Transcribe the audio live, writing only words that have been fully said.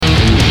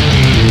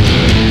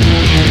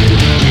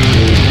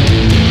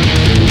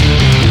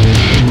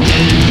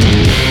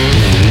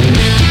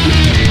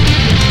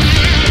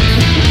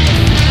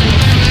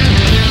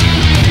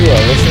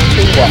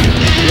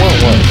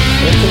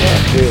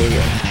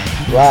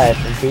live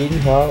from Beatty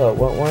Hall at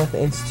Wentworth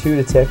Institute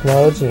of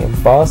Technology in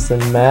Boston,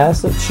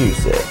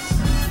 Massachusetts.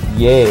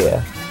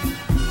 Yeah.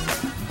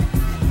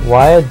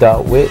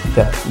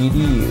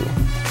 wire.wit.edu.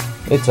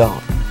 It's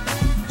on.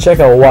 Check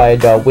out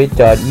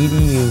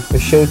wire.wit.edu for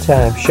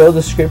showtime, show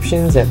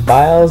descriptions, and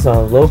bios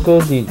on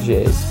local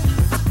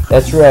DJs.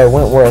 That's right,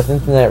 Wentworth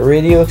Internet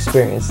Radio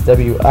Experience,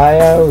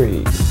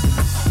 WIRE,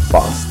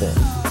 Boston,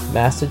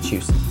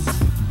 Massachusetts.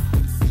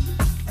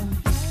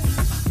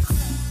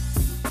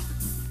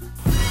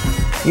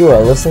 You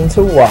are listening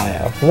to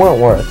Wire,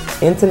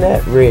 Wentworth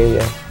Internet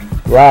Radio,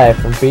 live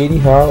from Beatty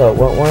Hall at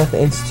Wentworth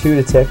Institute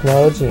of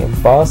Technology in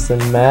Boston,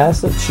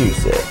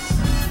 Massachusetts.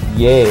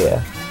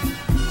 Yeah.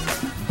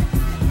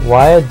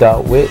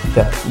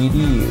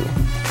 wire.wit.edu.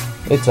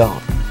 It's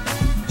on.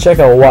 Check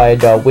out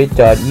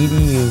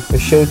wire.wit.edu for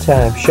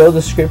showtime, show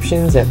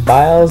descriptions, and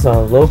bios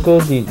on local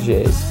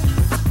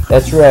DJs.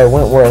 That's right,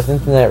 Wentworth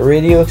Internet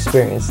Radio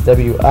Experience,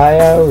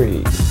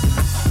 WIRE,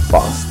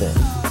 Boston,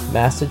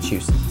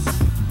 Massachusetts.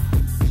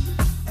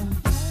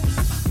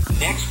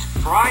 Next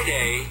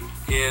Friday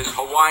is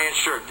Hawaiian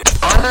Shirt Day.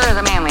 Arthur is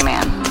a manly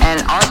man,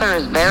 and Arthur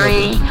is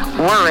very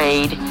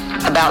worried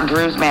about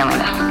Drew's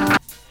manliness.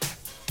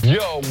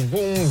 Yo,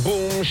 boom,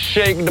 boom,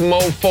 shake the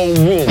mofo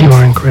room. You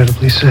are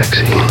incredibly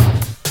sexy.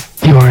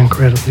 You are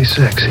incredibly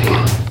sexy.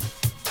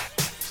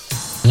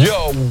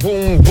 Yo,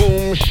 boom,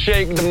 boom,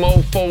 shake the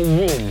mofo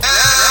room.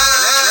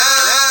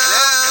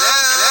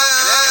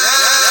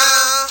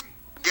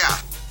 Yeah.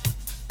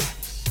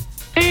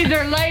 These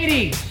are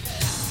ladies,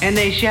 and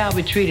they shall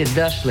be treated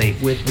thusly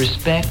with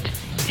respect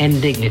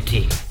and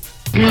dignity.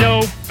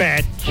 No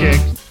fat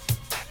chicks.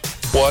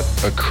 What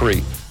a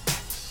creep.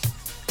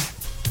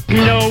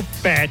 No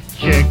fat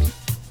chicks.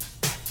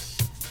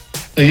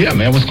 Yeah,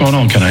 man, what's going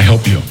on? Can I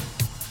help you?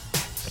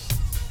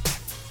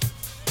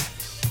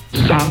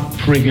 Stop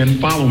friggin'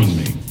 following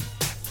me.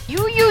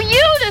 You,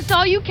 that's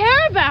all you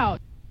care about.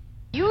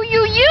 You,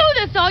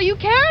 that's all you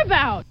care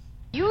about.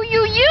 You,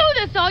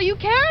 that's all you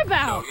care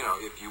about. So,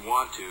 if you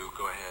want to,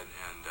 go ahead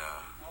and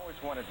always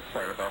wanted to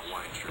wear a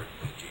Hawaiian shirt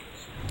and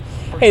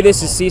jeans. Hey,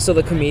 this is Cecil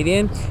the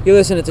Comedian. You're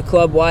listening to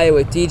Club Wire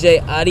with DJ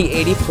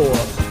Arty84.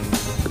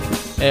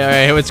 Hey,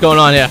 alright, what's going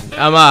on here?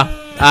 I'm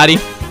Arty.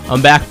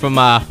 I'm back from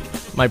my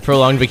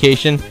prolonged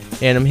vacation,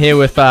 and I'm here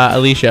with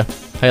Alicia.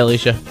 Hi,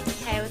 Alicia.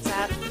 Hey, what's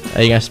up?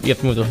 You have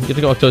to move you have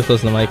to go close to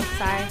the mic.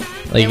 Sorry.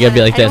 Like, you gotta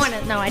be like this.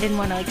 I didn't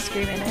want to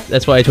scream in it.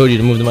 That's why I told you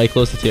to move the mic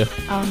closer to you.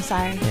 Oh, I'm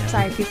sorry. Yeah.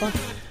 Sorry, people.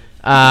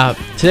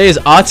 Today is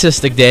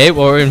Autistic Day.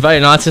 Well, we're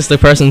inviting an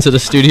autistic person to the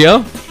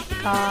studio.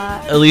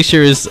 God.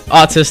 Alicia is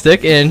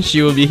autistic, and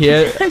she will be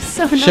here I'm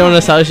so showing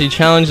us how she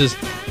challenges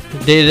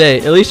day to day.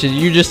 Alicia,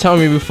 you just told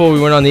me before we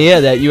went on the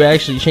air that you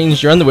actually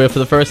changed your underwear for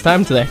the first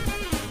time today.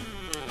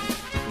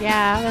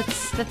 Yeah,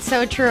 that's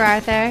so true,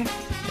 Arthur.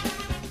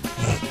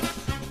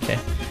 Okay.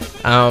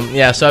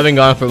 Yeah, so I've been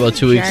gone for about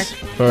 2 weeks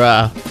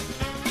for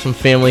some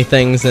family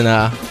things and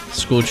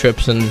school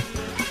trips and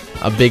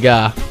a big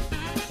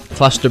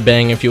cluster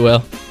bang, if you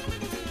will.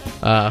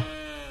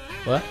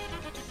 What?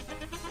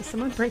 Is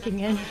someone breaking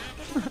in?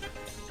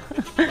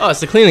 Oh,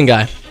 it's the cleaning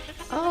guy.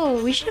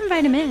 Oh, we should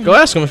invite him in. Go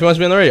ask him if he wants to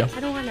be on the radio. I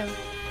don't want to.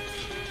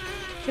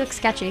 He looks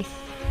sketchy.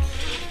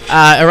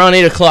 Around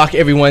 8 o'clock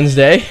every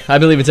Wednesday, I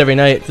believe it's every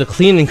night, the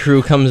cleaning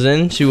crew comes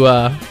in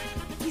to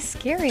He's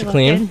scary to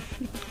clean.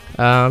 He's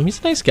a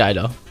nice guy,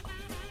 though.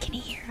 Can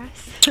he hear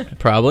us?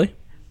 Probably.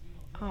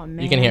 Oh,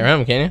 man. You can hear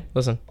him, can you?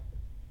 Listen.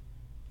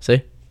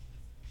 See?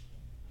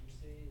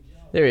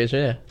 There he is, right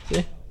there.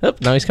 See? Oh,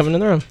 now he's coming in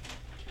the room.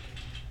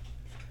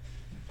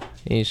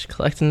 He's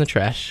collecting the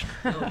trash.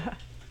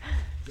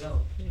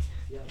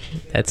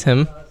 That's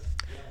him.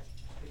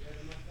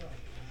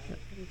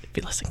 If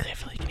you listen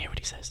carefully, you can hear what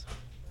he says.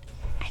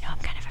 I know, I'm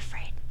kind of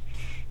afraid.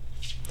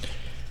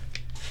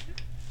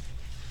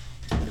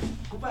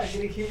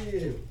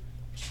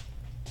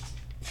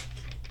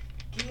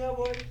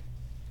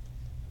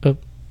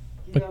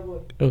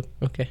 Oh,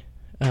 okay.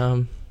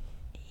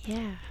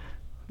 Yeah.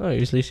 Oh,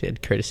 usually she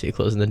had courtesy of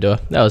closing the door.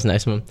 That was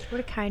nice of him.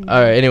 What a kind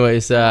All right,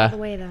 anyways. All the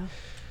way, though.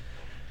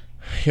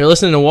 You're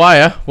listening to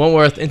Wire,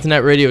 Wentworth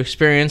Internet Radio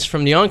Experience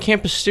from the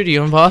on-campus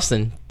studio in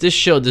Boston. This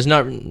show does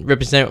not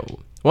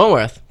represent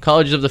Wentworth,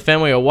 Colleges of the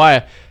Family, or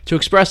Wire. To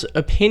express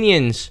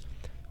opinions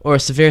or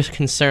severe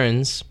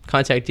concerns,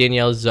 contact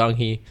Danielle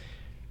Zongi,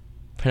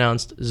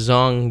 pronounced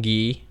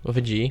Zongi with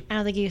a G. I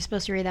don't think you were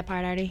supposed to read that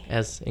part, Arty.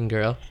 As in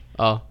girl.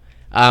 Oh.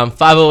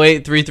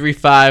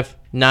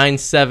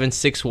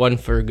 508-335-9761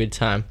 for a good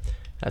time.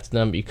 That's the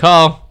number you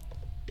call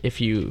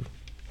if you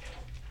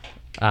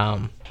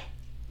find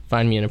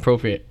me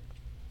inappropriate.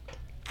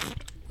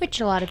 Which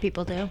a lot of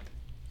people do.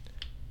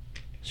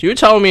 So you were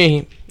telling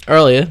me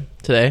earlier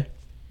today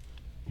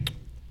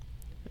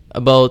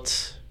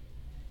about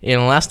an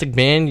elastic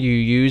band you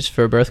use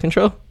for birth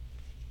control?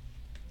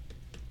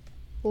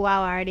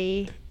 Wow,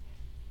 Arty.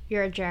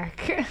 You're a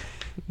jerk.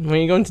 When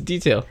you go into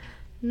detail.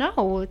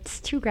 No, it's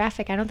too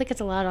graphic. I don't think it's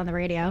allowed on the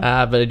radio.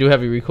 But I do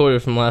have you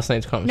recorded from last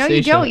night's conversation. No,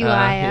 you don't, you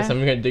liar. Yes,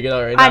 I'm going to dig it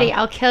out right Arty, now.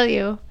 I'll kill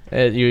you.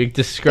 You're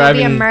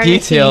describing There'll be a murder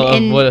detail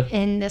scene of what...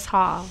 in this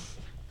hall.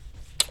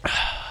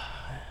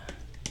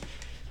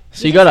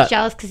 So you gotta.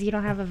 Jealous because you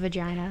don't have a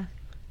vagina.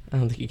 I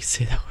don't think you can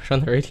say that word on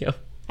the radio.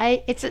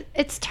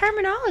 It's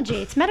terminology.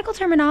 It's medical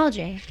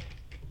terminology.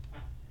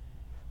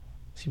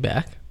 Is he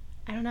back?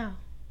 I don't know.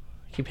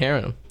 I keep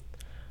hearing him.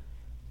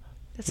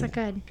 That's not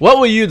good. What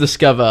will you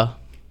discover?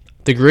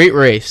 The Great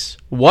Race.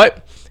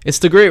 What? It's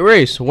the Great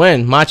Race.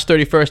 When? March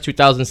 31st,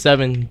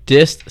 2007,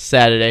 this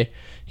Saturday.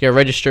 You got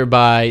registered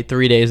by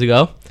 3 days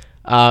ago.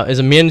 Is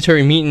a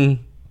mandatory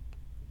meeting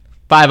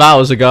 5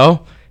 hours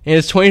ago. And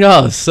it's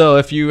 $20. So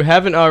if you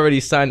haven't already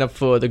signed up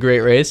for the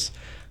Great Race,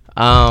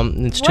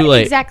 it's too late.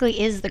 What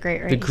exactly is the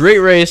Great Race? The Great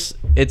Race,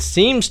 it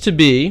seems to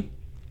be...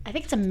 I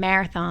think it's a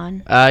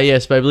marathon.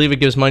 Yes, but I believe it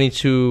gives money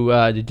to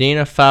the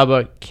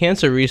Dana-Farber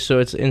Cancer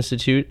Research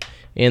Institute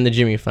and the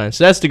Jimmy Fund.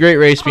 So that's the Great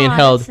Race being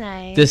held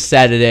this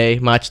Saturday,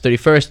 March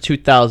 31st,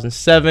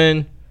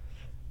 2007.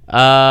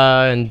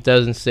 And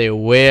doesn't say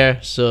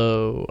where,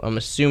 so I'm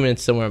assuming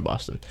it's somewhere in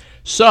Boston.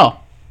 So,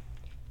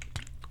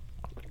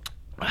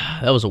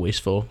 that was a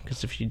wasteful,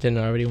 because if you didn't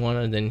already want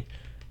it, then...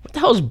 What the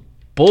hell is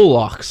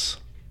Bullocks?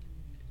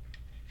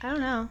 I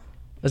don't know.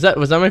 Was that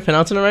me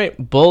pronouncing it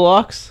right?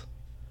 Bullocks?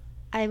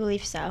 I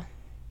believe so.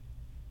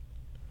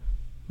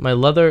 My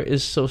leather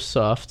is so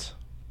soft.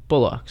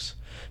 Bullocks.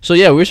 So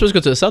yeah, we were supposed to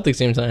go to the Celtics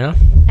game tonight, huh?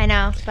 I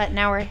know, but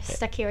now we're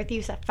stuck here with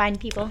you, fine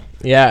people.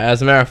 Yeah,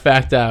 as a matter of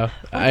fact,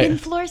 open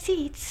floor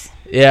seats.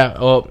 Yeah,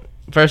 well,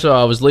 first of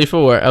all, I was late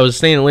for work. I was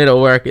staying late at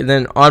work, and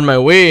then on my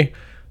way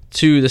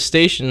to the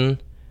station,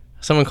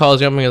 someone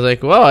calls me up and is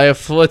like, "Well, I have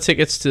 4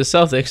 tickets to the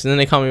Celtics," and then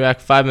they call me back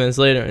 5 minutes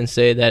later and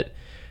say that,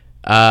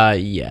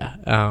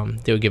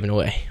 they were given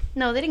away.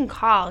 No, they didn't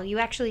call. You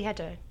actually had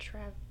to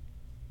travel.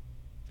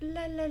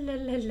 La la la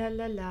la la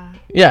la la.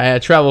 Yeah, I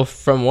had to travel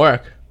from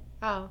work.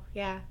 Oh,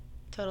 yeah,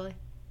 totally.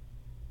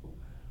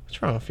 What's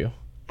wrong with you?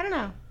 I don't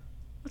know.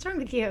 What's wrong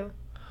with you?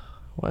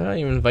 Why don't I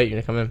even invite you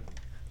to come in?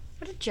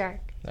 What a jerk.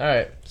 All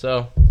right,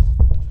 so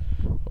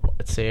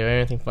let's see.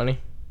 Anything funny?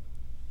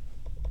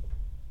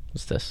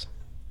 What's this?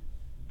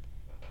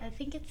 I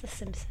think it's The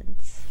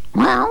Simpsons.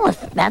 Well,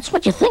 if that's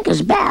what you think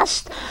is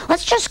best,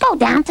 let's just go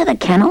down to the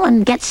kennel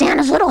and get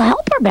Santa's little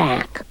helper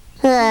back.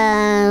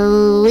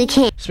 We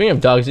can't. Speaking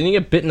of dogs, didn't you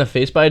get bit in the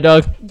face by a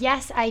dog?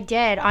 Yes, I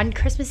did. On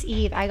Christmas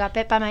Eve, I got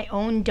bit by my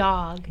own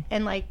dog.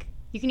 And, like,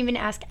 you can even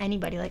ask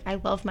anybody. Like, I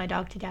love my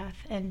dog to death.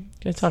 And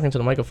You're talking to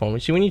the microphone.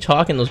 See, when you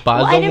talk and those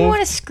bars I don't didn't move,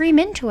 want to scream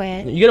into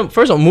it. you gotta,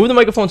 first of all, move the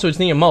microphone so it's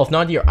near your mouth,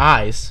 not to your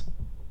eyes.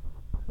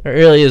 It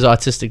really is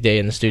autistic day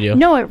in the studio.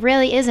 No, it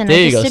really isn't. There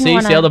I you just go.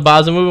 didn't See how the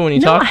bars are moving when you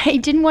talk? No, I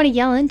didn't want to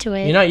yell into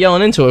it. You're not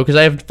yelling into it because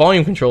I have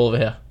volume control over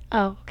here.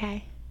 Oh,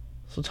 okay.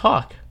 So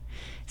talk.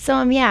 So,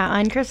 yeah,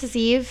 on Christmas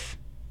Eve,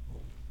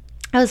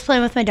 I was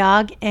playing with my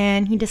dog,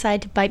 and he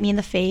decided to bite me in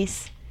the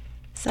face.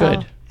 So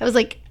Good. I was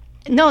like,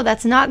 no,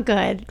 that's not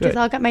good, because Good.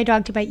 I'll get my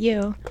dog to bite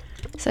you.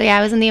 So, yeah,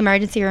 I was in the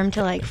emergency room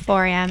till, like,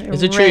 4 a.m.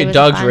 Is it true your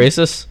dog's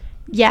racist?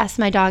 Yes,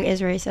 my dog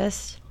is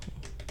racist.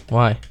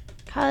 Why?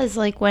 Because,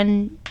 like,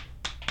 when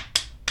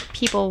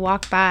people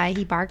walk by,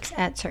 he barks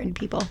at certain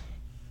people.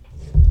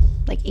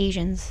 Like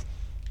Asians.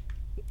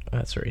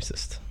 That's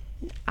racist.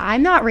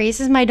 I'm not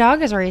racist. My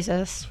dog is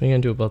racist. What are you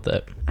going to do about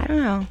that? I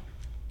don't know.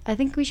 I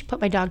think we should put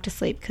my dog to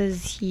sleep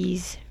because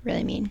he's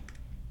really mean.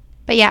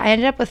 But yeah, I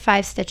ended up with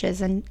 5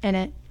 stitches in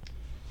it.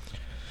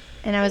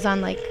 And I was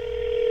on, like,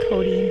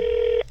 codeine.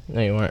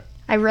 No, you weren't.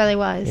 I really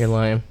was. You're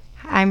lying.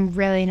 I'm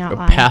really not You're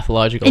a lying.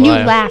 pathological and liar.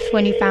 you laughed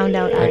when you found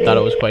out, Arty. I thought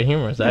it was quite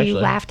humorous, actually. You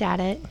laughed at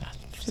it.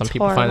 Some It's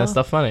people find that horrible.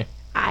 stuff funny.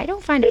 I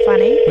don't find it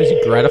funny. What, is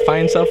he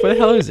gratifying himself? Where the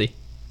hell is he?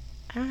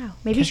 I don't know.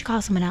 Maybe you should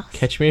call someone else.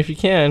 Catch me if you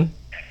can.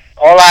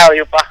 Hola,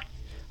 Yupa.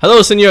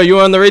 Hello, senor. You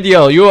are on the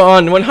radio. You are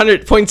on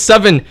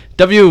 100.7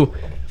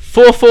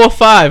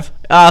 W445.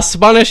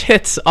 Spanish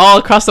hits all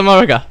across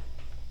America.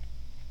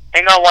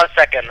 Hang on 1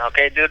 second,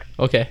 okay, dude?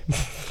 Okay.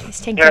 He's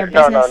taking care of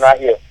No, business.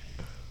 not you.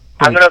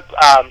 I'm going to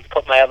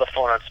put my other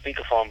phone on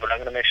speakerphone, but I'm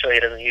going to make sure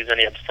he doesn't use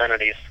any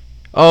obscenities.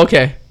 Oh,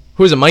 okay.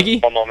 Who is it, Mikey?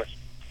 One moment.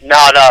 No,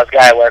 it's a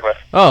guy I work with.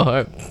 Oh, all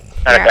right. Not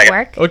a You're at second.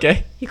 work?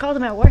 Okay. You called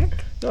him at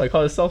work? No, I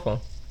called his cell phone.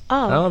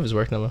 I don't Oh, have his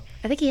work number.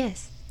 I think he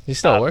is. He's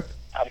still at work.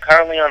 I'm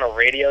currently on a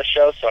radio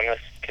show, so I'm going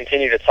to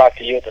continue to talk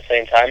to you at the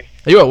same time.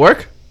 Are you at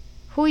work?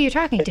 Who are you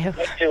talking to?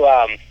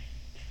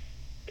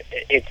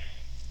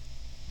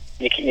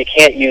 You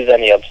can't use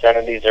any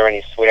obscenities or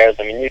any swears.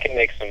 I mean, you can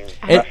make some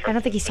I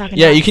don't think he's talking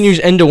Yeah, to you us. can use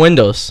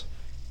innuendos.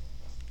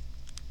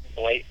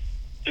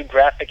 too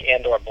graphic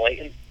and or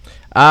blatant.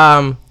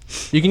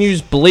 You can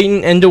use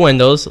blatant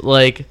innuendos,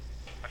 like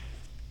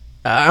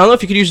I don't know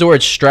if you could use the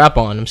word strap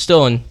on. I'm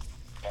still in,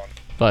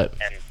 but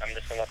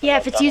Yeah,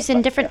 if it's used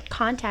in different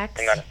contexts.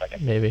 Hang on a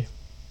second. maybe.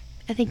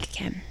 I think you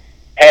can.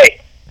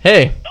 Hey,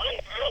 Hey.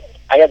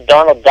 I got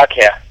Donald Duck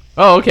here.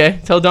 Oh, okay.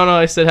 Tell Donald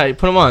I said hi.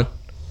 Put him on.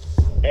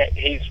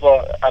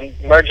 I'm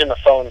merging the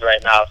phones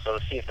right now, so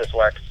let's see if this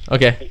works.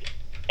 Okay.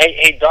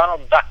 Hey,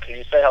 Donald Duck, can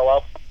you say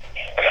hello?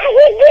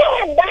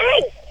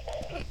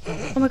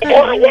 Oh my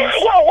god.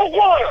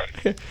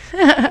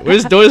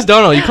 Where's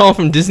Donald? You calling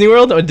from Disney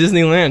World or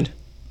Disneyland?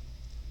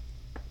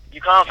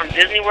 You calling from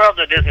Disney World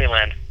or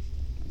Disneyland?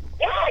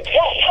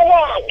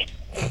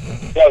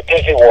 No,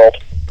 Disney World.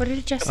 What did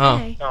it just Oh.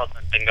 say? Oh,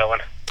 it's been going.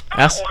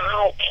 Ask.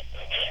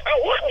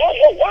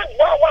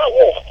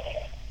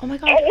 Oh my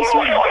god, who's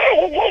doing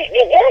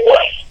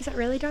that? Is that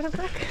really Donald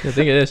Duck? I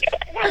think it is.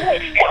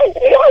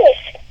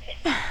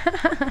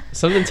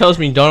 Something tells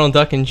me Donald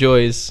Duck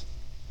enjoys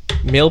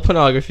male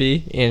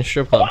pornography and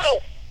strip clubs.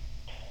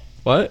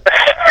 What?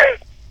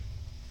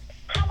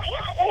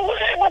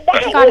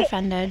 He got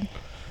offended.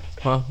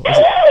 Well,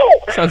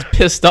 sounds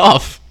pissed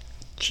off.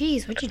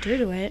 Jeez, what'd you do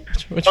to it?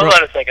 What's Hold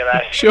wrong? on a second,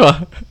 that. Sure.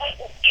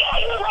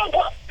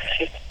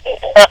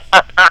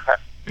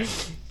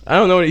 I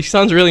don't know. He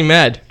sounds really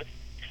mad.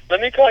 Let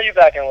me call you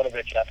back in a little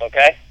bit, Jeff,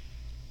 okay?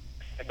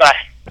 Bye.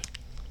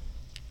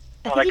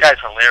 Oh, that guy's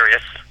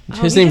hilarious.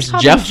 His we name's just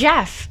called Jeff? him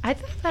Jeff. I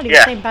thought he was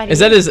Yeah. saying buddy. Is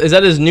that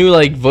his new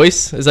like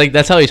voice? Is like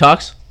that's how he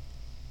talks?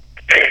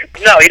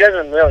 No, he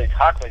doesn't really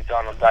talk like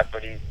Donald Duck,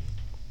 but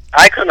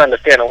I couldn't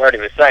understand a word he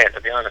was saying,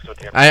 to be honest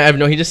with you. I have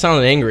no. He just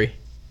sounded angry.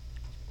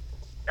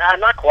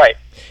 Not quite.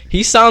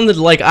 He sounded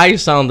like I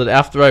sounded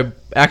after I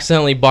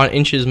accidentally bought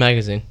Inches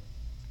magazine.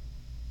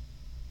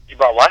 You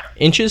bought what?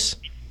 Inches?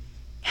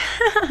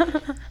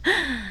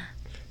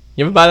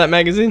 You ever buy that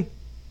magazine?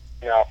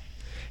 No.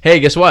 Hey,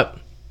 guess what?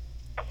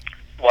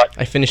 What?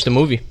 I finished the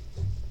movie.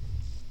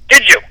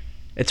 Did you?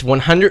 It's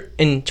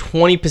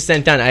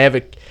 120% done. I have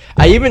it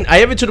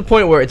to the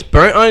point where it's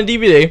burnt on a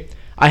DVD.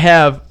 I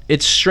have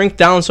it shrink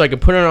down so I can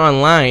put it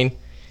online,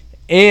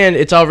 and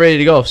it's all ready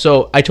to go.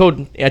 So I talked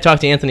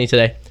to Anthony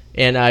today,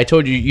 and I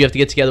told you have to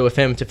get together with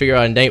him to figure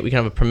out a date we can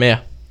have a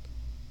premiere.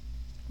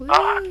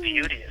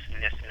 Beauteousness.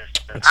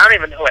 I don't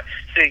even know it.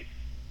 See,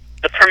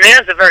 the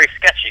premieres are very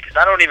sketchy because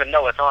I don't even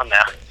know what's on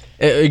there.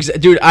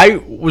 Dude, I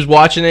was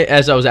watching it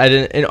as I was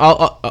editing, and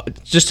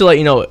just to let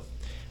you know,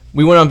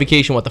 we went on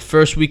vacation, the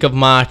first week of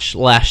March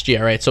last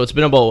year, right? So it's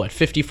been about,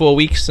 54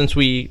 weeks since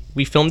we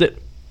filmed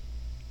it?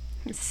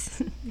 It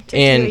took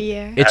and you a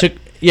year. It took,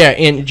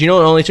 and do you know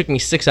it only took me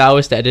 6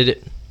 hours to edit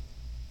it?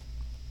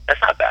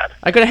 That's not bad.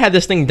 I could have had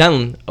this thing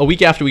done a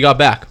week after we got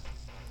back.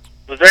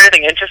 Was there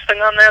anything interesting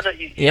on there that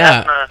you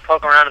Yeah. had to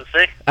poke around and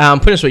see?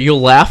 Put it this way,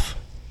 you'll laugh,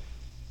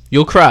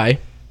 you'll cry,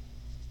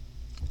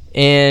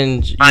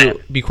 and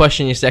you'll be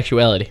questioning your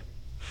sexuality.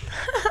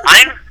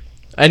 Mine?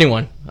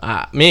 Anyone.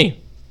 Me.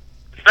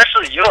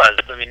 Especially yours.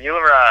 I mean, you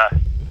were,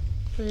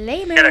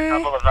 Lamer. had a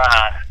couple of,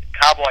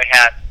 cowboy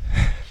hats.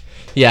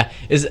 Yeah.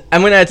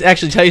 I'm going to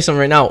actually tell you something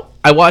right now.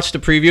 I watched the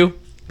preview,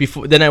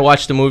 then I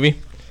watched the movie,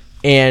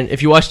 and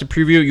if you watch the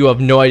preview, you have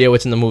no idea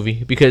what's in the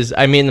movie, because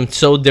I made them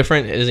so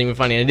different, it isn't even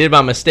funny. I did it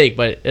by mistake,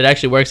 but it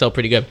actually works out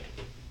pretty good.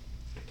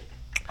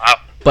 Wow.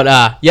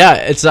 But, yeah,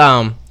 it's,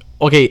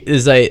 okay,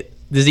 there's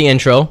the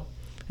intro,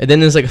 and then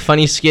there's, a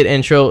funny skit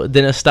intro,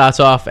 then it starts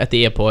off at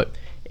the airport,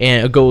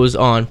 and it goes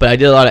on, but I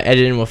did a lot of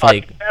editing with,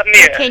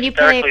 Can you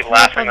play a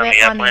clip of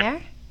it on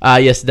there?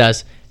 Yes, it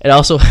does. It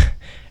also,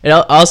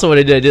 what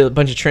I did a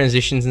bunch of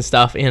transitions and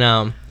stuff,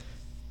 and,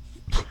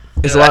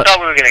 there's a lot. I thought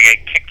we were going to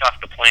get kicked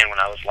off the plane when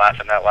I was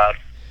laughing that loud.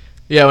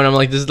 Yeah, when I'm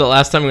like, this is the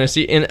last time I'm going to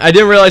see, and I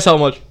didn't realize how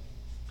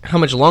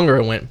much longer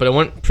it went, but it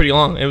went pretty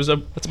long. It's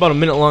about a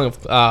minute long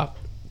of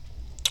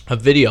a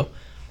video.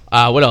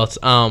 What else?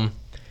 And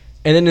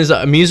then there's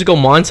a musical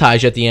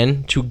montage at the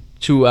end to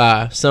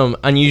some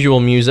unusual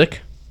music,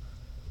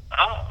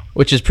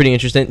 which is pretty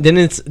interesting. Then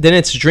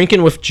it's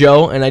drinking with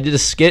Joe, and I did a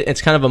skit.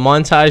 It's kind of a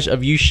montage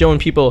of you showing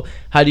people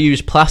how to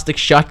use plastic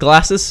shot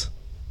glasses,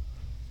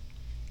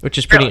 which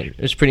is pretty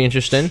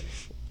interesting.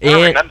 I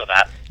don't remember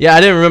that. Yeah,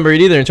 I didn't remember it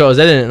either until I was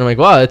editing it, and I'm like,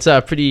 wow, that's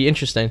pretty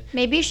interesting.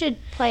 Maybe you should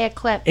play a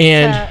clip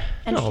And to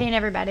entertain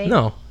everybody.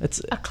 No,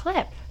 it's a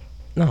clip.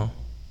 No.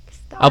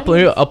 I'll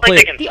play.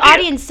 The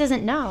audience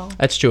doesn't know.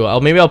 That's true.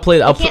 I'll play.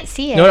 They can't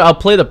see it. You know what? I'll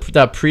play the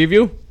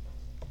preview,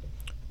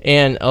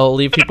 and I'll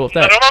leave people with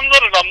that.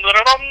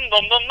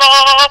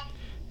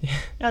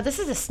 No, this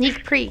is a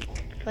sneak peek.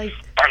 Like.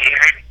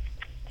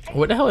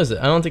 What the hell is it?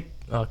 I don't think.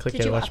 I'll click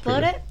Did here you to watch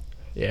upload preview. it?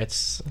 Yeah,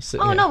 it's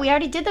sitting Oh here. no, we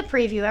already did the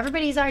preview.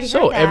 Everybody's already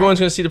So heard that. everyone's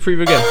gonna see the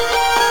preview again.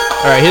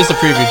 All right, here's the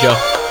preview, Joe.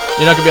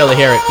 You're not gonna be able to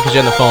hear it because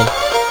you're on the phone.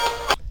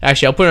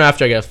 Actually, I'll put it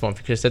after I get off the phone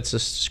because that's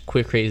just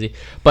quick crazy.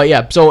 But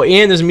yeah, so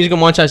and there's a musical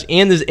montage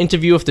and there's an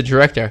interview with the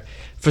director.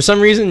 For some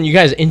reason, you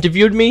guys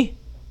interviewed me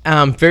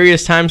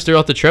various times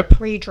throughout the trip.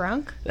 Were you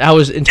drunk? I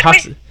was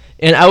intoxicated.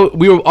 And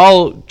we were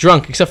all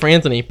drunk except for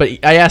Anthony, but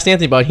I asked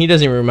Anthony about it. He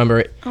doesn't even remember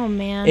it. Oh,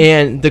 man.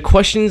 And the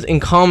questions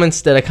and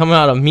comments that are coming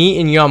out of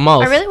me and your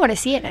mouth. I really want to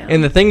see it now.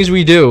 And the things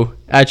we do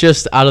are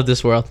just out of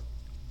this world.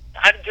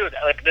 Dude,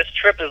 this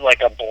trip is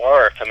like a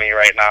blur to me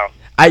right now.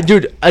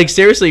 Dude,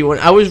 seriously, when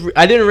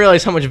I didn't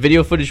realize how much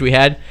video footage we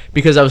had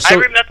because I was so. I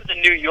remember the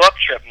New York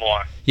trip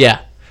more.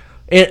 Yeah,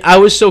 and I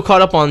was so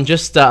caught up on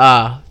just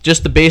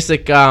the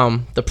basic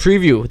the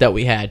preview that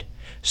we had.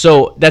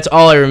 So that's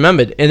all I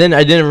remembered, and then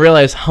I didn't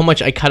realize how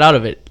much I cut out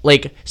of it.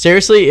 Like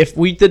seriously, if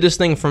we did this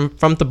thing from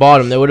to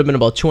bottom, there would have been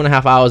about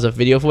 2.5 hours of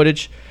video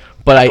footage.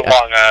 But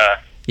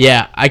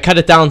I cut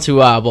it down to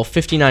about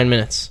 59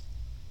 minutes.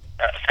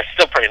 It's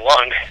still pretty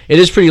long. It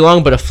is pretty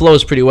long, but it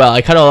flows pretty well.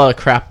 I cut a lot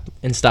of crap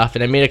and stuff,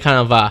 and I made it kind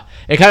of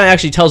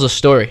actually tells a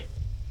story.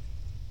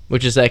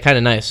 which is kind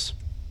of nice.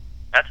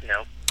 That's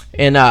new.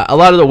 And a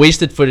lot of the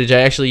wasted footage I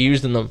actually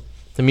used in the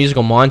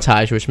musical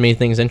montage, which made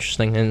things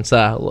interesting. And it's,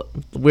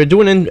 we're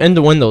doing end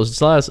to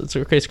windows. It's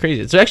crazy.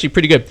 It's actually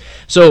pretty good.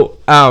 So,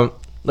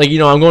 like, you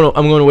know, I'm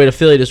going away to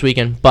Philly this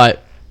weekend,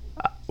 but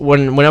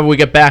whenever we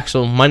get back,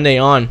 so Monday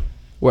on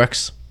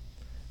works.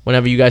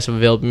 Whenever you guys have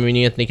available, me and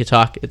Anthony could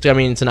talk. It's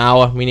an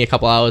hour. We need a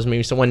couple hours,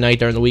 maybe one night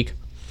during the week.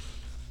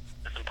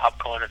 Some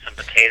popcorn and some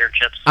potato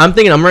chips. I'm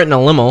thinking I'm renting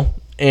a limo,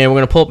 and we're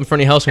gonna pull up in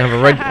front of your house and have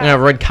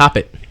a red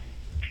carpet.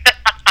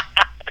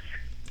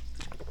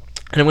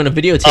 And I'm gonna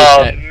videotape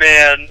that. Oh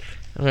man!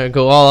 I'm gonna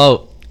go all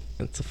out.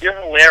 You're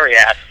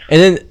hilarious.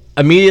 And then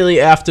immediately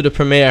after the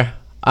premiere,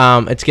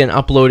 it's getting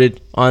uploaded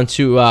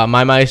onto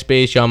my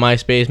MySpace, your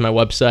MySpace, my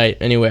website,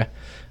 anywhere.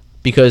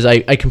 Because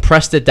I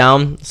compressed it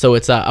down so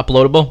it's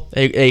uploadable.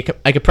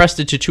 I compressed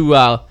it to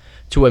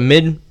a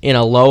mid and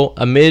a low.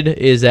 A mid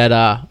is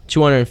at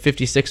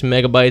 256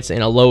 megabytes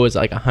and a low is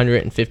like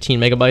 115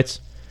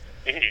 megabytes.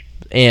 Mm-hmm.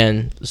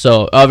 And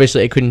so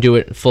obviously I couldn't do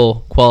it in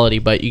full quality,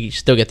 but you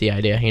still get the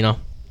idea, you know.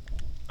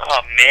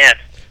 Oh man!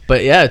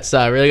 But yeah, it's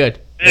really good.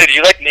 Dude,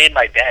 you made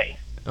my day.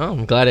 Oh,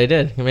 I'm glad I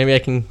did. Maybe I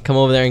can come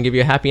over there and give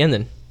you a happy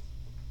ending.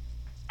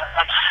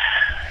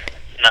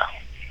 No.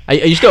 Are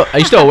you still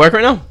at work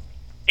right now?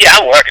 Yeah,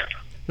 I'm working.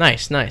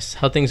 Nice.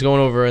 How things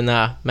going over in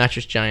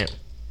Mattress Giant?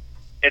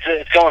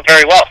 It's going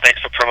very well. Thanks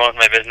for promoting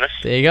my business.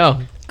 There you go.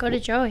 Go to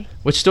Joey.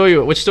 Which store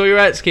you're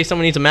at, in case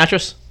someone needs a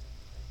mattress?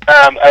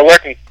 I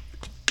work in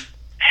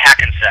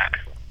Hackensack.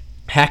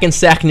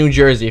 Hackensack, New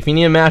Jersey. If you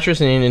need a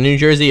mattress in the New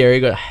Jersey area,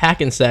 go to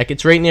Hackensack.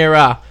 It's right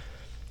near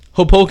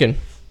Hoboken.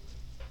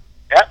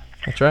 Yep.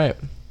 That's right.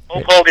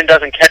 Hope Hogan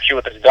doesn't catch you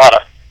with his daughter.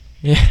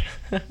 Yeah.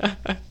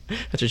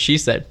 That's what she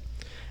said.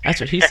 That's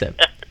what he said.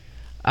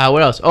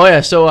 What else? Oh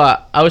yeah, so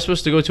I was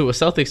supposed to go to a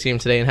Celtics game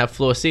today and have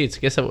floor seats.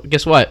 Guess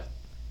what?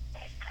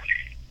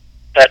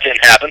 That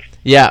didn't happen.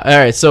 Yeah. All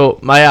right. So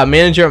my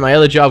manager at my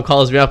other job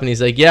calls me up and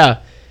he's like, "Yeah,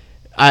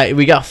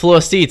 we got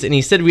floor seats," and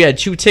he said we had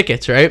 2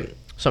 tickets, right?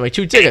 So I'm like,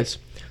 2 tickets.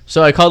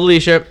 So I called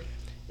Alicia,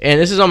 and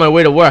this is on my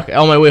way to work,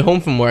 on my way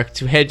home from work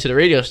to head to the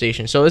radio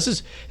station. So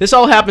this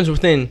all happens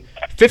within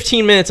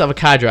 15 minutes of a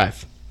car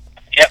drive.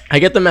 Yep. I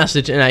get the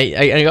message and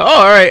I go, "Oh,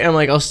 all right." And I'm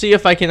like, "I'll see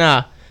if I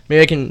can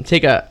maybe I can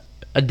take a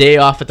day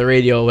off at the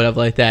radio or whatever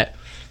like that."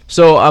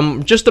 So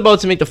I'm just about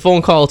to make the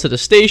phone call to the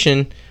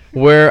station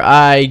where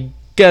I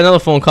get another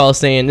phone call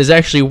saying there's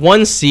actually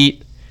 1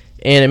 seat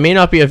and it may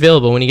not be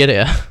available when you get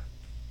here.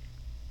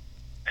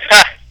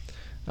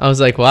 I was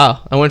like,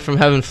 wow. I went from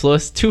having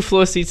 2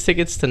 floor seats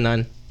tickets to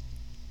none.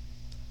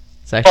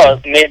 It's actually,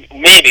 well,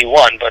 maybe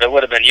 1, but it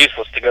would have been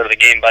useless to go to the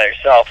game by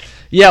yourself.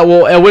 Yeah,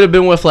 well, it would have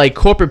been with like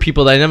corporate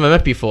people that I never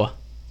met before.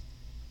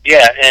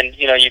 Yeah, and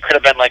you could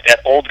have been like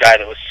that old guy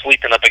that was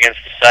sleeping up against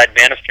the side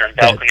banister in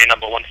balcony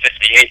number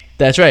 158.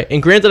 That's right.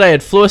 And granted, I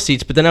had floor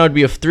seats, but then I would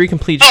be of 3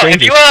 complete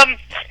strangers.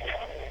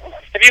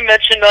 Have you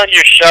mentioned on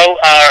your show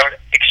our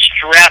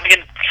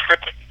extravagant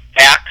trip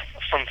back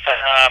from?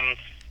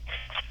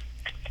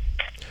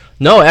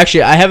 No,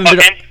 actually, I haven't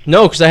been.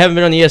 No, because I haven't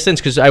been on the air since.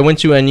 Because I went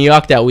to New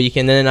York that week,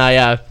 and then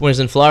I was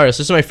in Florida. So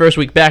this is my first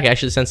week back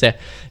actually since that.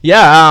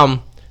 Yeah.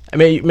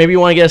 Maybe you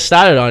want to get us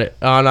started on it.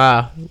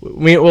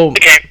 The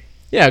game.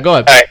 Yeah, go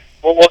ahead. All right.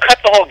 Well, we'll cut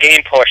the whole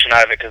game portion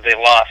out of it because they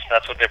lost.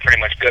 That's what they're pretty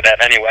much good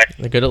at anyway.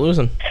 They're good at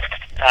losing.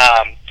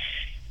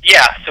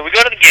 Yeah. So we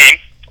go to the game,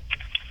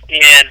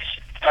 and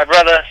my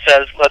brother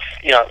says, "Let's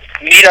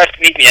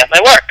meet me at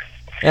my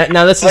work."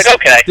 Now this is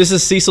okay. This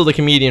is Cecil the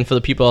comedian for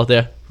the people out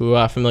there who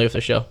are familiar with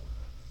the show.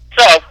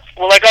 So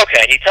we're like,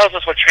 okay. He tells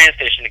us what train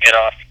station to get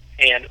off,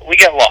 and we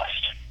get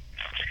lost.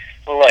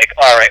 We're like,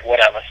 all right,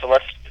 whatever. So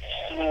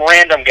some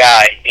random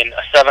guy in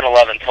a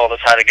 7-Eleven told us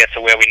how to get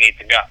to where we need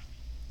to go.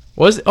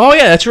 Oh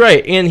yeah, that's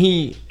right. And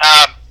he.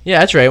 Yeah,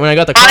 that's right. When I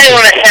got the. An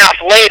hour and a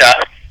half later,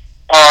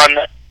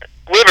 on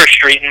River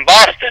Street in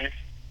Boston,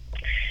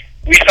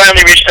 we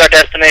finally reached our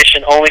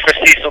destination, only for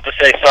Cecil to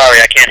say,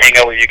 "Sorry, I can't hang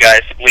out with you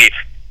guys. Leave."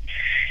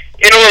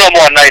 In a little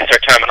more nicer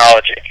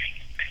terminology,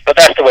 but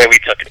that's the way we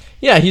took it.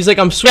 Yeah, he's like,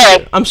 I'm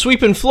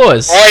sweeping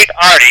floors. Bright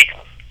Arty,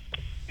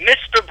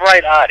 Mr.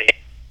 Bright Arty,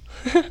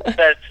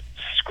 says,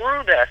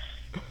 "Screw this.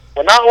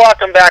 We're not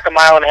walking back a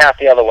mile and a half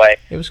the other way.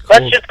 It was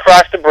cold. Let's just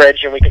cross the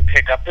bridge and we can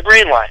pick up the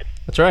green line."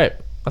 That's right.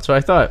 That's what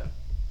I thought.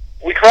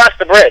 We crossed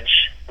the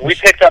bridge. We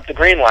picked up the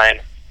green line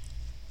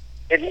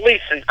at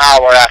least an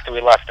hour after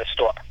we left the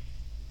store.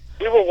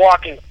 We were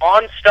walking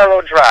on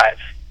Stero Drive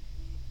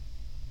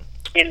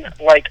in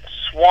like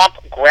swamp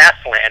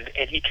grassland,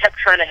 and he kept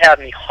trying to have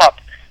me hop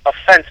a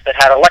fence that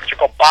had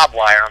electrical barbed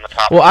wire on the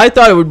top. Well, I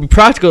thought it would be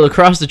practical to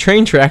cross the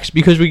train tracks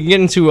because we could get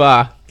into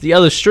the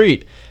other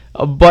street.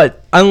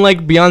 But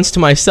unlike Beyonce to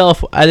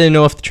myself, I didn't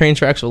know if the train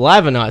tracks were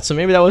live or not, so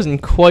maybe that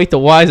wasn't quite the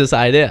wisest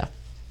idea.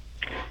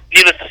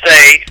 Needless to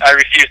say, I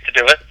refused to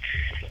do it,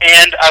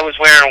 and I was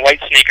wearing white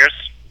sneakers.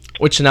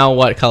 Which are now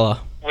what color?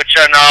 Which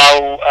are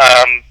now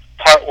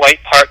part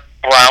white, part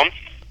brown.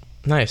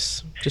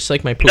 Nice. Just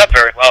like my poop. Not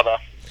very well, though.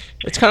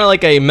 It's kind of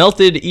like a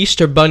melted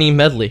Easter Bunny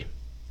medley.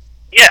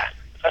 Yeah,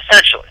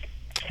 essentially.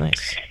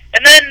 Nice.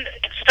 And then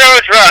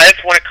Stero Drive, Drive,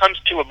 when it comes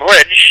to a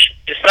bridge,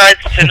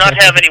 decides to not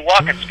have any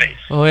walking space.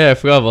 Oh yeah, I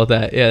forgot about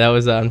that. Yeah, that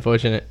was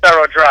unfortunate.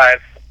 Sparrow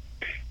Drive,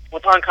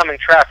 with oncoming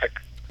traffic.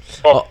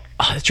 Well,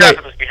 that's right.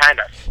 traffic was behind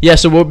us. Yeah,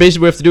 so what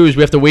basically we have to do is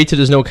we have to wait till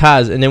there's no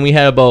cars, and then we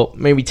had about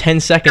maybe 10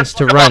 seconds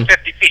to run.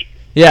 50 feet.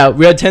 Yeah,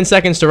 we had 10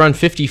 seconds to run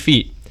 50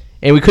 feet.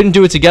 And we couldn't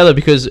do it together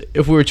because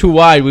if we were too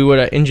wide, we would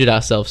have injured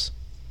ourselves.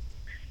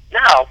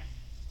 Now,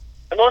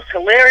 the most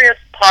hilarious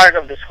part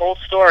of this whole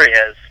story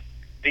is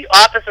the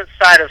opposite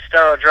side of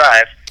Sparrow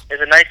Drive is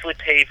a nicely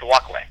paved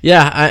walkway.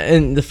 Yeah,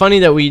 and the funny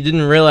that we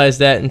didn't realize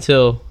that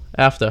until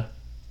after.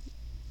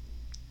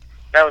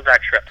 That was our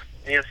trip.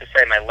 Needless to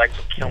say, my legs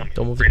were killing me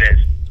Don't move for 3 days.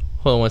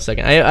 Hold on one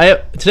second.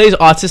 Today's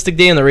Autistic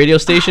Day on the radio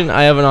station.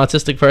 I have an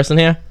autistic person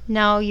here.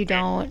 No, you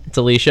don't. It's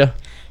Alicia.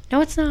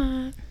 No, it's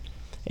not.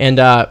 And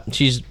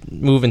she's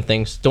moving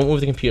things. Don't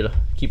move the computer.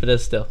 Keep it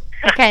as still.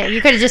 Okay,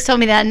 you could have just told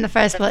me that in the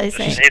first place.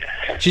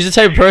 She's the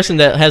type of person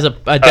that has a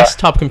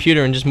desktop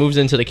computer and just moves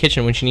into the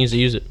kitchen when she needs to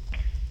use it.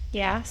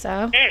 Yeah,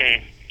 so.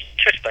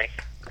 Interesting.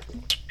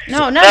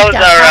 No, no.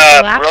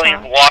 That was our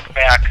brilliant walk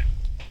back.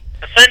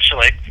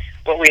 Essentially,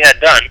 what we had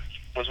done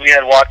was we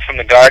had walked from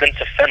the garden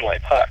to Fenway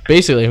Park.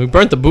 Basically, we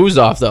burnt the booze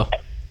off though.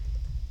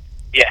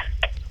 Yeah,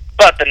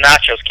 but the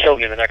nachos killed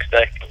me the next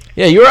day.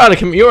 Yeah, you were out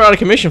of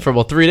commission for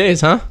about 3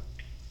 days, huh?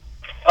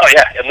 Oh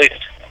yeah, at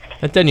least.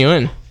 That done you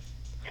in.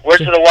 Words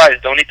to the wise: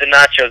 don't eat the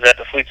nachos at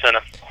the Fleet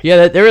Center.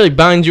 Yeah, that really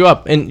binds you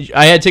up. And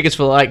I had tickets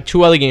for like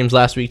 2 other games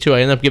last week too.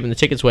 I ended up giving the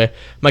tickets away.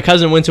 My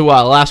cousin went to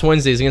last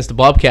Wednesdays against the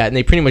Bobcat, and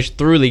they pretty much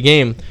threw the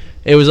game.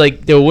 It was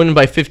like they were winning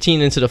by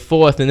 15 into the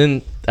fourth, and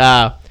then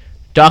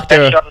Doctor.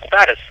 Benched all the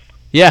starters.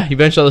 Yeah, he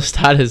benched all the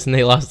starters, and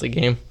they lost the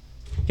game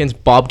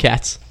against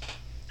Bobcats.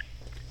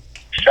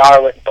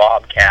 Charlotte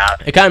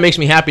Bobcats. It kind of makes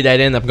me happy that I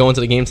didn't end up going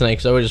to the game tonight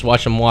because I would just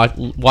watch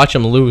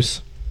them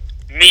lose.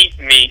 Meat.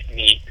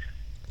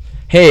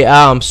 Hey,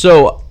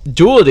 so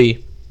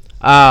Duality,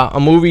 a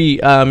movie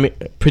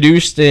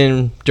produced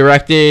and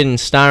directed and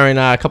starring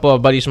a couple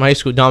of buddies from high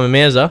school, Dom and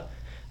Mirza.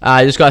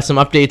 I just got some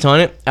updates on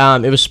it.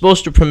 It was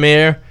supposed to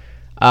premiere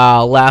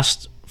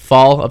last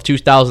fall of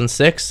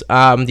 2006. The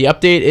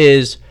update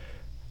is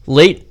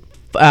late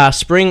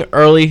spring,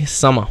 early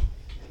summer.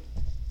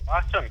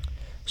 Awesome.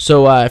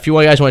 So if you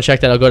guys want to check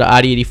that, I'll go to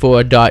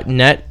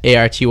arty84.net,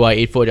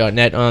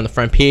 arty84.net on the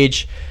front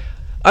page.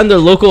 Under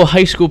local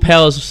high school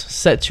pals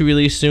set to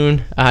release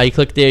soon. You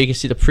click there, you can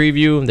see the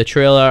preview, the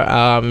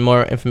trailer,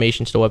 more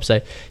information to the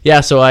website. Yeah,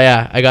 so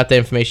I got the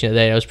information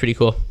today. That was pretty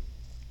cool.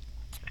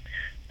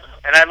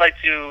 And I'd like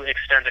to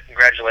extend a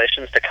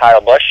congratulations to Kyle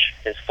Busch,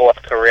 his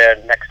 4th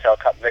career Nextel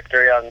Cup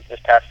victory on this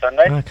past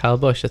Sunday. Kyle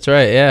Busch, that's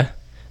right, yeah.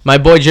 My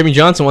boy Jimmy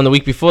Johnson won the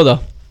week before, though.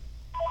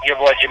 Your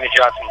boy Jimmy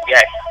Johnson is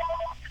gay.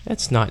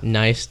 That's not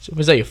nice.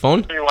 Was that your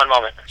phone? Give me one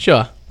moment.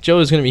 Sure. Joe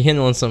is going to be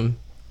handling some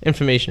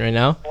information right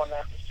now.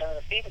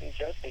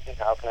 Joe speaking.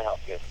 How can I help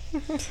you?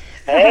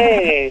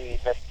 Hey,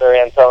 Mr.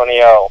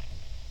 Antonio.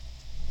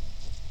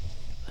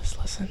 Let's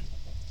listen.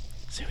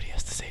 See what he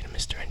has to say to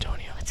Mr.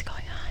 Antonio. What's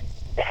going on?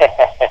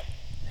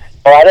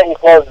 Well, I didn't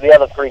close the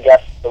other 3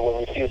 guests that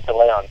would refuse to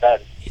lay on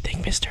bed. You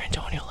think Mr.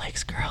 Antonio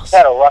likes girls?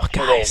 Had a rough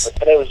 2 days, but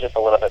today was just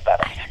a little bit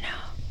better. I don't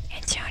know.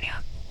 Antonio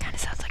kind of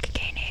sounds like a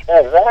gay name.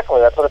 Yeah, exactly.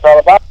 That's what it's all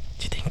about.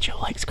 Do you think Joe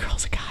likes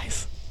girls or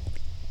guys?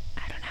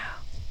 I don't know.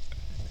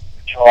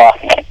 Sure.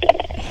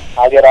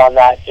 I'll get on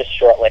that just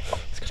shortly.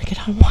 He's going to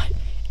get on what?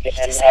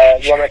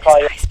 And you want me to call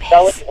you at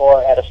Deli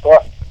or at a store?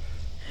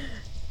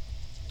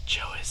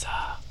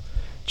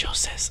 Joe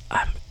says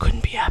I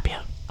couldn't be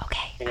happier.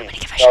 Okay, I'm going to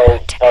give a shout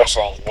out to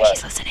Ashley because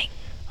she's listening.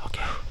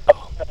 Okay,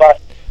 cool. We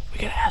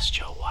got to ask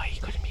Joe why he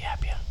couldn't be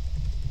happier.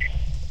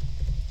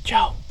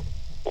 Joe.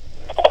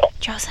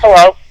 Joseph.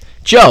 Hello.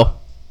 Joe.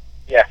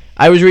 Yeah.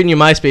 I was reading your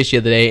MySpace the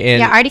other day, and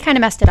yeah, Arty kind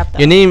of messed it up though.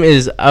 Your name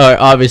is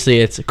obviously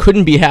it's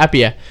couldn't be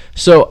happier.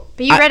 So.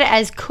 But you read it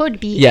as could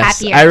be yes,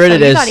 happier. I read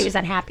it you as thought he was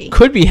unhappy.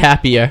 Could be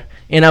happier,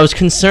 and I was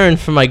concerned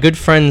for my good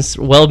friend's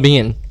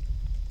well-being.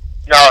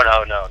 No.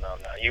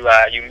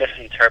 You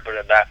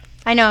misinterpreted that.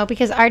 I know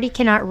because Arty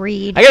cannot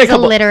read. He's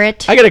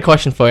illiterate. I got a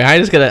question for you. I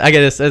just gotta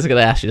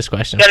ask you this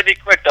question. You gotta be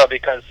quick though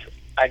because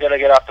I gotta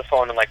get off the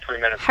phone in like 3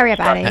 minutes. Hurry up,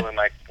 Arty. Doing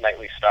my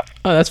nightly stuff.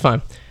 Oh, that's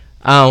fine.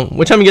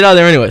 What time you get out of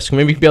there anyway? So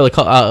maybe you'll be able to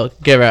call,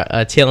 give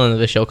a tail end of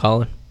the show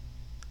calling.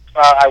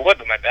 I would,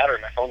 but my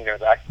phone's gonna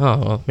die. Oh,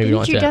 well, maybe you don't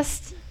want that. Didn't you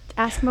just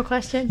ask him a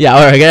question? Yeah,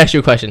 all right. I gotta ask you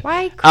a question.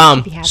 Why couldn't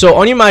you be happy? So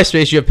on your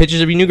MySpace, you have pictures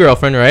of your new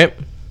girlfriend, right?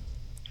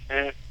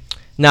 Mm.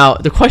 Now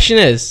the question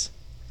is,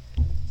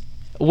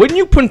 wouldn't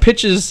you put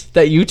pictures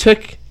that you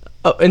took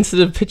instead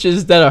of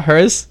pictures that are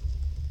hers?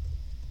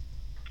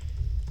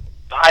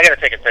 I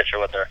gotta take a picture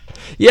with her.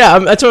 Yeah,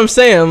 that's what I'm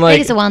saying. I'm like, I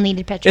think it's a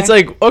well-needed picture. It's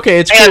like, okay,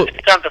 it's I cool. gotta do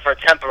something for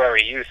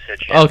temporary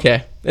usage.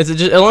 Okay, it's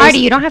just as long Arty,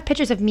 as, you don't have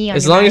pictures of me on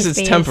as your long as MySpace.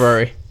 it's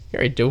temporary.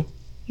 Here I do.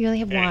 You only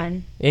have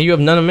one. Yeah, you have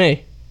none of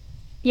me.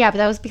 Yeah, but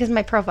that was because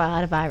my profile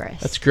had a virus.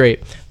 That's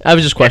great. I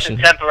was just questioning.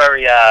 It's a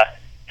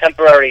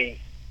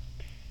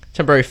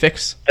temporary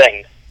fix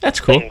thing. That's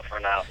cool. Thing for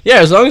now. Yeah,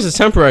 as long as it's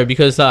temporary,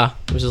 because I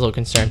was just a little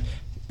concerned.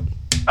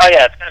 Oh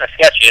yeah, it's kind of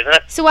sketchy, isn't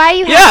it? So why are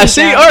you? Yeah, happy,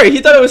 see, Joe? Ari,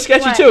 he thought it was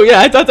sketchy What? too. Yeah,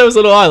 I thought that was a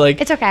little odd.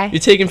 Like, It's okay. You're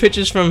taking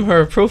pictures from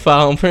her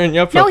profile and putting it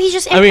up. No, he's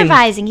just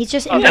improvising. He's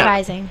just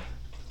improvising.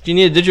 Do you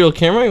need a digital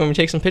camera? You want me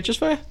to take some pictures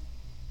for you?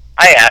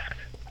 I asked.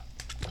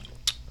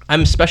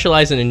 I'm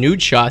specializing in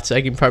nude shots.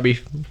 I can probably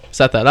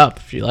set that up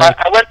if you like.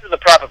 I went through the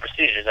proper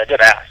procedures. I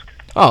did ask.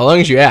 Oh, as long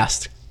as you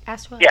asked.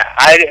 Asked what? Yeah,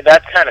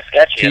 that's kind of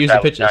sketchy. To if use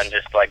that the was done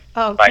pictures. just like.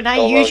 Oh, by can I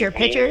solo use your means.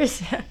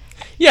 pictures?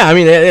 Yeah, I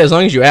mean, as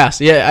long as you asked.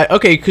 Yeah,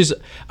 okay, because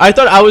I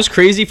thought I was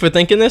crazy for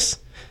thinking this,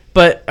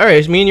 but all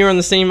right, me and you're on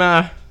the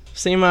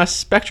same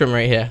spectrum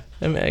right here.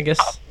 I mean, I guess.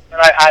 But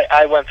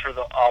I went through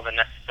all the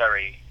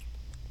necessary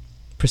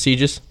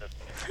Procedures.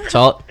 That's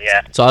all.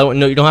 Yeah. That's all.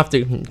 No, you don't have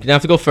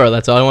to go further.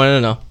 That's all I wanted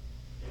to know.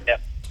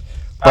 Yep.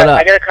 But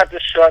I gotta cut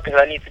this short because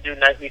I need to do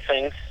nightly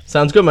things.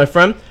 Sounds good, my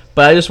friend.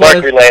 But I just Work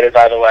want related,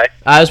 by the way.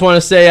 I just want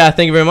to say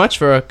thank you very much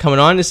for coming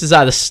on. This is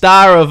the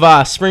star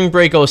of Spring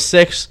Break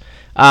 06.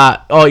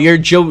 You're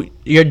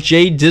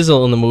Jay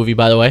Dizzle in the movie,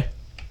 by the way.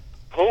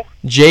 Who?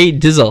 Jay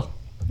Dizzle.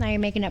 Now you're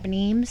making up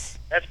names.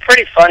 That's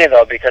pretty funny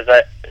though because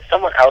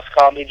someone else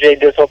called me Jay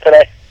Dizzle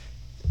today.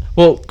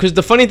 Well, because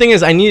the funny thing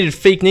is, I needed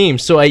fake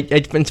names. So I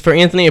for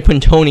Anthony, I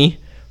put Tony.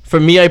 For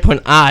me, I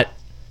put Art.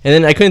 And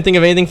then I couldn't think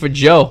of anything for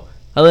Joe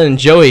other than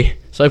Joey.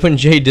 So I put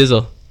Jay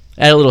Dizzle.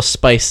 Add a little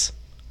spice.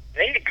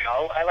 There you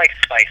go. I like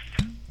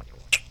spice.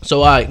 So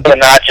The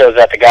nachos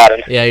at the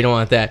garden. yeah, you don't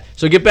want that.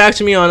 So get back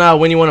to me on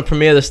when you want to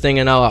premiere this thing,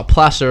 and I'll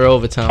plaster it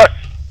over town.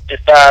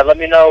 Just let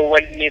me know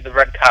when you need the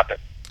red carpet.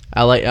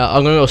 I'm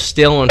gonna go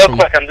steal one Real from.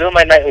 quick, I'm doing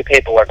my nightly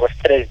paperwork. What's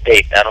today's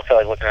date? I don't feel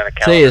like looking at a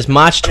calendar. Today is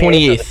March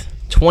 28th.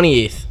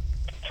 28th.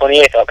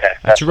 28th. Okay.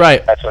 That's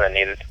right. That's what I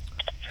needed.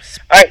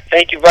 All right.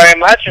 Thank you very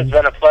much. It's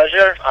been a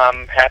pleasure.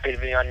 I'm happy to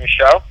be on your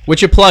show.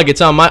 What's your plug?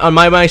 It's on my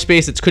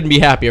MySpace. It's couldn't be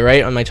happier,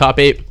 right? On my top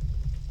 8.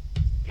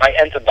 My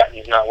enter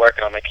button's not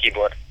working on my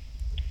keyboard.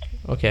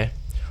 Okay.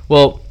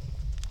 Well,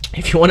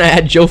 if you want to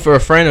add Joe for a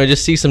friend or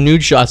just see some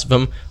nude shots of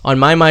him on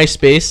my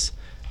MySpace,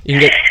 you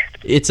can get.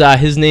 It's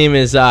his name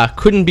is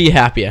couldn't be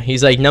happier.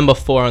 He's like number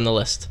 4 on the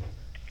list.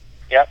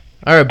 Yep.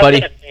 All right,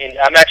 buddy.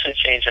 I'm actually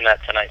changing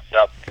that tonight,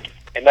 so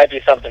it might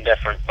be something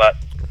different, but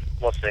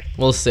we'll see.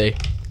 We'll see.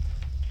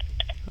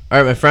 All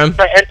right, my friend.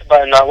 My enter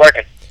button not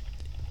working.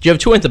 Do you have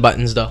 2 enter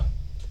buttons though?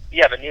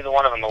 Yeah, but neither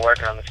one of them are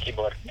working on this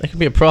keyboard. That could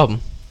be a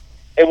problem.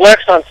 It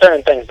works on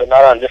certain things, but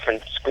not on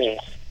different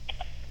screens.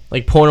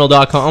 Like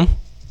porno.com?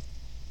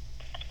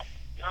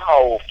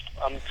 No,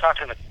 I'm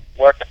talking to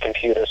work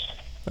computers.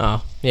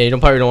 Oh, yeah, you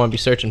probably don't want to be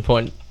searching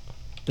porn.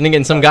 Then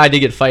again, some guy did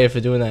get fired for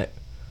doing that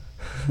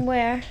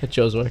Where? at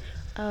Joe's work.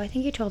 Oh, I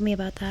think you told me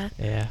about that.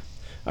 Yeah.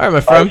 All right, my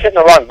I friend. was hitting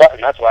the wrong button,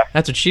 that's why.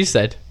 That's what she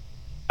said.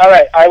 All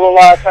right, I will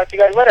talk to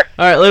you guys later.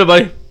 All right, later,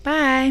 buddy.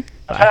 Bye.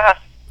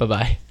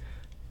 Bye-bye.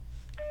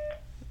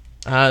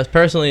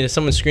 Personally, there's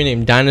someone's screen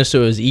name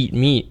Dinosaurs Eat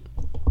Meat.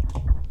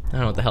 I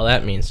don't know what the hell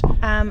that means.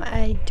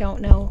 I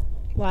don't know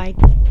why.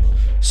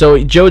 So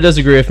Joe does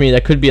agree with me.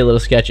 That could be a little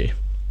sketchy.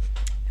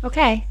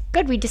 Okay,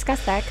 good. We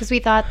discussed that because we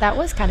thought that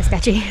was kind of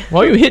sketchy. Why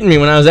were you hitting me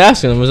when I was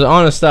asking him? It was an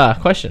honest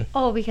question.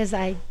 Oh, because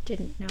I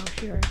didn't know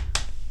if you were.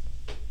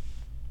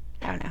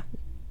 I don't know.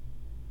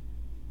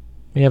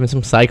 We having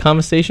some side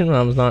conversation when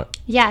I was not.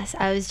 Yes,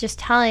 I was just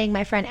telling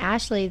my friend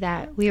Ashley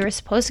that we were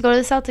supposed to go to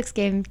the Celtics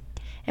game,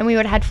 and we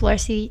would have had floor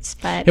seats,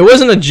 but It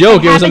wasn't a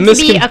joke. It was a happened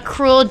to be a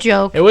cruel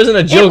joke. It wasn't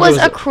a joke. It was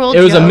a cruel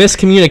joke. It was a joke.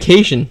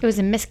 miscommunication. It was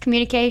a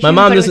miscommunication. My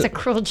mom but it was doesn't. a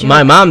cruel joke.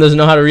 My mom doesn't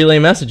know how to relay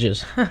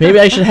messages. Maybe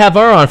I should have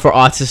her on for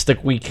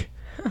Autistic Week.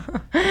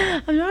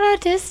 I'm not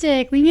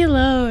autistic. Leave me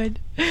alone.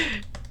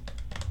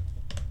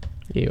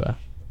 You are.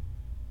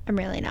 I'm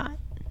really not.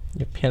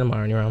 You're Panama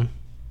on your arm.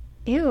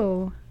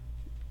 Ew.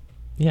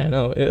 Yeah, I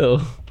know.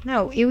 Ew.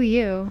 No, ew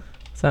you.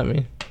 What's that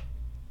mean?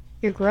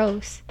 You're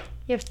gross.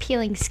 You have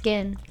peeling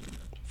skin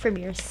from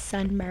your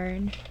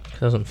sunburn.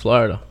 Because I was in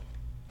Florida.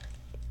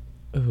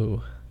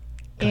 Ooh.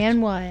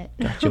 And what?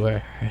 Got you where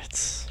it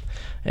hurts.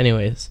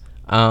 Anyways,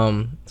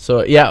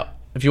 so yeah,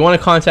 if you want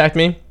to contact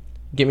me,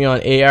 get me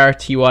on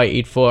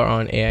ARTY84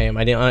 on AIM.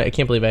 I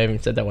can't believe I even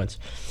said that once.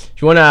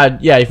 If you want to,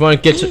 if you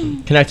want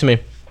to connect to me,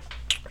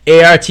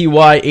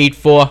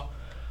 ARTY84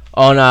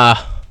 on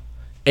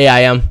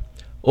AIM,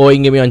 or you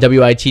can get me on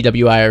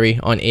WITWIRE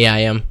on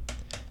AIM,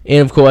 and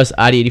of course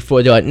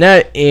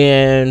Arty84.net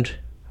and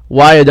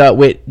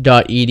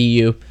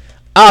wire.wit.edu.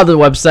 All the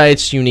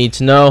websites you need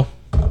to know,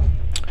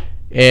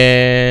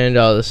 and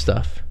all this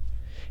stuff.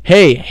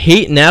 Hey,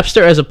 hate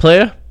Napster as a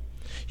player?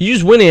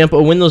 Use Winamp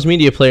or Windows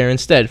Media Player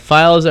instead.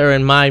 Files are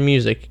in My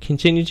Music.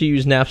 Continue to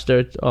use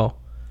Napster. Oh.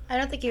 I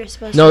don't think you were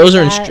supposed No, to. those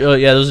are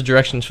those are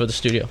directions for the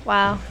studio.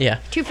 Wow. Yeah.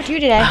 2 for 2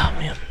 today. Oh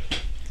man.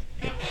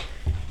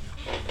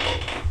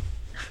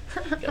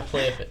 Gotta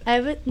play with it.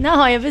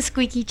 I have a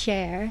squeaky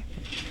chair.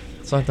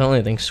 It's not the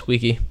only thing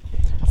squeaky.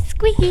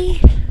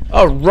 Squeaky.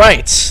 All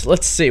right.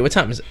 Let's see. What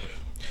time is it?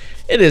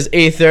 It is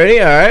 8:30.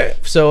 All right.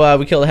 So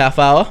we killed a half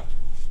hour.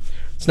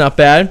 It's not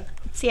bad.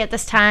 See, at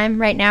this time,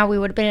 right now, we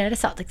would have been at a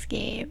Celtics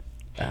game.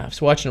 I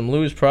was watching them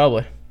lose,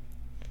 probably.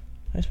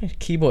 Why is my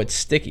keyboard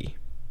sticky?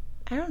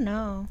 I don't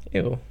know.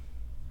 Ew.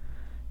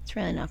 It's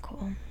really not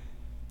cool.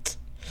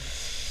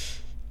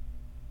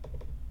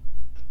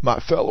 My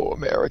fellow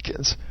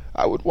Americans,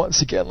 I would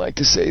once again like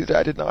to say that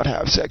I did not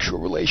have sexual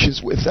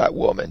relations with that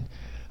woman.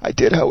 I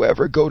did,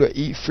 however, go to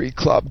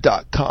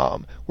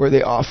efreeclub.com, where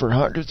they offer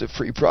hundreds of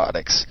free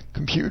products: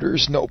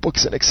 computers,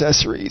 notebooks and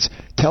accessories,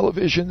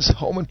 televisions,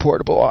 home and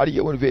portable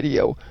audio and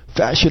video,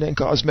 fashion and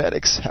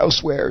cosmetics,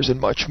 housewares, and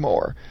much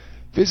more.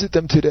 Visit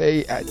them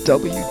today at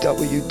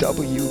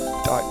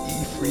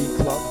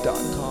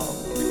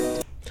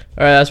www.efreeclub.com. Alright,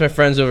 that's my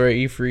friends over at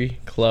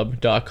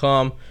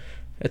efreeclub.com.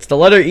 It's the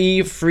letter E,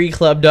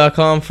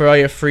 freeclub.com, for all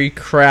your free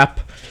crap.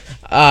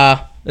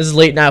 This is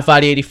Late Night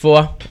Friday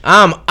 84.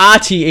 I'm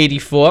Arty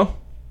 84,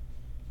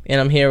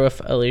 and I'm here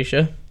with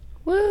Alicia.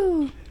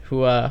 Woo!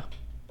 Who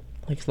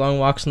likes long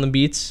walks on the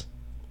beats.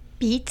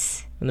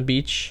 Beats? On the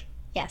beach.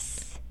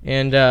 Yes.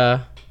 And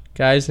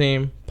guy's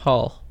name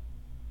Paul.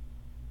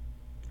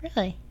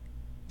 Really?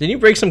 Didn't you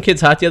break some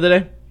kid's heart the other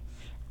day?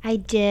 I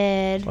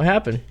did. What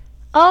happened?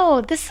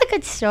 Oh, this is a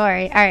good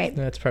story. All right.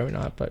 That's probably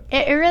not, but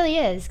It really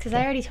is, because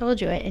I already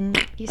told you it, and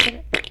you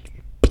said it.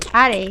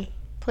 Arty,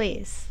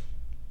 please.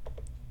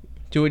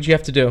 do what you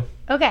have to do.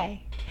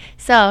 Okay.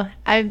 So,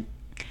 I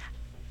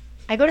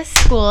go to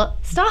school.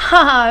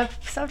 Stop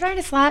trying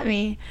to slap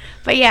me.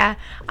 But yeah,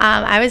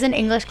 I was in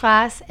English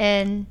class,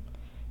 and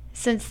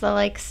since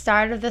the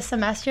start of the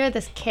semester,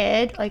 this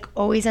kid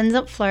always ends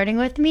up flirting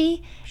with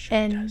me. Sure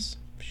and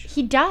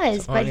he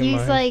does, but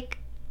he's like,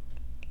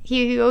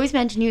 he always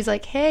mentioned, he was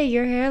like, hey,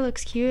 your hair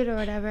looks cute or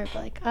whatever.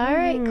 But all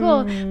right,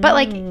 cool.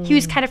 But he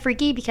was kind of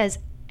freaky because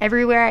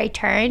everywhere I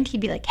turned, he'd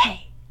be like,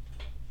 hey.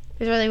 It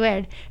was really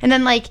weird. And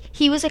then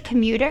he was a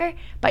commuter,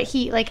 but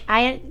he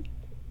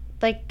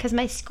because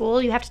my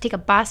school, you have to take a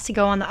bus to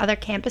go on the other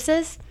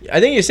campuses. I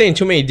think you're saying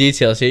too many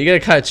details here. You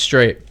gotta cut it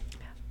straight.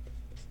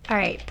 All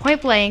right,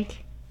 point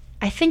blank.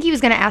 I think he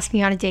was gonna ask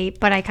me on a date,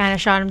 but I kind of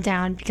shot him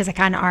down because I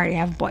kind of already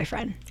have a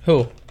boyfriend.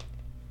 Who?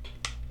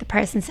 The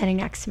person sitting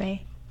next to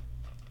me,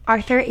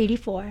 Arthur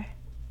 84.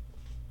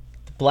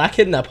 The black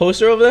kid in that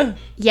poster over there?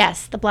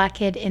 Yes, the black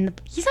kid in the.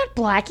 He's not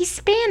black. He's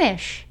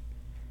Spanish.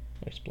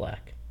 He's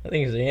black. I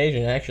think he's an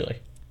Asian, actually.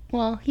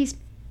 Well,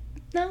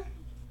 no,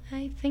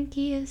 I think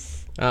he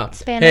is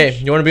Spanish. Hey,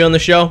 you want to be on the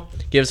show?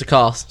 Give us a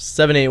call.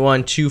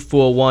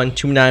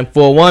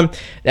 781-241-2941.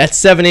 That's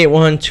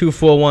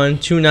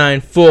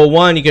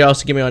 781-241-2941. You can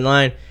also get me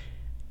online.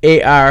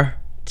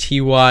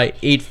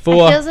 ARTY84. I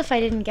feel as if I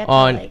didn't get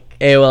on to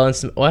AOL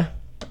Instant. What?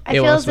 I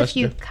feel as if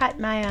you cut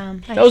my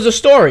That was a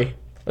story.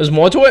 There's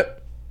more to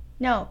it.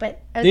 No,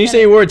 but Didn't you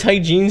say you wore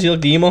tight jeans? You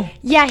looked emo.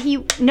 Yeah,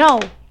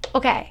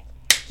 okay.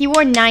 He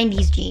wore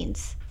 90s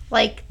jeans.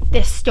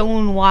 This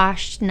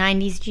stone-washed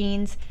 90s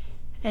jeans.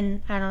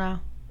 And I don't know.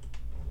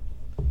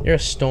 You're a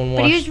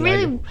stone-washed. But he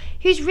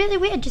was really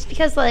weird just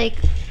because I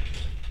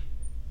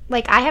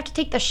have to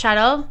take the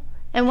shuttle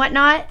and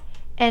whatnot,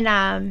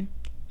 and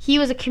he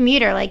was a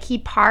commuter. He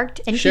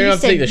parked and he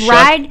used to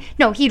ride.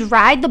 No, he'd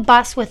ride the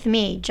bus with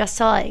me just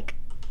to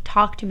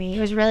talk to me. It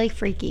was really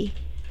freaky.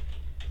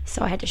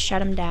 So I had to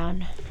shut him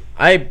down.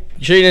 You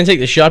sure you didn't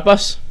take the shot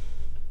bus?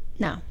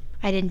 No,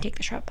 I didn't take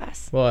the short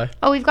bus. Why?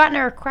 Oh, we've gotten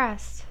a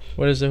request.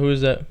 What is it? Who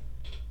is that?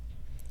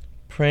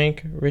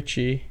 Prank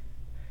Richie.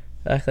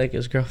 Act like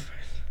his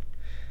girlfriend.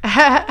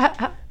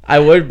 I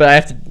would,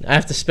 but I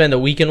have to spend a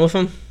weekend with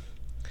him.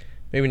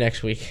 Maybe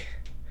next week.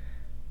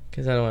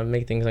 Because I don't want to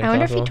make things uncomfortable. I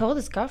wonder if he told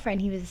his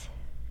girlfriend he was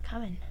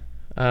coming.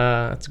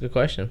 That's a good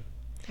question.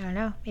 I don't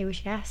know. Maybe we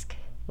should ask.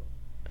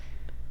 I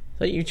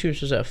thought YouTube's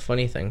supposed to have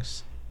funny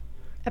things.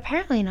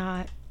 Apparently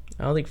not.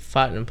 I don't think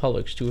farting in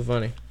public's too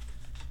funny.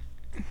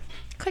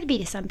 Could be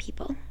to some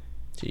people.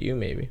 To you,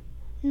 maybe.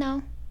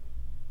 No.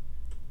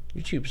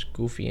 YouTube's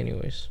goofy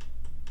anyways.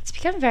 It's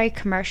become very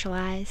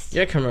commercialized.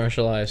 You're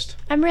commercialized.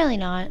 I'm really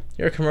not.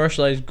 You're a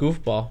commercialized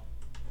goofball.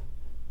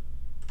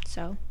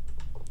 So?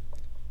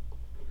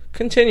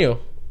 Continue.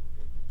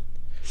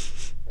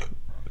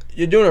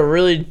 You're doing a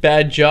really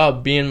bad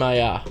job being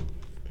my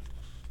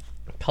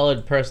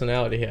colored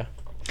personality here.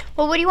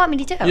 Well, what do you want me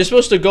to do? You're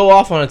supposed to go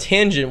off on a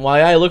tangent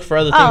while I look for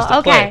other things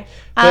to play.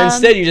 But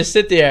instead, you just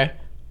sit there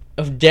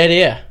of dead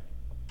air.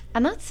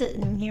 I'm not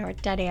sitting here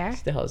with dead air.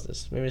 What the hell is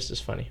this? Maybe it's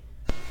just funny.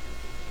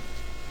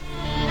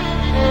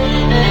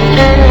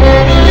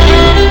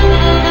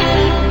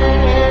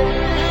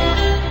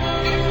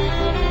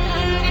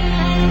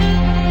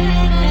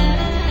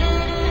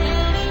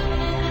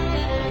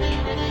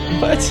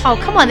 What? Oh,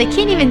 come on. They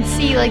can't even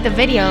see the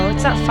video.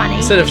 It's not funny.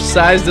 Instead of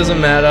size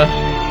doesn't matter.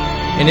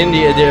 In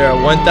India, there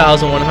are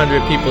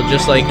 1,100 people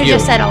just like you. You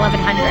just said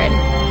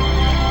 1,100.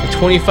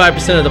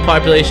 25% of the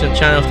population of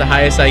China with the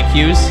highest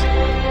IQs.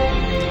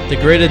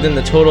 They're greater than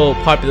the total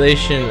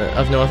population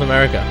of North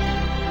America.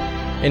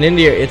 In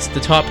India, it's the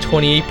top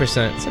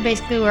 28%. So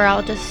basically, we're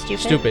all just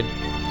stupid. Stupid.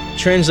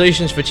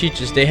 Translations for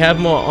teachers. They have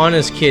more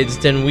honors kids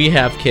than we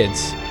have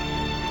kids.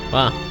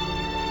 Wow.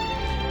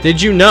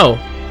 Did you know?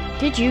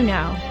 Did you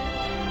know?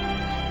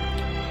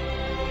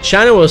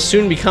 China will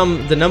soon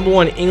become the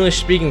 #1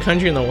 English-speaking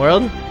country in the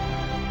world.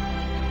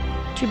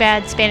 Too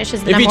bad Spanish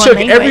is the If you number took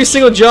one language. every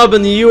single job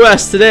in the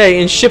U.S. today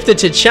and shipped it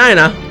to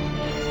China,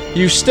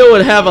 you still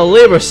would have a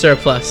labor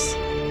surplus.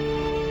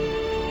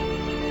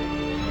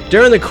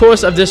 During the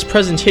course of this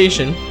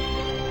presentation,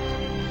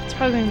 It's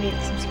probably going to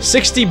be some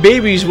 60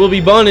 babies will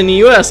be born in the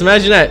U.S.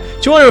 Imagine that.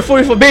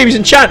 244 babies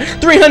in China.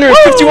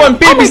 351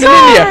 babies in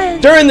India.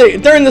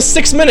 During the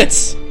 6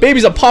 minutes,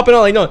 babies are popping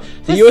out like no.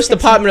 The U.S.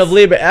 Department of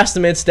Labor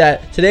estimates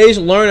that today's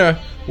learner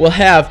will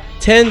have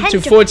 10 to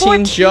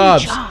 14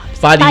 jobs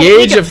by the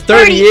age of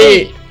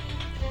 38.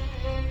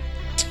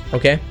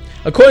 Okay.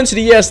 According to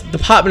the U.S.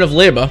 Department of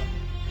Labor,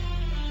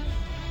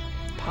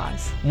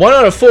 Pause. 1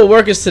 out of 4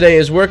 workers today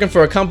is working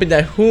for a company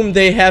that whom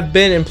they have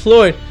been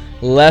employed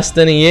less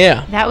than a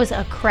year. That was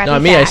a crappy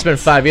Not me, fact. I spent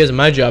 5 years in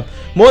my job.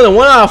 More than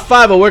 1 out of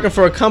 5 are working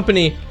for a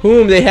company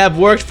whom they have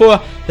worked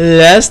for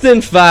less than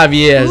 5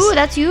 years. Ooh,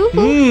 that's you?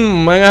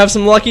 I'm gonna have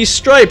some lucky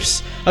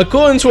stripes.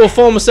 According to a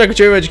former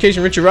Secretary of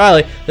Education, Richard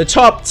Riley, the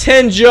top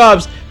 10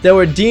 jobs that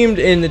were deemed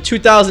in the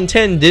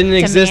 2010 didn't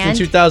exist in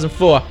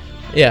 2004.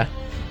 Yeah.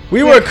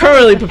 We were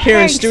currently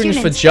preparing students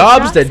for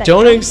jobs that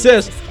don't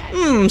exist.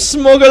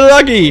 Smoke a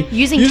lucky.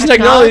 Using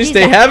technologies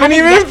they haven't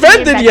even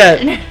invented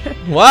yet.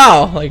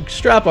 Wow, like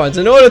strap-ons.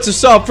 In order to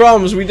solve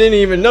problems we didn't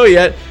even know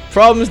yet,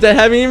 problems that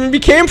haven't even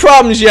became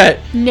problems yet.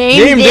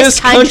 Name this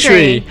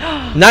country.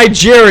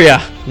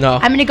 Nigeria. No.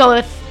 I'm gonna go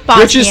with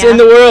Bosnia. Richest in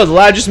the world,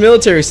 largest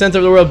military, center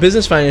of the world,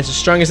 business finances,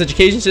 strongest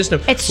education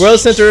system, It's world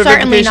center of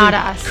certainly education, not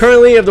us.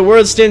 currently of the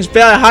world stands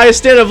highest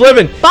standard of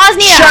living.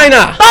 Bosnia.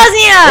 China.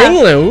 Bosnia.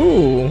 England.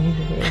 Ooh.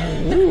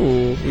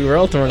 We were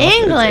all thrown off.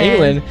 England.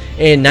 England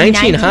in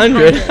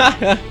 1900.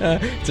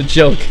 It's a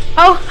joke.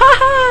 Oh,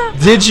 haha.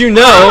 Did you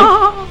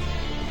know?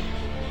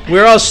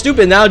 We're all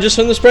stupid now just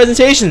from this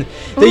presentation.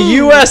 The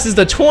U.S. is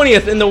the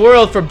 20th in the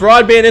world for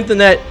broadband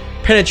internet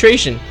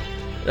penetration.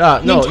 No,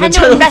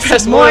 Nintendo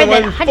invested more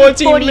than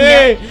 140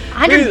 million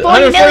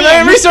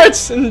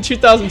research in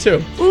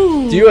 2002.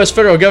 Ooh. The U.S.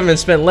 federal government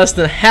spent less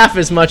than half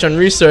as much on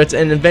research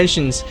and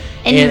inventions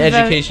and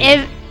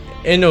education.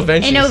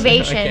 Innovation.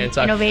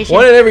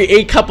 One in every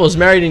 8 couples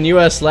married in the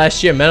U.S.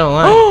 last year met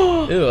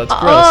online. Ew, that's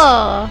gross.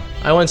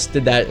 I once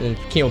did that and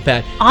it came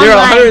bad. There are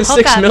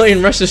 106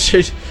 million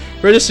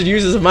registered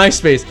users of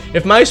MySpace.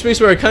 If MySpace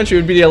were a country,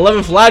 it would be the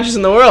 11th largest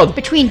in the world.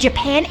 Between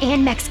Japan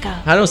and Mexico.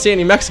 I don't see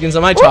any Mexicans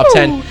on my top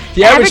 10.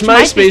 The average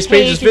MySpace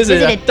page is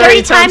visited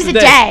 30 times a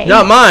day.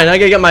 Not mine. I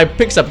gotta get my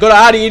picks up. Go to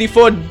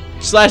Arty84/DJ.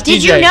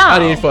 Did you know?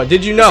 Arty84.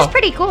 Did you know? This is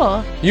pretty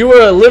cool. You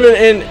were living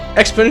in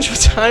exponential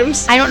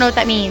times? I don't know what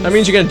that means. That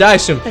means you're gonna die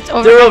soon. That's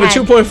over there are my over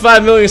head.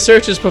 2.5 million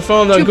searches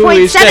performed on Google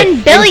each day,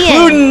 2.7 billion.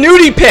 including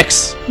nudie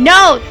pics.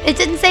 No, it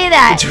didn't say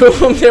that. Two of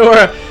them there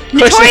were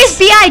Notorious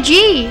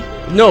B.I.G.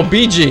 No,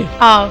 BG.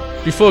 Oh.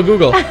 Before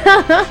Google.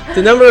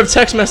 The number of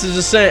text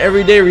messages sent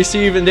every day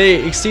received and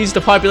day exceeds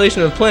the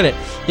population of the planet.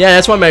 Yeah,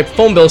 that's why my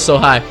phone bill's so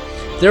high.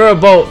 There are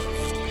about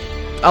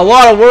a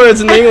lot of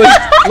words in the English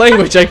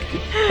language, like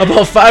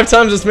about 5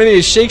 times as many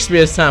as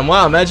Shakespeare's time.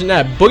 Wow, imagine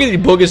that. Boogity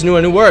boogers knew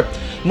a new word.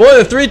 More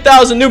than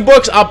 3,000 new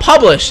books are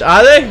published.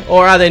 Are they?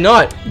 Or are they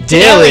not?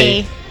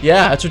 Daily.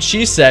 Yeah, that's what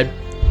she said.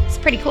 It's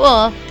pretty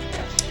cool.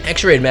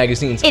 X-rated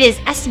magazines. It is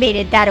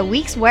estimated that a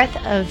week's worth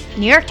of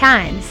New York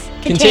Times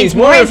contains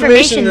more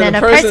information than a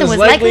person was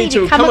likely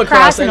to come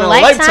across in a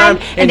lifetime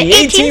in the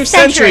 18th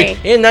century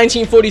in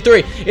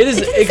 1943. It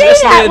is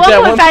estimated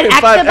that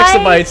 1.5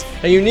 exabytes,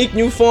 a unique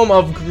new form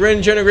of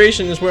grid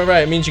generation, is where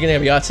right. It means you're going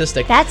to be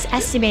autistic. That's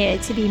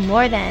estimated to be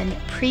more than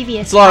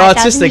previous. It's a lot of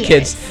autistic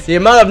kids. The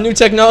amount of new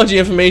technology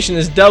information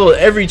is doubled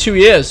every 2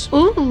 years.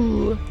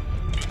 Ooh.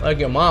 Like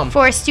your mom.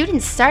 For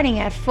students starting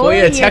at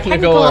 4-year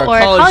technical or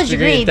college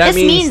degree, this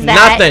means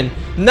that nothing.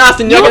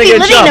 You're you will gonna be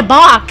get living in a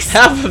box.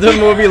 Half of them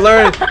will be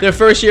learning their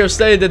first year of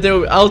study that they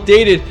were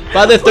outdated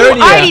by their third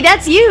year. Arty,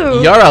 that's you.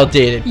 You're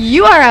outdated.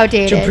 You are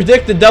outdated. To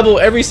predict the double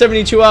every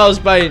 72 hours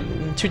by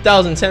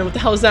 2010. What the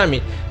hell does that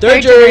mean?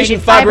 Third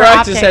generation fiber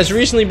optics has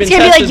recently been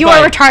tested. It's gonna be like you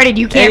are retarded.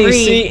 You can't NEC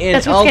read.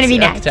 That's what's gonna be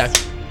next.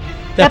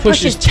 That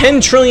pushes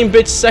 10 trillion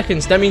bits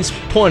seconds. That means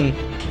porn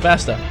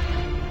faster.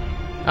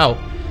 Ow.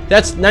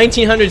 That's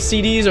 1,900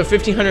 CDs or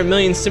 1,500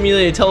 million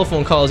simulated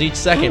telephone calls each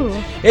second.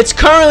 Ooh. It's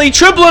currently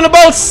triple in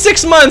about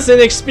 6 months and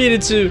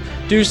expected to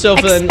do so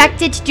for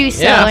expected to do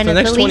so in the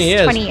next at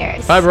least 20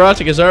 years. Fiber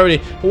optic is already.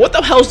 What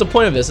the hell's the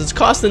point of this? It's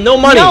costing no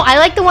money. No, I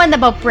like the one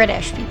about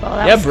British people.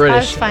 That British. That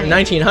was funny.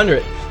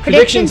 1900.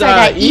 Predictions are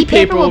that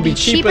e-paper will be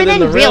cheaper than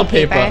the real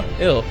paper.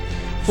 Ew.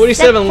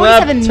 47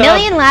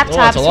 million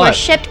laptops were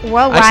shipped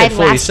worldwide I said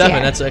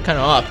 47. last year. That's kind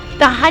of off.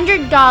 The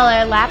 $100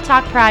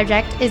 laptop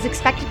project is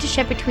expected to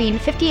ship between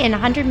 50 and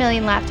 100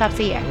 million laptops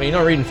a year. Well, you're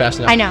not reading fast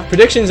enough. I know.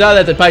 Predictions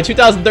are that by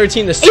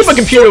 2013, the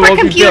supercomputer will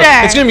be built.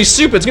 It's going to be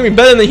super. It's going to be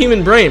better than the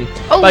human brain.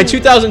 Oh. By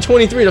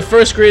 2023, the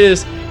first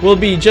graders will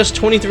be just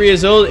 23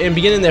 years old and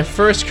beginning their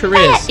first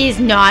careers. That is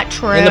not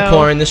true. In the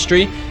porn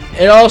industry.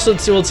 It also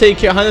will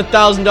take your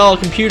 $100,000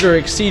 computer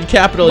exceed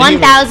capital.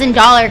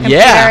 $1,000 computer.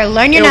 Yeah.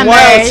 Learn your and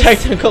numbers. While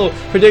technical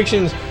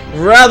predictions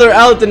rather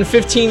out than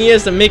 15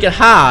 years to make it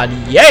hard.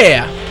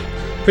 Yeah.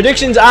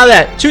 Predictions are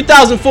that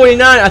 2049,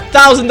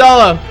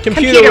 $1,000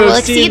 computer will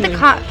exceed the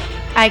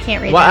I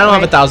can't read Well, that I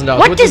don't word. have $1,000.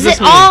 What does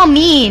it all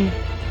mean?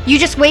 You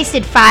just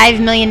wasted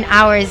 5 million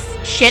hours.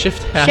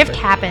 Shift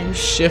happens.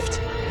 Shift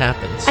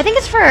happens. I think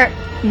it's for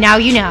now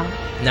you know.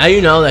 Now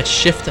you know that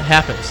shift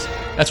happens.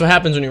 That's what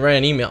happens when you write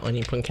an email and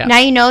you put in caps. Now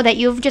you know that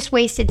you've just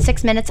wasted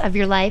 6 minutes of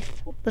your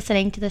life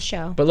listening to this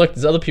show. But look,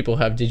 there's other people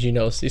who have did you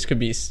know. These could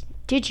be.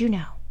 Did you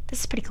know? This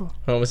is pretty cool.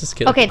 Oh, what's this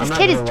kid? Okay, this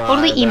kid is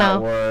totally emo.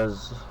 That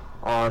was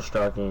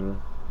awe-striking.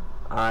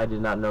 I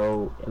did not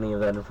know any of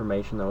that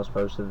information that was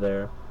posted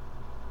there.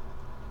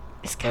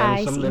 This guy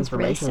and some of the seems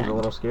really information is a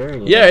little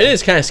scary. Yeah, it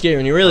is kind of scary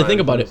when you really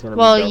think about it.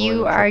 Well,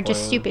 you are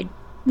just stupid.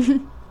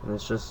 And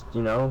it's just,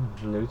 you know,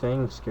 new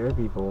things scare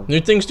people. New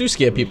things do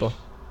scare people.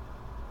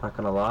 Not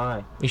gonna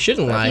lie. You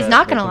shouldn't lie. He's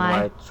not gonna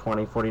lie. By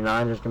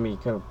 2049, there's gonna be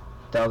a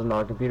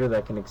 $1,000 computer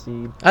that can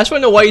exceed. I just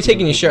want to know why you're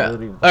taking your shirt. All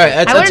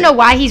right, I want to know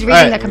why he's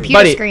reading the computer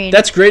buddy, screen.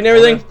 That's great and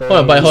everything. Hold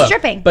on, buddy, hold on.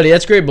 Stripping. Buddy,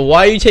 that's great, but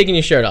why are you taking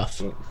your shirt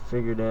off?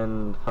 Figured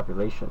in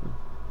population.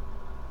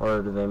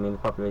 Or do they mean the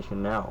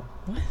population now?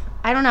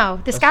 I don't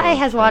know. This guy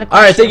has a lot of All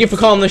right, thank you for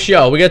calling the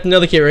show. We got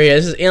another kid right here.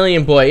 This is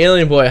Alien Boy.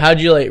 Alien Boy, how'd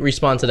you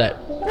respond to that?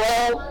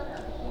 Well,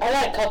 I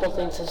got a couple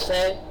things to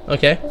say.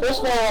 Okay.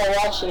 First of all, while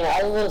watching it,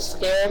 I was a little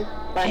scared.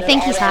 I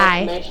think he's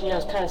high. You know,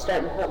 it's kind of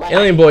starting to hurt my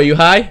Alien Boy, you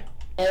high?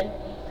 head.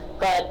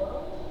 But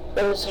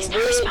there was some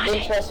really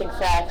interesting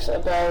facts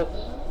about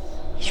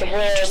the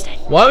world.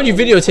 Why would you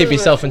videotape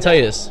yourself and tell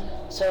you this?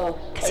 So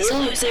I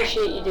really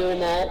appreciate you doing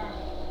that.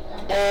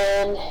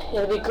 And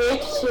it'll be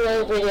great to see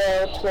another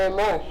video to learn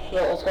more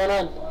about what's going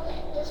on.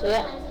 So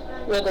yeah,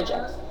 real good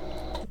job.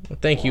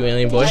 Thank you,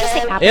 Alien Boy.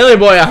 Alien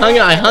Boy,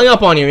 I hung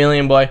up on you,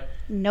 Alien Boy.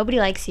 Nobody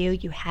likes you.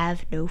 You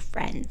have no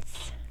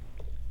friends.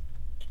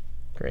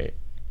 Great.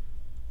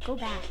 Go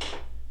back.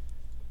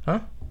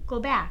 Huh? Go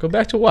back. Go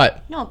back to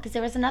what? No, because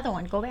there was another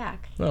one. Go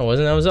back. No, it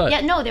wasn't. That was us.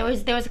 Yeah, no, there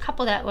was a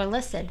couple that were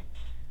listed.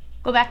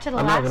 Go back to the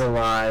I'm last. not gonna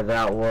lie,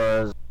 that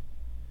was.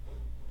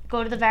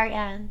 Go to the very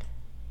end.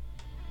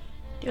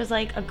 There was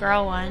like a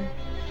girl one.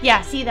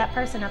 Yeah, see that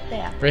person up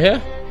there. Right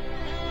here?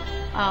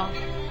 Oh, I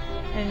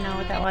didn't know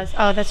what that was.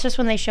 Oh, that's just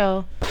when they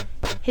show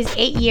his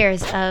 8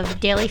 years of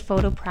daily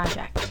photo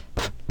project.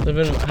 Have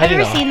you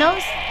ever seen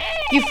those?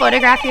 You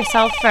photograph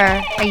yourself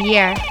for a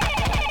year.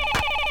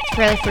 It's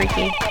really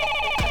freaky.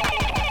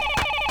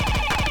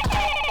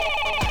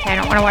 Okay, I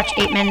don't want to watch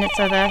 8 minutes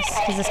of this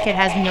because this kid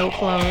has no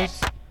clothes.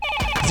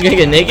 Is he gonna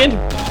get naked?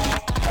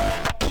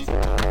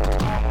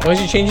 Why is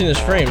he changing his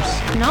frames?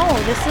 No,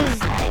 this is...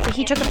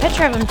 He took a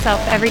picture of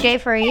himself every day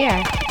for a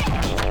year.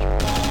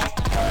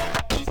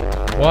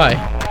 Why?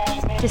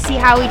 To see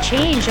how he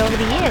changed over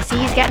the years. See,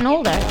 he's getting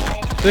older.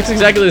 He looks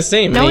exactly the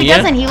same. No, he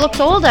doesn't. He looks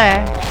older.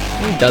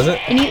 He doesn't.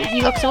 And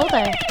he looks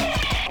older.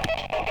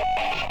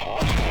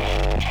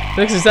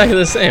 He looks exactly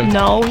the same.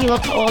 No, he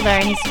looks older,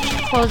 and his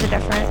clothes are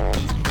different.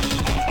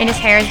 And his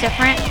hair is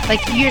different.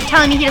 Like, you're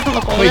telling me he doesn't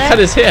look older? Well, he cut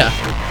his hair.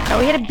 No,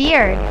 he had a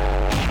beard.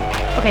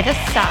 Okay, this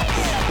sucks.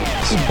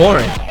 This is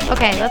boring.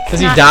 Okay, let's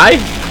Does he die?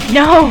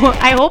 No,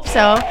 I hope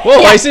so. Whoa,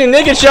 Yeah. I see a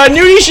naked shot,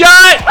 nudie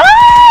shot!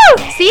 Oh!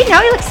 See, now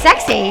he looks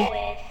sexy.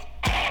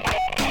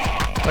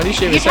 Why did he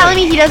shave You're his telling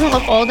head? me he doesn't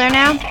look older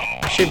now?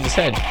 He shaved his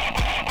head.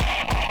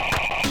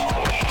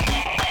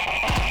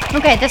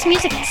 Okay, this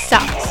music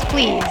sucks,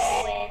 please.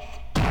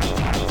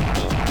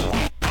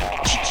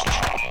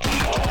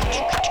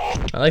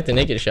 I like the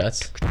naked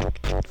shots.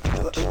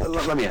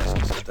 Let me ask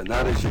you something.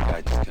 Now that you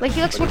guys Like,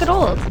 he looks wicked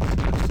old.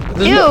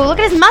 Ew, look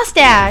at his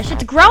mustache.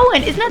 It's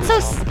growing. Isn't that so...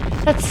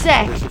 That's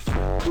sick.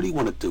 what do you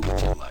want to do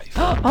with your life?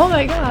 Oh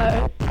my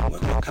god.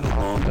 What kind of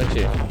long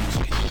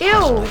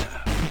Ew.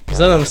 He's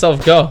letting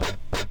himself go.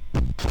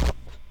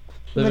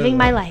 Living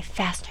my life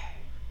faster.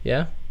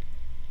 Yeah?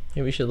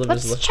 Maybe we should live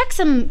Let's his life. check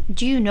some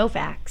do you know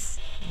facts.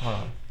 Hold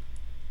on.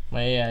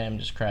 My AIM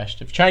just crashed.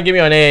 If you're trying to get me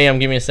on AIM,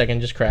 give me a second.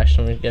 Just crashed.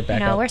 Let me get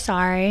back up. No, we're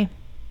sorry.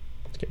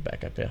 Let's get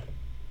back up here.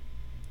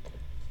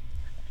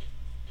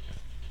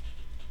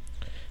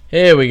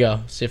 Here we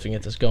go. See if we can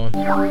get this going.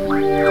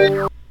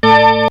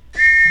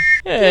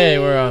 Hey,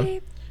 we're on.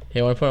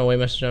 Hey, want to put an away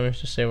message on me?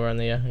 Just say we're on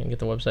the and get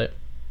the website.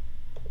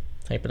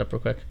 Type it up real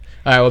quick.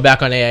 All right, we're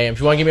back on AIM. If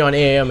you want to get me on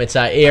AIM, it's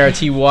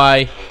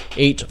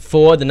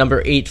ARTY84, the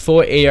number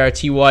 84,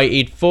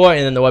 ARTY84,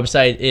 and then the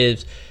website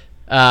is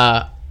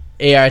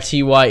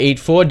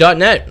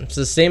ARTY84.net. It's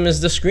the same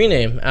as the screen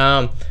name.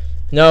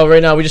 No,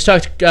 right now we just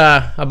talked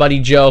to our buddy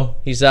Joe.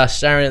 He's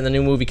starring in the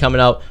new movie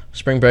coming out,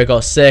 Spring Break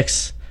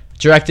 06,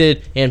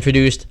 directed and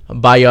produced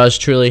by yours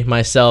truly,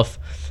 myself.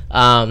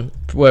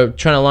 We're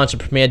trying to launch a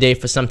premiere date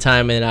for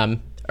sometime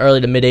in early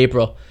to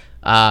mid-April,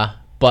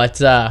 but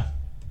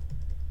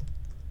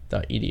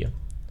 .edu.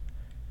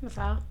 What's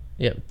that?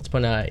 Yep, it's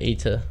putting 8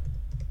 to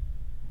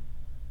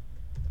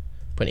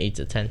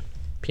 10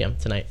 p.m.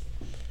 tonight.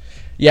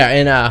 Yeah,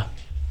 and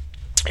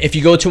if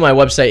you go to my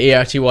website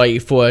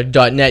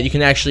arty84.net, you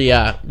can actually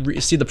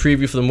see the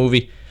preview for the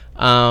movie.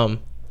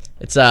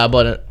 It's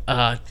about a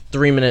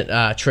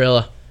 3-minute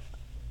trailer.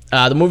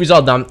 The movie's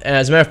all done.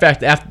 As a matter of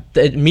fact,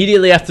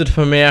 immediately after the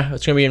premiere,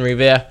 it's going to be in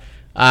Revere.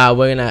 We're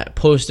going to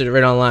post it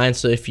right online,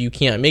 so if you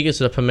can't make it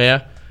to the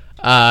premiere,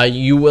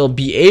 you will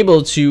be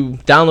able to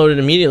download it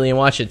immediately and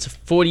watch it. It's a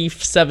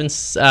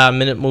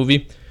 47-minute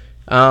movie.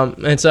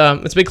 It's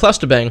a big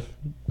cluster bang.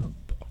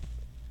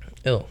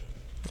 Ew.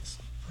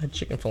 I had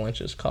chicken for lunch.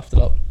 Just coughed it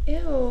up.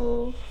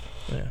 Ew.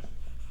 Yeah.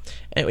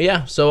 Anyway,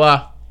 yeah. So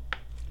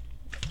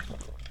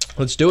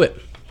let's do it.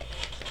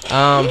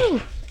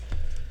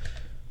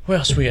 What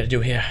else we got to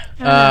do here?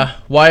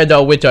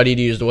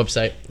 Wire.wit.edu is the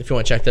website if you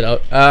want to check that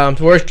out.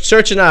 We're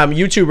searching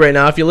YouTube right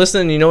now. If you're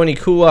listening, you know any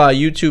cool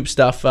YouTube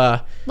stuff.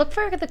 Look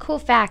for the cool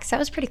facts. That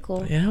was pretty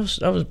cool. Yeah,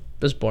 that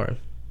was boring.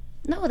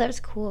 No, that was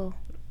cool.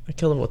 I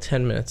killed about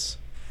 10 minutes.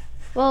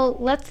 Well,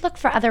 let's look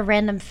for other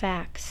random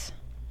facts.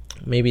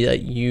 Maybe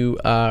that you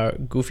are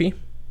goofy.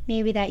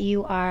 Maybe that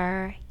you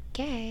are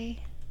gay.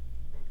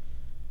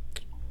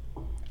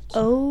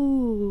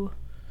 Oh.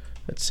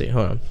 Let's see.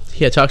 Hold on.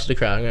 Yeah, talk to the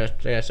crowd. I'm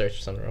gonna search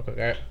for something real quick.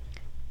 All right.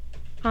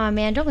 Aw,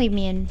 man, don't leave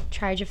me in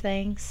charge of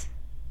things.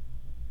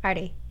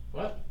 Arty.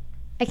 What?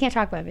 I can't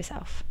talk by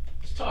myself.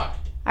 Let's talk.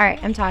 All right,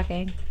 I'm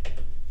talking.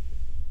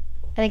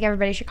 I think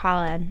everybody should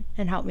call in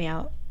and help me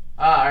out.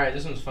 All right.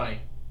 This one's funny.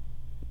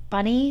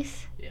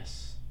 Bunnies?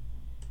 Yes.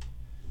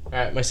 All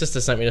right. My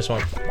sister sent me this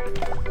one.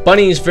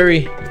 Bunnies,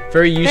 very,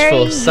 very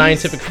useful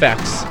scientific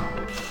facts.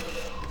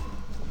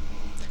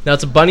 Now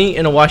it's a bunny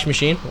in a washing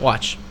machine.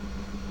 Watch.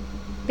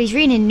 But he's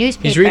reading a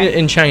newspaper. He's reading it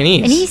in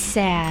Chinese. And he's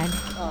sad.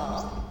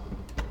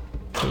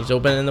 He's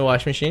opening the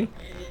washing machine.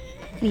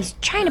 And he's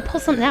trying to pull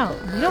something out.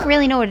 We don't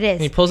really know what it is.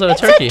 And he pulls out a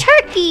turkey. It's a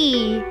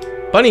turkey!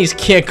 Bunnies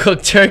can't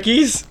cook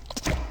turkeys.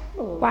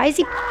 Why is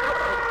he...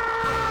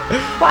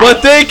 Why?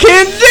 But they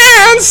can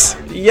dance!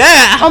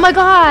 Yeah! Oh my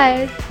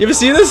god. You ever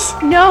seen this?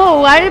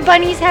 No, why do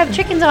bunnies have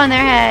chickens on their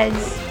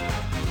heads?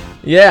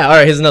 Yeah,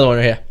 alright, here's another one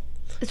right here.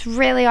 It's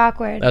really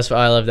awkward. That's why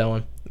I love that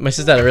one. My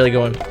sister had a really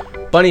good one.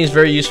 Bunny is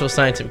very useful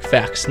scientific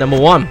facts. Number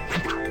 1.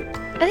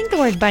 I think the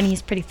word bunny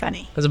is pretty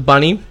funny. There's a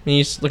bunny, and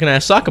he's looking at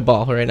a soccer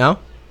ball right now.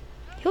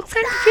 He looks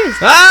kind of confused.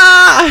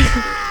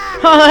 Ah!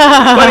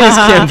 Bunnies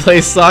can't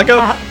play soccer,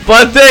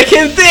 but they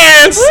can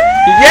dance! Woo!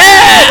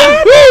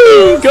 Yeah!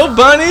 Woo! Go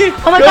bunny!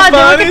 Oh my Go god,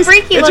 bunnies. they're looking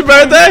freaky. It's your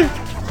birthday?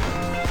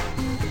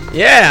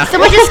 Yeah!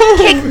 Someone just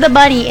kicked the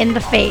bunny in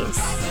the face.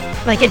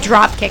 Like it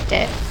drop kicked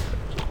it.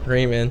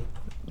 Great, man.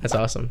 That's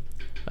awesome.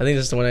 I think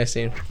this is the one I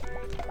seen.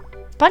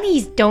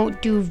 Bunnies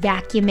don't do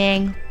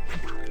vacuuming.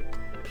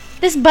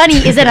 This bunny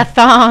is in a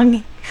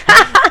thong.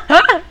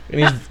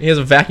 And he has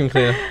a vacuum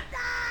cleaner.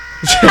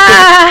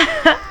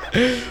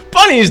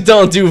 Bunnies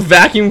don't do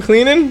vacuum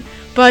cleaning.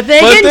 But they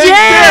can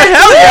dance.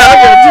 Hell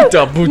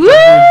yeah!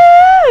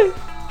 Woo!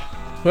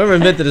 Whoever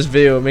invented this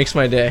video, it makes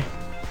my day.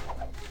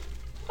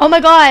 Oh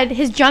my god,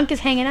 his junk is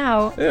hanging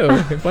out.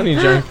 Ew, bunny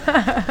junk.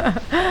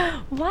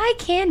 Why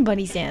can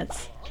bunnies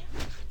dance?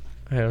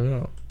 I don't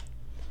know.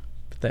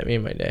 But that made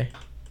my day.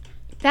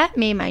 That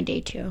made my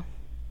day too.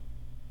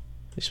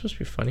 You're supposed to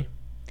be funny.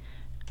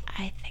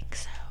 I think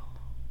so.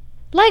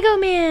 Lego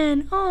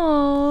Man!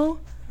 Oh.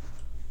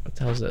 What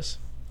the hell is this?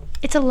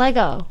 It's a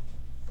Lego.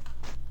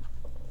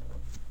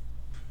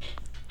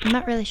 I'm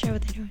not really sure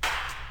what they're doing.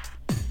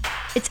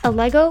 It's a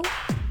Lego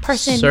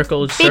person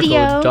Circle,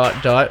 video.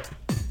 dot.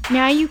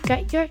 Now you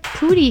got your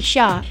cootie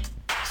shot.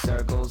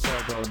 Circle,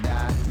 dot,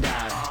 dot.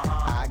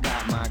 I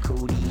got my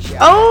cootie shot.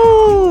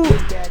 Oh!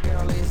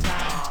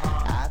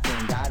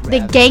 The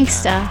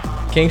gangsta.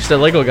 Gangsta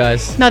Lego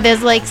guys. No,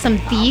 there's like some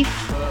thief.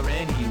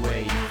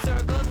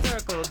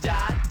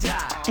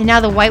 And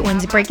now the white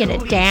one's breaking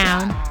it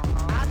down.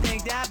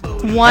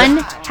 One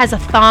has a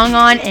thong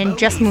on and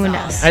just mooned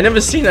us. I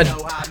never seen a...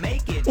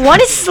 One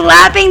is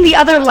slapping the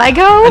other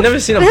Lego? I never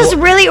seen a... This is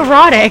really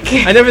erotic.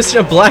 I never seen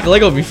a black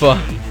Lego before.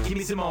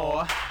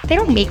 They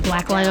don't make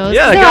black Legos.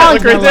 Yeah, they're guy, all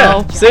look right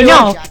yellow. there. See, I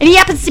know. look. And he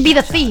happens to be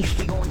the thief.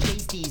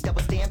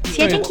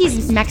 See, I think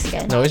he's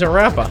Mexican. No, he's a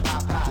rapper.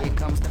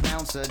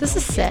 This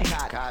is sick.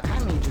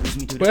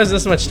 Who has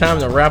this much time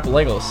to rap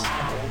Legos?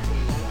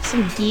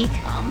 Some geek.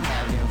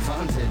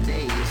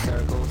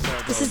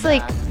 This is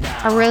like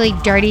a really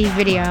dirty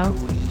video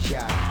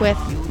with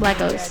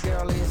Legos.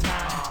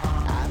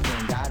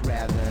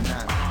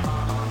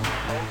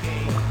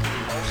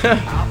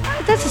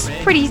 This is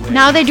pretty.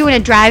 Now they're doing a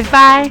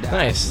drive-by.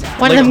 Nice.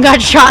 One of them got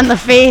shot in the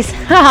face.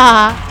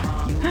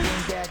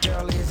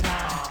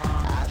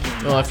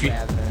 Well, if you...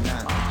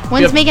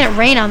 One's making it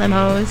rain on them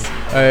hoes.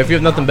 Alright, if you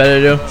have nothing better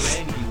to do,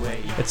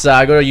 it's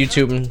go to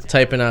YouTube and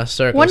type in a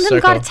circle. One of them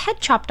circle, got its head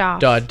chopped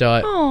off. Dot.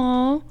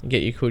 Aww.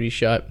 Get your cootie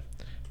shot.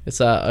 It's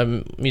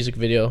a music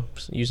video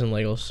using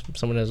Legos.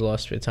 Someone has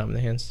lost a bit of time in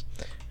their hands.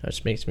 That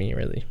just makes me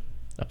really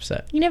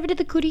upset. You never did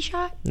the cootie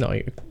shot? No,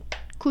 you...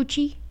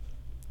 Coochie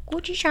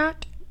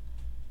shot.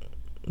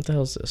 What the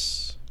hell is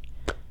this?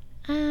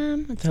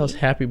 Let's What the hell's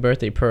Happy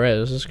Birthday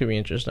Perez? This could be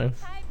interesting.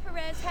 Hi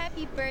Perez,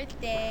 happy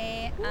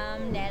birthday.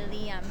 I'm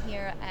Nelly. I'm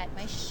here at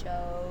my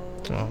show.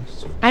 Oh.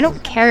 I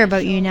don't care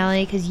about you,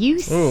 Nelly, because you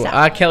Ooh, suck.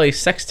 R. Kelly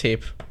sex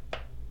tape.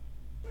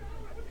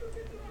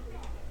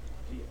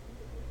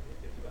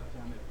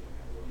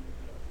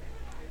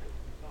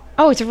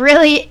 Oh, it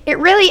really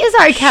is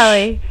R.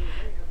 Kelly.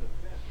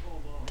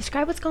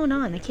 Describe what's going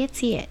on. I can't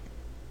see it.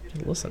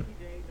 Listen.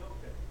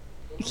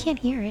 You can't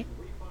hear it.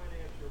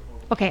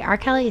 Okay, R.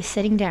 Kelly is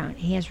sitting down.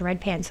 He has red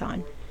pants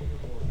on.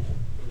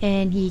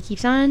 And he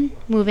keeps on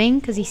moving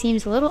because he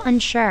seems a little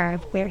unsure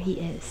of where he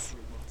is.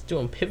 He's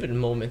doing pivot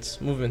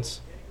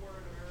movements.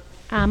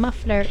 I'm a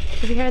flirt.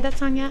 Have you heard that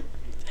song yet?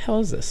 What the hell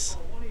is this?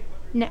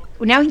 No,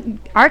 now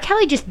R.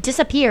 Kelly just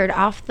disappeared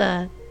off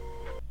the...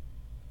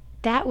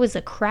 That was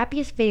the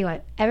crappiest video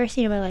I've ever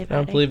seen in my life. I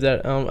don't believe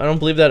that. I don't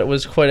believe that it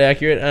was quite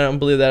accurate. I don't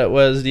believe that it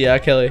was the R.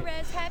 Kelly.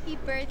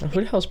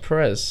 Who the hell's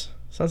Perez?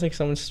 Sounds like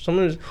someone.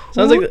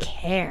 Sounds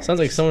cares? Sounds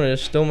like someone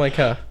just stole my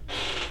car.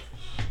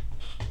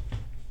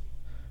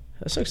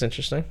 This looks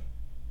interesting.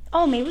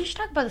 Oh, maybe we should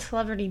talk about the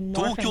celebrity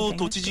morphing thing. 東京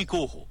都知事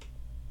候補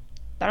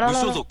無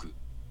所属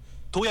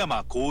富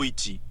山光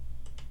一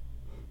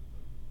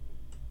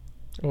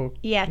Oh.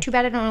 Yeah, too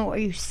bad I don't know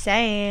what you're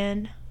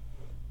saying.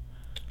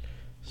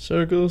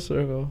 Circle.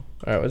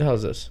 Alright, what the hell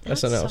is this? That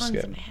SNL song's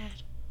skit. in my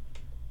head.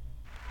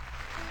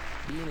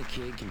 Being a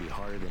kid can be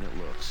harder than it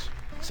looks.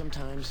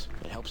 Sometimes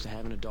it helps to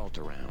have an adult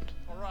around.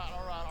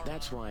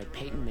 That's why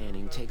Peyton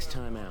Manning takes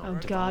time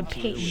out to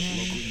volunteer with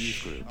local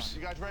youth groups.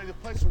 You guys ready to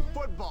play some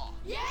football?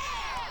 Yeah!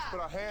 Let's put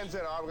our hands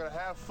in. All right, we're going to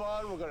have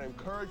fun. We're going to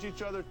encourage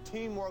each other.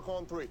 Teamwork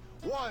on 3.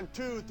 1,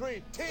 2,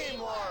 3,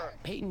 teamwork!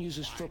 Peyton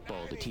uses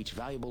football to teach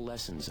valuable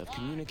lessons of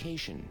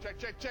communication.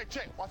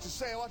 Check. Watch the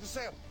sail.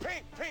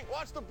 Pink,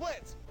 watch the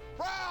blitz.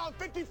 Brown,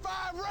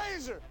 55,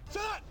 razor.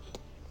 Set.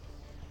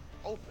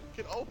 Open,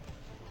 get open.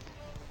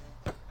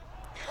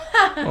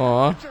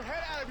 Aww. Get your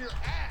head out of your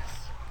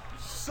ass. You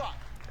suck.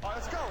 All right,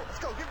 let's go.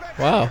 Get back.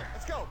 Wow.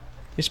 Let's go.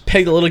 He's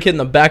pegged a little kid in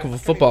the back of a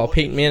football.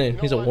 Peyton Manning.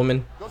 He's a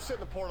woman. Go sit in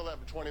the portal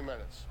for 20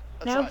 minutes.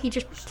 No, he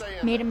just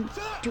made him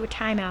do a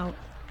timeout.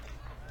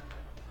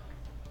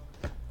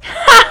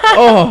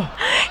 Oh!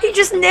 He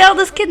just nailed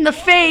this kid in the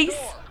face.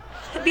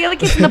 The other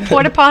kid's in the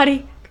porta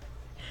potty.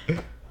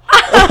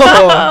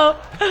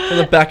 Oh! In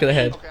the back of the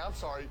head. Okay, I'm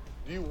sorry.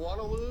 Do you want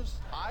to lose?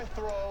 I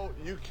throw,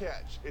 you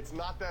catch. It's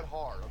not that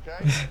hard,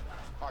 okay?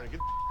 All right,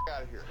 get the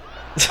out of here.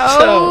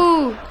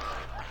 Oh!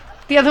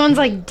 The other one's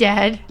like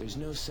dead. There's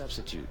no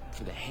substitute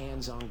for the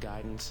hands-on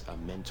guidance a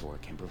mentor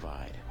can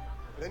provide.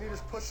 Then you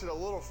just push it a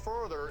little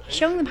further.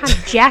 Showing them how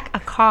to jack a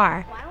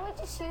car. Why don't we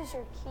just use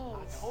your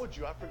keys? I told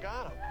you, I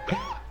forgot them.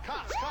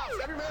 Cops,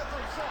 every man for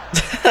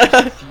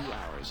himself. A few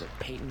hours of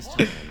Peyton's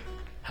time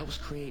helps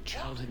create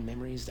childhood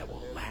memories that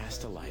will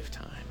last a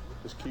lifetime.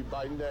 Just keep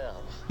biting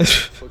down.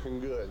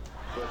 Looking good.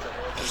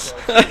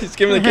 He's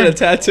giving the kid a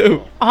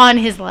tattoo. On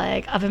his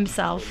leg of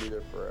himself. Be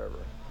there forever.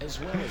 As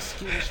well as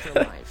skills for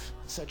life,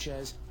 such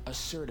as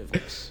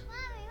assertiveness.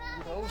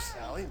 No,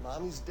 Sally,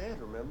 mommy's dead,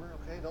 remember?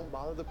 Okay, don't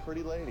bother the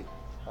pretty lady.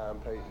 I'm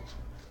Peyton.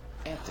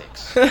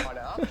 Ethics. All right,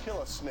 now, I'll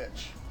kill a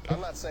snitch.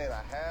 I'm not saying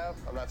I have,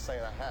 I'm not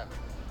saying I haven't.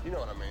 You know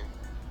what I mean.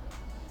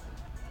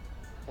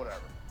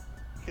 Whatever.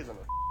 Kids on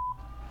the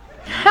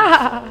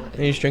And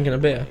he's drinking a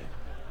beer.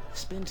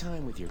 Spend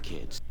time with your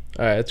kids.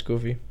 Alright, that's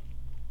goofy.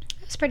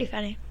 It's pretty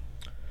funny.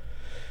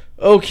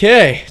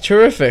 Okay,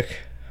 terrific.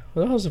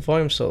 What the hell's the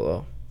volume so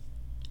low?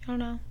 I don't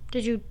know.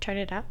 Did you turn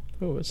it up?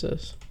 Oh, what's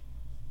this?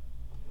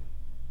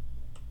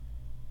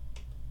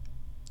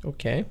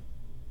 Okay.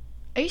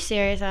 Are you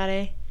serious,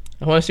 Arty?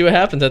 I want to see what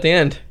happens at the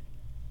end.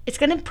 It's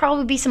gonna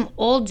probably be some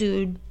old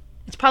dude.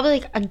 It's probably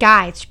like a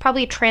guy. It's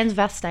probably a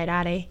transvestite,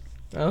 Arty.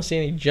 I don't see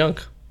any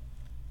junk.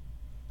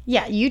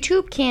 Yeah,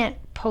 YouTube can't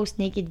post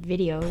naked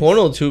videos.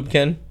 PornoTube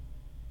can.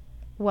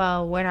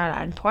 Well, we're not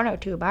on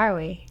PornoTube, are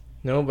we?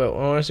 No, but I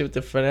want to see what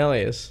the finale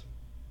is.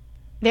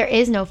 There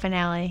is no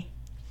finale.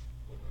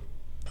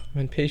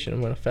 I'm impatient.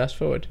 I'm going to fast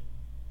forward.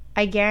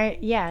 I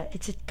guarantee. Yeah,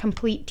 it's a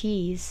complete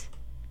tease.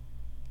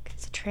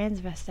 It's a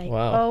transvestite.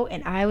 Wow. Oh,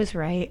 and I was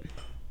right.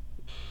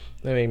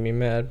 That made me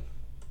mad.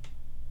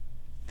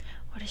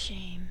 What a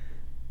shame.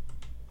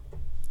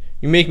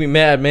 You make me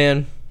mad,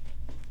 man.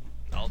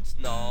 It's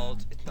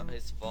not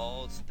his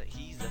fault that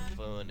he's a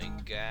funny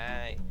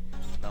guy.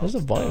 Why's the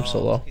volume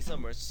so low? He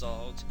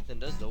somersaults, then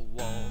does the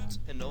waltz,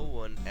 and no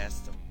one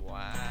asks him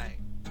why.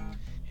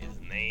 His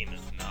name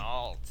is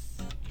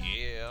Naltz,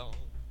 yeah.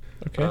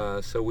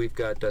 Okay. So we've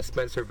got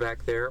Spencer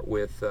back there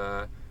with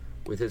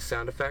his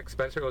sound effects.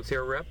 Spencer, let's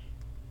hear a rip.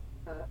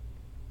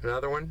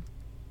 Another one.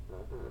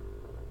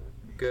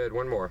 Good.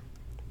 One more.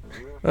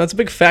 That's a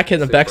big fat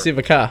kid in the backseat of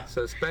a car.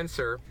 So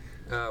Spencer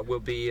will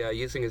be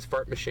using his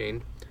fart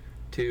machine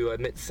to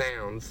emit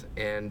sounds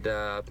and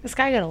this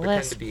guy got a pretend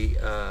lisp. to be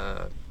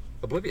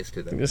oblivious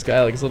to them. This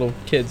guy likes little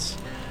kids.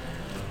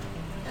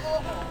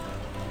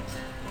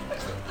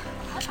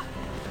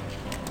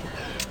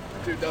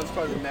 Dude, that was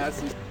probably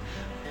nasty.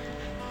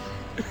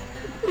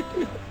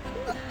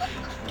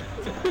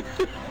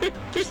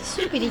 You're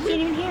stupid. You can't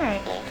even hear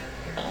it.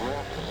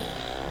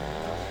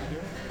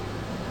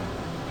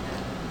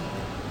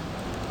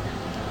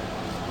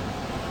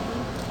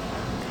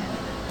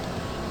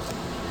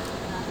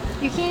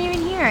 You can't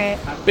even hear it.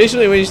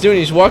 Basically, what he's doing,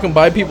 he's walking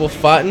by people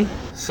farting.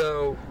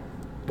 So,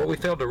 what we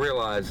failed to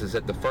realize is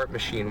that the fart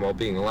machine, while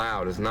being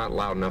loud, is not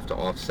loud enough to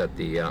offset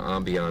the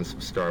ambiance of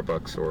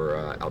Starbucks or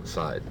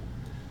outside.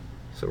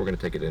 So we're going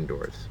to take it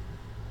indoors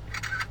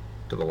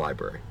to the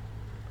library.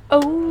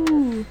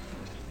 Oh.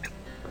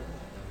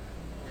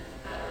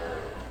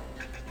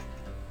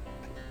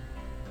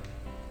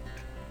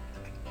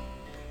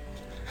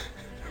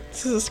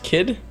 This is this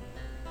kid?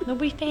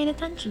 Nobody's paying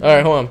attention.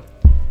 Alright, hold on.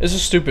 This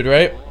is stupid,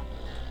 right?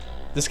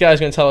 This guy's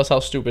gonna tell us how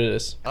stupid it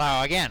is.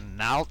 Hello again,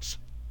 Nalt.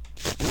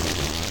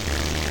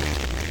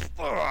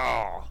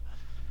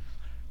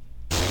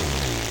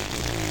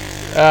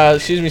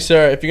 Excuse me,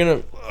 sir. If you're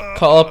gonna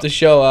call up the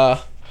show,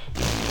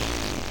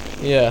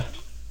 yeah.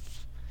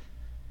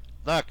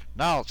 Look,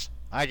 Nalt,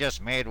 I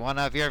just made one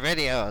of your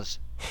videos.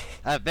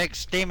 A big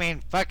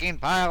steaming fucking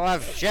pile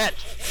of shit.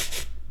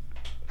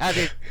 Have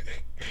you...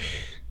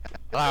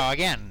 Hello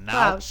again, Nalt.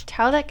 Wow,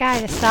 tell that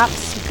guy to stop Alright,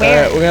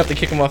 swearing. we're gonna have to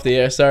kick him off the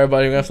air. Sorry,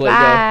 buddy. We're gonna have to let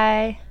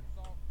Bye.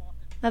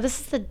 Now this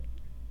is the...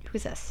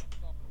 Who's this?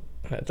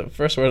 you go. The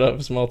first word out of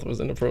his mouth was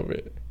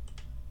inappropriate.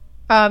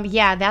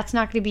 Yeah, that's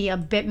not gonna be a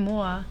bit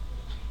more.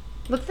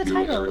 Look at the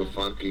title.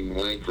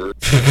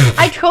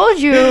 I told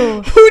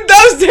you. Who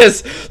does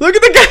this? Look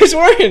at the guy's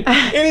wearing.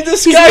 And he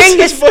disguised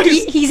his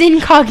voice. He's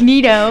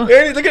incognito.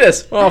 Andy, look at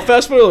this. Oh,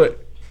 fast forward.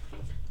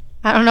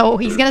 I don't know.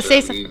 He's gonna say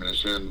something. He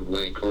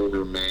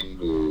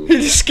He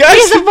disguised.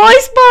 has a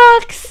voice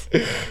box.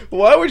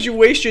 Why would you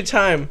waste your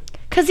time?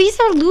 Cause these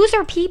are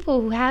loser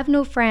people who have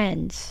no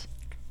friends.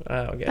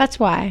 Okay. That's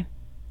why.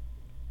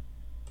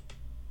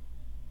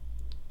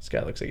 This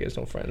guy looks like he has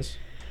no friends.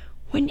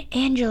 When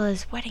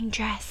Angela's wedding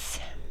dress.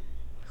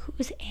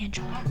 Who's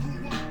Angela?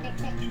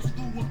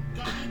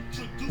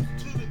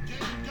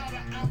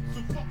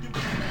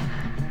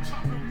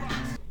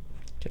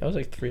 Okay, that was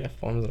like 3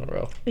 F-bombs in a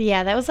row.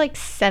 Yeah, that was like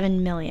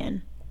 7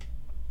 million.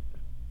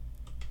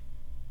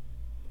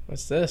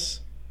 What's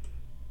this?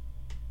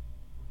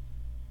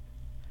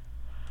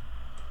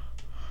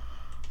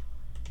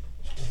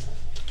 Do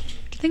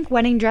you think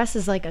wedding dress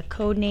is like a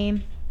code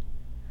name?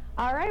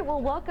 All right,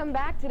 well, welcome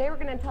back. Today we're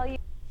going to tell you.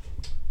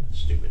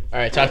 Stupid.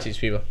 Alright, talk to these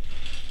people.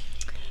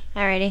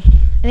 Alrighty. I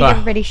think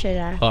everybody should.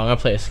 Oh, I'm gonna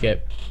play a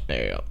skip.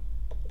 There you go.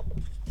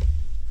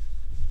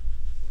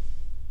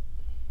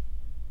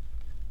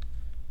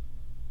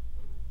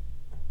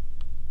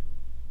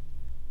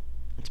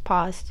 It's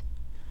paused.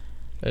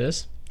 It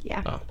is?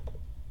 Yeah. Oh.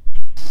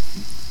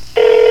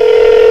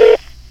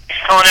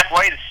 Calling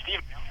F008, this is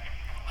Steve.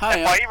 Hi.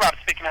 F008, Rob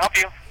speaking. To help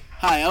you?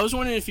 Hi. I was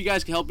wondering if you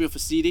guys could help me with a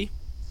CD.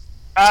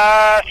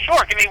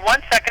 Sure. Give me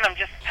 1 second. I'm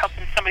just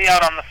helping somebody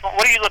out on the phone.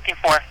 What are you looking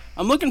for?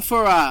 I'm looking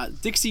for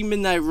Dixie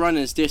Midnight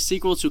Runners, their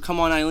sequel to Come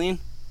On Eileen.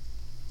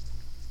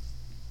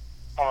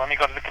 Oh, let me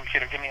go to the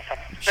computer. Give me a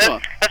second.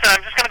 Sure. Listen,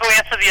 I'm just going to go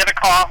answer the other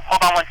call.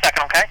 Hold on 1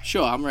 second, okay?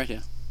 Sure, I'm right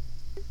here.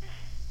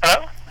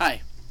 Hello?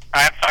 Hi.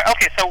 I'm sorry.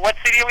 Okay, so what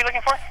CD are we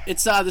looking for?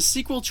 It's the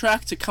sequel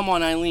track to Come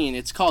On Eileen.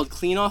 It's called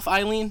Clean Off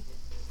Eileen.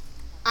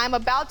 I'm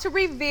about to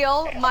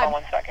reveal Okay, my. hold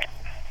on 1 second.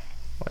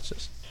 Watch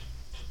this.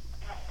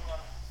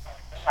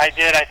 I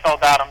did. I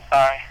sold out. I'm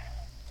sorry.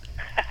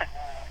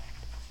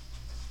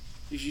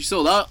 You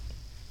sold out?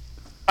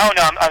 Oh,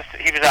 no.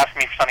 He was asking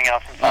me for something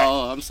else. I'm sorry.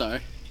 Oh, I'm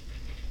sorry.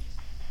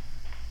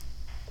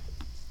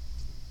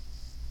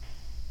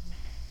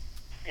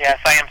 Yes,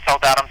 I am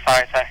sold out. I'm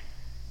sorry, sir.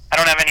 I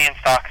don't have any in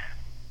stock.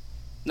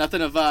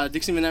 Nothing of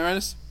Dixie Midnight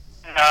Runners?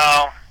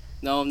 No.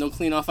 No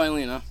Clean Off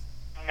Eileen, huh?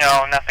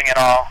 No, nothing at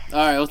all.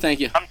 Alright, well,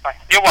 thank you. I'm sorry.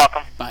 You're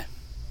welcome. Bye.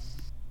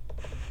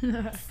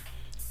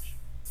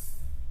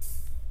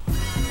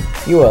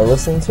 You are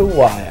listening to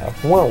Wire,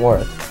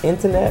 Wentworth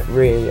Internet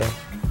Radio,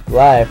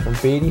 live from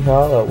Beatty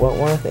Hall at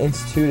Wentworth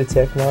Institute of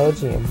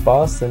Technology in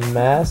Boston,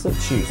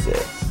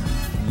 Massachusetts.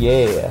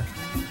 Yeah.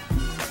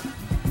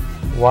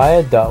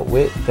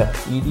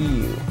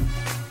 Wire.wit.edu.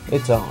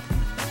 It's on.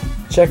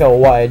 Check out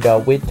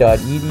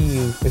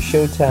wire.wit.edu for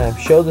showtime,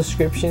 show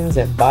descriptions,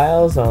 and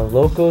bios on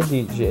local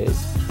DJs.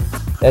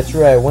 That's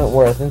right,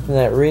 Wentworth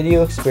Internet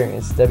Radio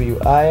Experience,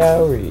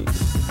 WIRE,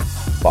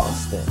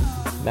 Boston,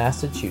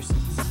 Massachusetts.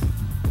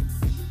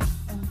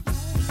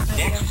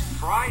 Next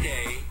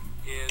Friday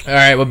is...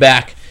 Alright, we're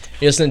back.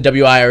 You're listening to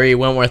WIRE,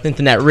 Wentworth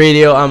Internet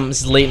Radio.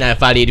 This is Late Night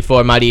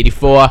 584, Mighty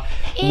 84.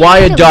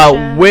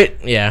 Wire.wit...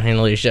 Yeah, and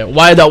Alicia.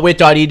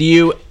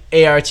 Wire.wit.edu,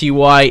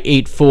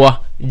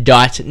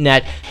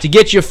 ARTY84.net. To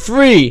get your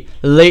free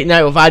Late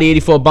Night with Arty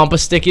 84 bumper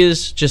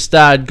stickers, just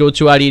go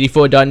to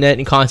arty84.net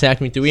and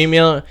contact me through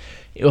email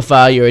with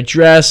your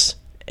address,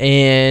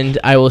 and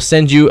I will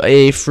send you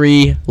a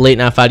free Late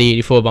Night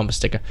 584 bumper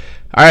sticker.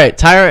 Alright,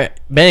 Tyra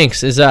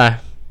Banks is...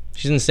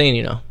 She's insane,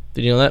 you know.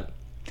 Did you know that?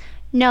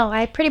 No,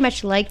 I pretty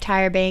much like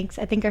Tyra Banks.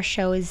 I think her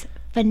show is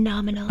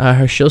phenomenal.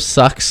 Her show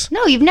sucks.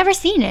 No, you've never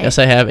seen it. Yes,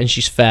 I have, and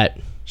she's fat.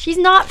 She's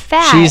not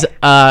fat. She's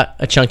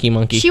a chunky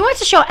monkey. She wants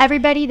to show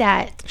everybody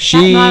that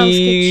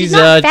she's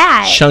not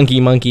fat.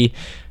 Chunky monkey.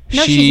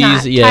 No, she's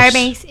not. Yes. Tyra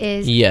Banks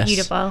is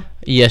beautiful.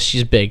 Yes,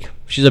 she's big.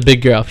 She's a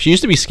big girl. She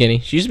used to be skinny.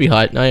 She used to be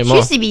hot. Not anymore. She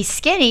used to be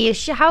skinny.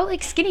 How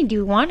skinny do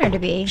you want her to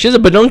be? She's a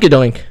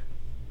badunkadunk.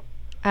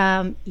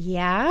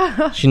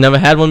 Yeah. She never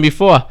had one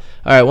before. All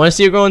right, want to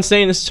see her go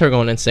insane? This is her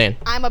going insane.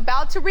 I'm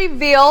about to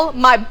reveal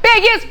my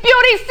biggest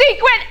beauty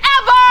secret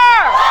ever!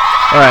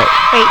 All right.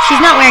 Wait, she's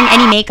not wearing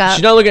any makeup.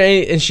 She's not looking at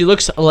any, and she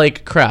looks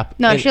like crap.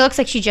 No, and, she looks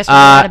like she just went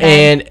out of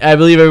bed. And I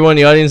believe everyone in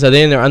the audience, are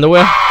they in their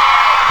underwear?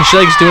 She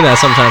likes doing that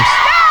sometimes.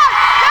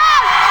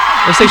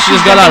 Looks like she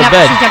just got out of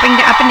bed. She's jumping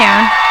up and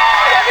down.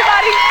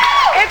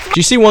 Do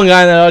you see one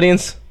guy in that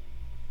audience?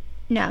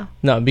 No.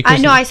 No,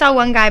 because I saw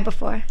one guy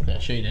before. Yeah,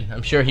 sure you did.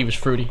 I'm sure he was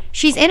fruity.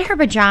 She's in her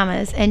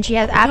pajamas, and she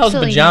has What the hell's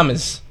absolutely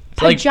pajamas?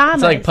 pajamas.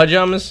 It's like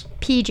pajamas.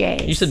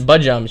 PJs. You said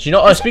pajamas. You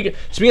know. Oh, speaking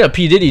of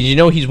P Diddy, did you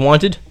know he's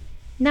wanted?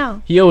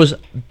 No. He owes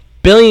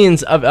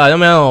billions of I don't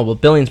know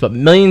about billions, but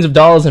millions of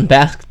dollars in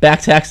back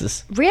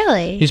taxes.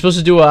 Really? He's supposed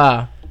to do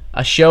a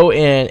show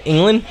in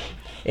England,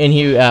 and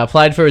he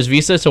applied for his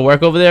visa to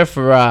work over there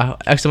for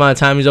X amount of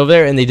time he's over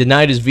there, and they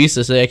denied his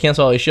visa, so they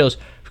canceled all his shows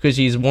because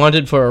he's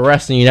wanted for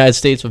arrest in the United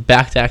States with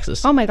back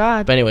taxes. Oh my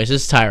God. But anyways,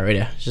 this is Tyra right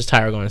here. It's just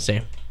Tyra going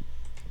insane.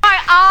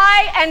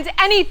 I and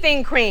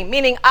anything cream,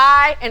 meaning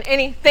I and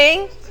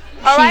anything.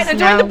 All right, and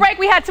during the break,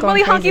 we had some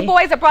really hunky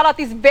boys that brought out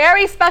these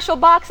very special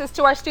boxes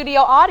to our studio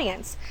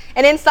audience.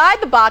 And inside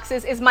the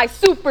boxes is my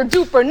super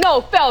duper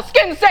no fell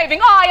skin saving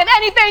I and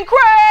anything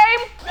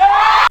cream.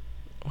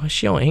 Why is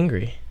she all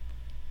angry?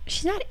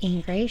 She's not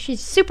angry. She's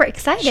super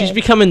excited. She's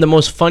becoming the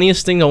most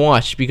funniest thing to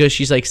watch because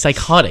she's like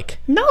psychotic.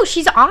 No,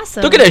 she's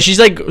awesome. Look at her. She's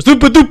like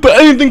super duper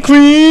anything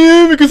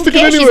cream. You can stick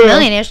it anywhere. She's a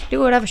millionaire. She can do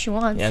whatever she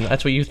wants. Yeah,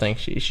 that's what you think.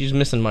 She's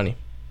missing money.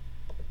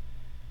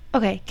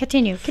 Okay,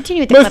 continue with the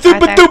My clip,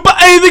 super Arthur. duper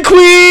anything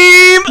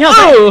cream. No,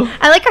 Oh.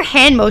 but I like her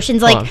hand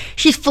motions. Hold Like on.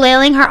 she's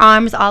flailing her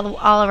arms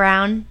all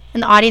around,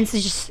 and the audience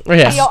is just Right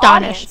here.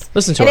 astonished.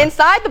 Listen to And her.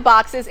 inside the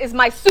boxes is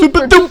my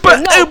super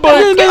duper no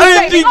fell skin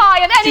saving I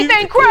and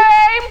anything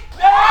cream.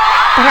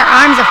 But her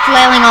arms are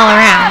flailing all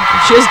around.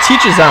 She has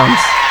teacher's arms.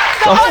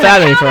 It's all fat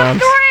underneath her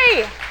arms.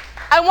 3.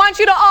 I want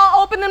you to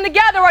all open them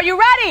together. Are you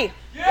ready?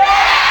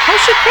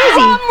 How's she crazy?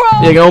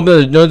 Yeah, you can open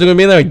the. No, they're gonna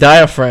be in there like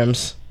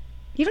diaphragms.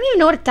 You don't even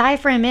know what a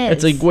diaphragm is.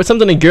 It's like what's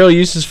something a girl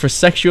uses for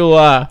sexual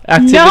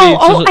activity. No,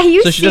 so, are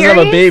you so she doesn't have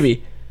a serious?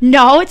 baby.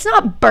 No, it's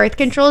not birth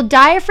control.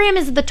 Diaphragm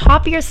is at the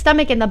top of your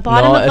stomach and the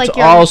bottom No, of like it's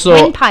your also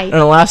windpipe. an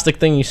elastic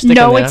thing you stick in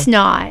No, there. it's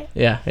not.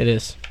 Yeah, it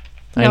is.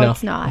 I No, know.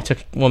 it's not. I took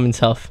woman's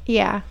health.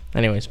 Yeah.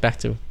 Anyways, back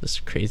to this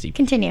crazy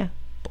Continue.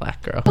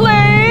 black girl.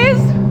 Please.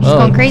 She's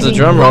going crazy. It's a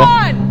drum roll.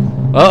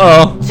 1, Uh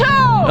oh. 2,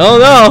 Oh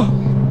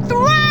no.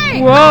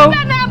 3. Whoa.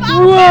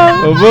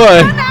 Whoa. Oh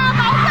boy.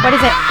 What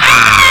is it?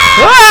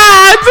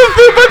 Ah, it's a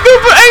super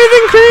duper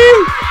anything cream.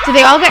 Do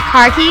they all get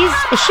car keys?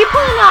 Is she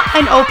pulling out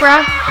an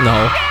Oprah?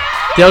 No.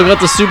 They all got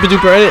the super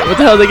duper. What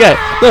the hell they got?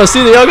 No,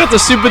 see, they all got the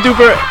super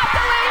duper.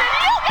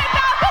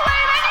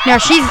 No,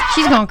 she's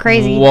going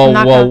crazy. Whoa, I'm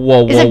not whoa, gonna-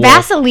 whoa, Is whoa, it whoa.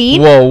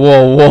 Vaseline? Whoa,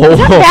 whoa, whoa, Is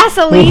that whoa.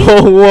 Vaseline?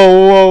 Whoa, whoa,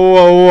 whoa,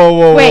 whoa, whoa,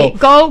 whoa, Wait,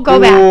 whoa. go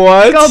back.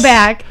 What? Go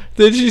back.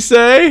 Did she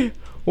say?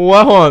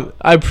 Wow, hold on.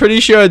 I'm pretty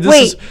sure this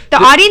Wait, is. the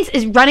audience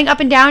is running up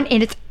and down,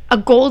 and it's a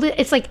golden.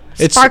 It's like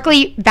It's-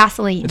 sparkly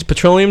Vaseline. It's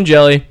petroleum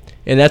jelly,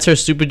 and that's her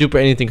super duper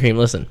anything cream.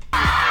 Listen.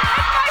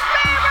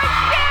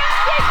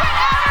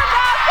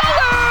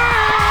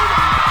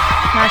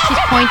 Now she's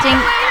pointing.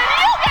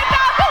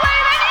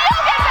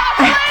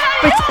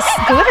 But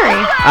it's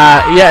glittery.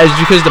 Yeah, it's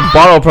because the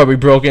bottle probably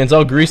broke and it's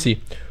all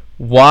greasy.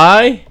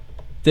 Why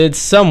did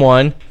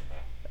someone?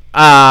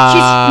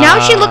 Now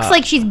she looks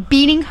like she's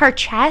beating her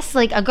chest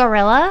like a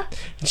gorilla.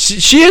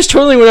 She is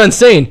totally went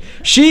insane.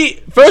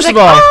 She first of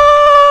all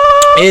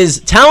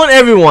is telling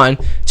everyone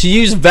to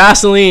use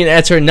Vaseline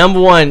as her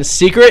 #1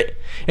 secret,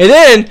 and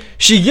then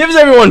she gives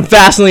everyone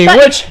Vaseline,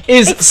 which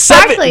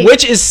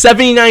is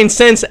 79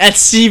 cents at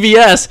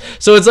CVS.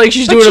 So it's like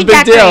she's But doing she a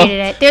big deal. decorated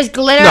it. There's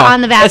glitter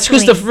on the Vaseline. That's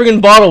because the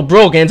friggin' bottle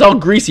broke and it's all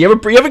greasy. You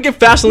ever get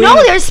Vaseline?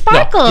 No, there's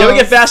sparkles. You ever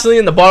get Vaseline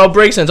and the bottle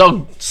breaks and it's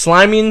all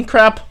slimy and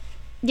crap?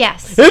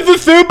 Yes. It's a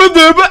super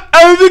duper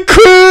anything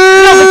cream.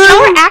 No, but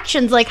show her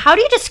actions. Like, how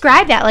do you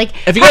describe that? Like,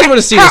 If you guys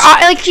wanna see this-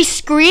 like she's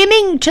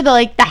screaming to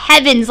the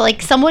heavens,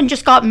 like someone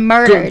just got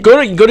murdered. Go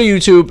to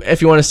YouTube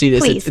if you want to see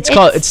this. Please, It's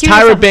called do Tyra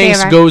yourself a Banks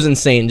favor. Goes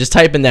Insane. Just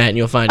type in that and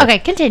you'll find Okay,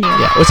 it. continue.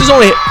 Yeah.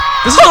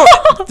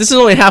 This is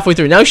only halfway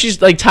through. Now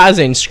she's like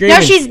Tarzan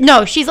screaming.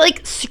 She's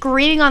like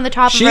screaming on the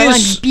top of her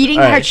lungs, beating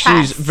all her right, chest.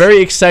 She's very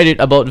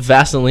excited about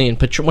Vaseline,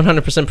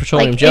 100%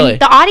 petroleum Like, jelly. and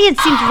the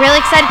audience seems really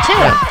excited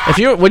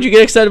too. Would you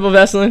get excited about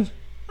Vaseline?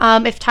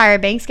 If Tyra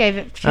Banks gave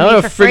it to I me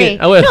would've for free.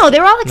 friggin- I would've- No, they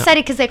were all no.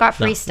 excited because they got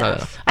free No,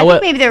 stuff. no. I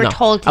think maybe they were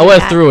told to I do would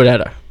that. have threw it at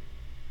her.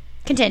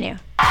 Continue.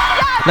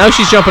 Now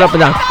she's jumping up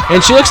and down,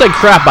 and she looks like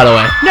crap, by the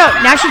way. No,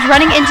 now she's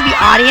running into the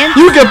audience.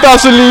 You get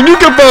Vaseline. You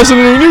get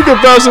Vaseline. You get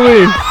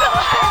Vaseline.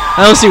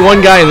 I don't see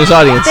one guy in this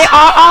audience. They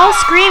are all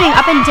screaming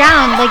up and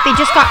down like they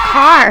just got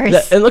cars.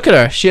 And look at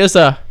her. She has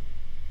a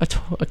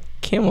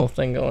camel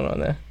thing going on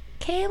there.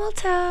 Camel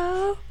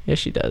toe. Yes,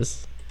 she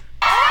does.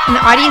 And the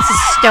audience is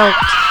stoked.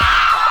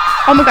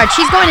 Oh my god,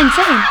 she's going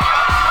insane.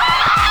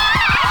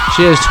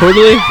 She is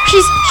totally.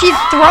 She's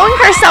throwing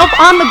herself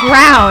on the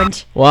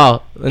ground.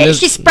 Wow. And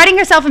She's spreading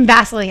herself in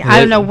Vaseline. I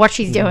don't know what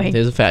she's doing.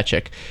 There's a fat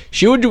chick.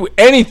 She would do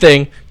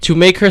anything to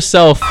make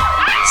herself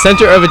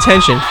center of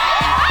attention.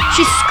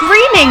 She's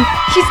screaming.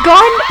 She's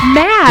gone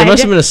mad. It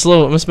must have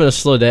been a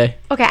slow day.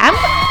 Okay, I'm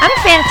I'm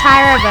a fan of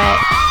Tyra, but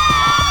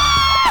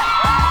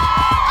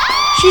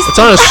she's. It's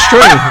on a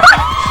string.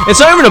 It's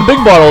not even a big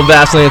bottle of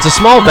Vaseline. It's a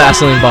small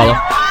Vaseline bottle.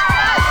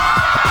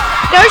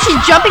 No, she's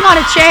jumping on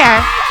a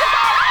chair.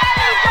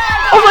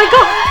 Oh my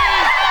god.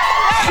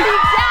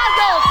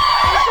 Dazzled.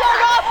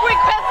 Swarovski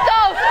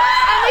crystals.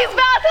 And these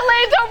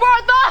Vaselines are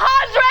worth $100.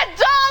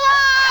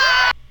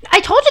 I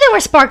told you they were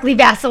sparkly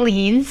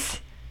Vaselines.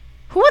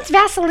 Who wants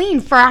Vaseline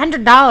for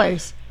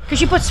 $100? Because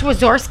she put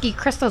Swarovski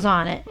crystals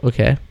on it.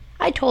 Okay.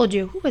 I told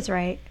you. Who was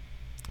right?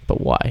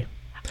 But why?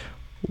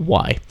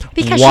 Why?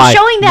 Because why? she's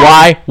showing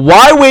that.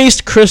 Why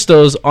waste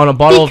crystals on a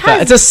bottle of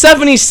Vaseline? It's a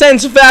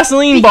 70-cent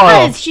Vaseline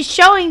bottle. Because she's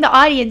showing the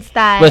audience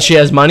that. But she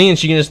has money and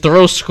she can just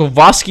throw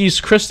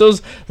Swarovski's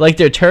crystals like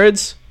they're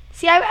turds.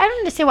 See, I don't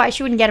understand why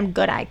she wouldn't get him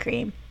good eye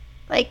cream.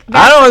 Like,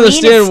 I don't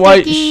understand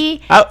why.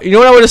 sticky. You know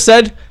what I would have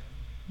said?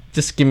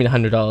 Just give me the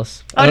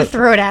 $100. I would have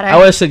thrown it at her. I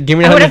would have said, give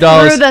me the $100. I would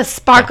have threw the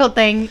sparkle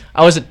thing.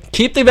 I would have said,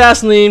 keep the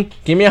Vaseline,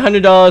 give me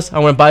 $100. I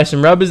want to buy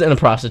some rubbers and a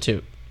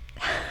prostitute.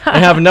 I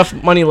have enough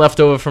money left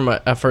over for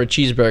a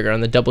cheeseburger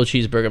on the double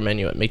cheeseburger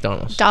menu at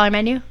McDonald's. Dollar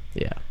menu?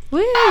 Yeah.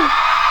 Woo!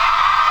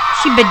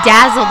 She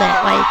bedazzled it.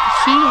 Like,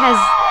 she has.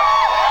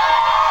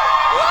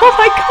 Oh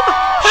my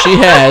god! She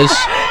has.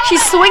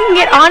 She's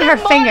swinging it on her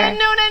finger. Morning,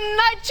 noon, and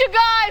night, you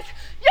guys.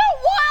 Your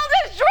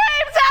wildest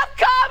dreams have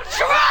come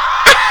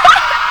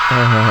true.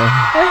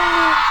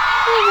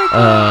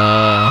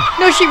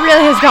 No, she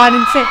really has gone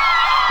insane.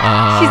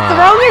 She's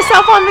throwing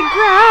herself on the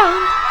ground.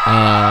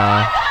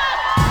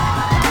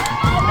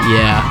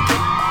 Yeah.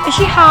 Is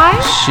she high?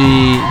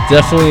 She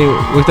definitely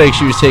looked like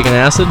she was taking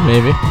acid,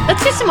 maybe.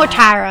 Let's do some more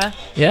Tyra.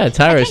 Yeah, I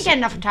Tyra's. can't get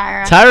enough of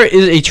Tyra. Tyra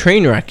is a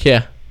train wreck,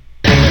 yeah.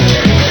 No,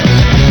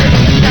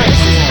 this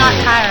is not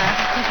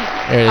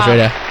Tyra. There it is, right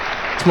there.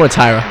 It's more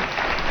Tyra.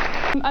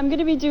 I'm going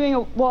to be doing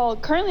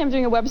currently I'm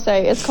doing a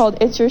website. It's called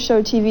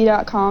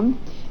itsyourshowtv.com,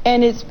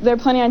 and they're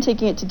planning on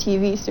taking it to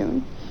TV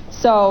soon.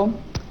 So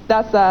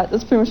that's that.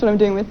 That's pretty much what I'm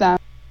doing with them.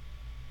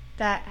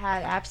 That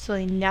had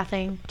absolutely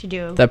nothing to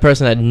do That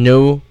person had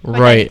no with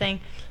right. anything.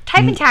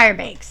 Type in Tyra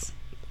Banks.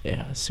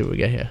 Yeah, let's see what we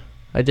get here.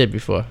 I did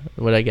before.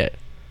 What'd I get?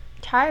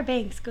 Tyra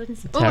Banks goes and.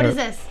 Tyra- what is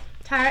this?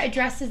 Tyra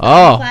addresses. Do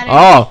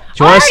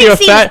you want to see her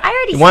fat?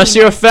 You want to see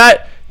her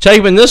fat?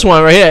 Type in this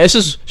one right here.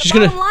 She's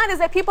gonna. The bottom line is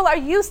that people are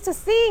used to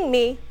seeing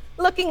me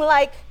looking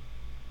like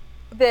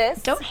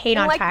this. Don't hate and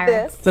on like Tyra.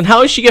 This, Then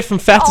how did she get from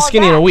fat to all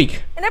skinny in a that.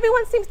 week? And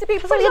everyone seems to be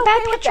Because pretty it was a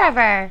bad okay with picture of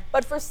that. her.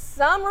 But for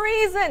some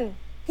reason,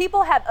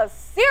 people had a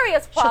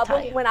serious tell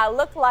problem you. when I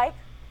looked like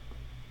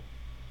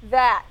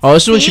that. Oh,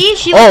 this is when See? she.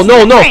 She Oh looks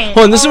no, no! different.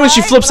 Hold on, this is when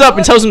she flips up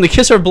and tells him to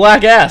kiss her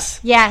black ass.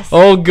 Yes.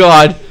 Oh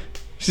God,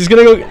 she's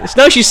gonna go.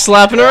 Now she's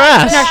slapping her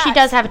ass. No, she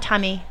does have a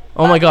tummy.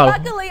 Oh my God.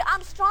 Luckily,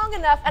 I'm strong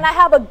enough and I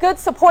have a good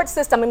support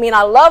system. I mean,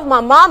 I love my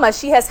mama.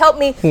 She has helped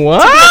me to be a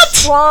What?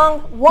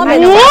 strong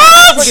woman.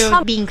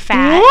 What? Being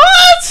fat.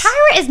 What?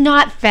 Tyra is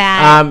not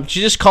fat.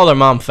 She just called her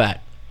mom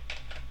fat.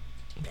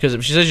 Because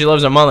if she said she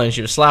loves her mother and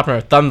she was slapping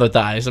her thunder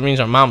thighs, that means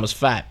her mom was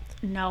fat.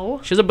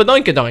 No. She's a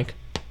badoinkadoink.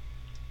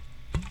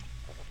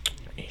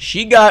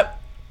 She got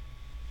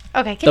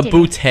Okay, the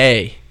continue.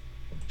 bootay.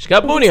 She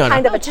got booty on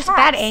kind her. of a Just a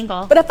bad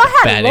angle. But if I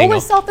had Bad lower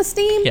angle.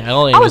 self-esteem, Yeah,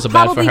 all I angles would are bad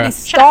for probably her. be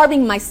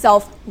starving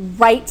myself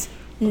right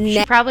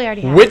now. She probably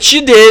already has. Which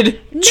you did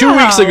 2 No.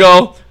 weeks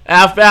ago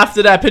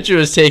after that picture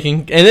was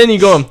taken. And then you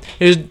go,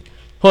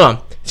 hold on.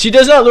 She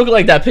does not look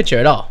like that picture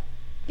at all.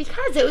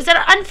 Because it was an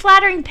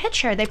unflattering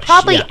picture. They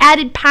probably Yeah.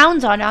 added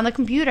pounds on it on the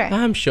computer.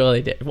 I'm sure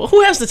they did. Well,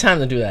 who has the time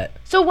to do that?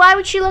 So why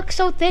would she look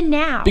so thin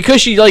now? Because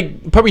she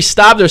probably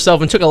starved herself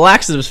and took a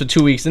laxatives for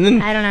 2 weeks and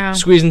then I don't know.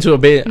 squeezed into a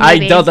bathing. I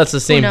Maybe. doubt that's the Who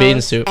same knows?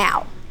 bathing suit.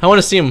 Ow. I want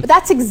to see him. But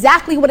that's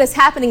exactly what is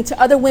happening to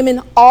other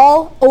women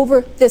all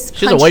over this country.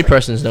 She has a white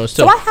person's nose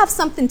too. So I have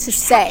something to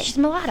say. She's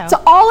mulatto.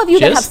 To all of you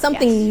She that is? have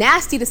something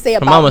nasty to say Her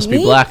about mom must be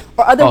me black.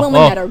 or other Oh,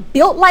 women oh. that are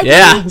built like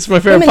Yeah, me, that's my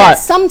favorite women part.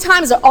 that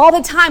sometimes or all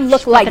the time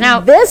look like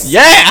out. this,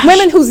 Yeah.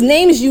 women whose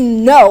names you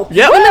know,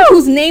 Yeah. women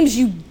whose names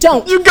you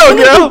don't, You go,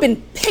 women girl. who've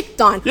been picked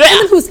on, Yeah.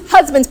 women whose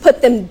husbands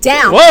put them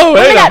down, Whoa,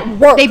 women hey now. at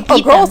work, They or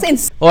beat girls them. in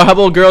Or how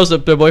about girls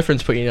that their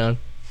boyfriends put you down?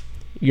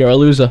 You're a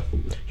loser.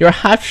 You're a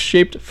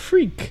half-shaped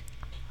freak.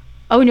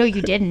 Oh no,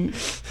 you didn't.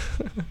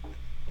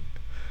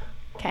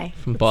 Okay.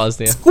 From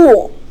Bosnia.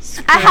 school.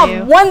 I you.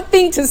 have one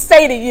thing to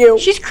say to you.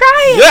 She's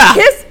crying. Yeah.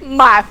 Kiss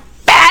my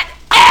fat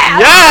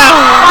ass.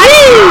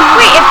 Yeah.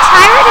 Wait, if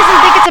Tyra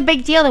doesn't think it's a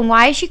big deal, then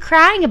why is she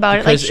crying about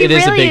it? Like Because she it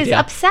is a really big is deal.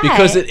 upset.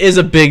 Because it is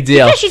a big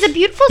deal. Because she's a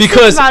beautiful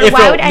Because supermodel. if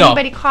Why it- would no,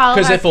 anybody call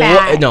her if it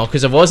fat?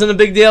 because if it wasn't a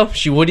big deal,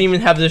 she wouldn't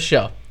even have this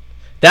show.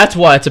 That's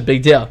why it's a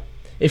big deal.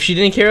 If she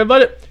didn't care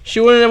about it, she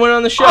wouldn't have went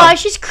on the show. Oh,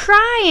 she's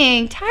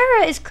crying.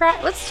 Tyra is crying.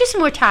 Let's do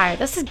some more Tyra.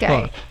 This is good.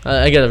 Hold on.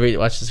 I gotta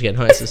watch this again.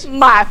 Hold on, this is-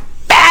 My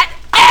fat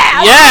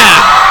ass.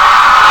 Yeah.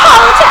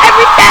 Oh, to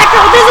every fat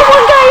girl. There's a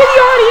one guy in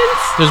the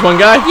audience. There's one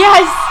guy.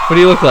 Yes. What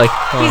do you look like?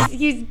 Oh.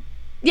 He's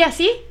yeah.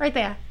 See right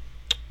there.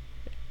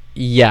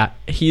 Yeah,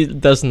 he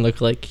doesn't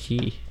look like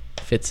he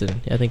fits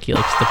in. I think he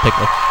likes the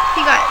pickle.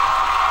 He got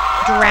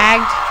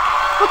dragged.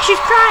 Look, she's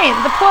crying.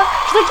 The poor.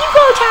 She's like, "You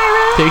go,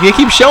 Tyra. They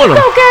keep showing him.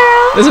 Go,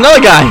 girl." There's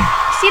another guy.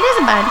 See, there's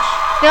a bunch.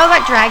 They all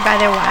got dragged by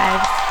their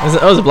wives.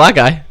 That was a black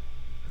guy.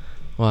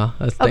 Wow,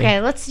 that's the Okay,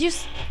 thing. let's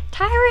just.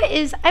 Tyra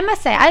is. I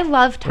must say, I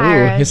love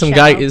Tyra. Ooh, here's some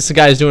guy. This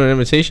guy's doing an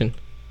imitation.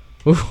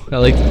 Ooh, I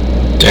like.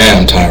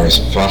 Damn, Tyra's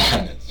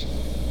fine.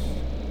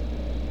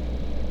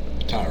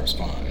 Tyra's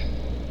fine.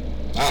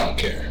 I don't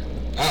care.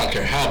 I don't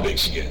care how big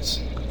she gets.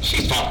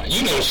 She's fine.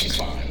 You know she's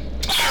fine.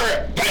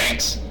 Tyra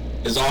Banks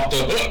is off the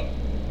hook.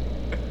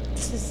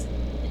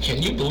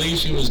 Can you believe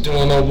she was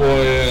doing oh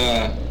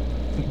boy,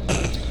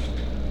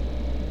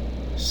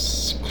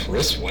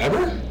 Chris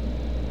Webber?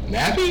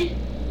 Nappy?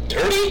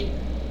 Dirty?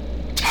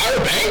 Tyra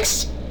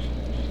Banks?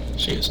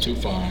 She is too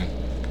fine.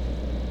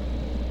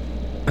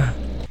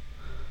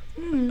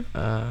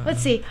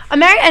 Let's see.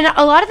 And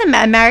a lot of them,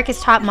 America's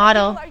Top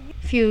Model.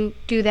 If you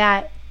do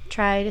that,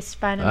 try to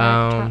find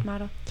America's Top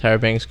Model.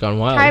 Tyra Banks Gone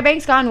Wild. Tyra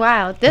Banks Gone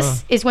Wild.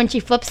 This is when she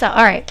flips out.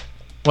 All right.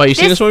 What, you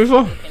seen this one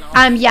before?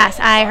 Yes,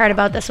 I heard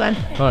about this one.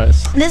 Alright.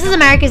 This is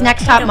America's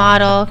Next Top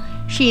Model.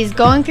 She's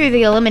going through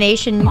the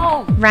elimination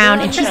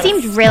round, and she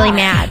seems really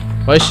mad.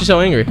 Why is she so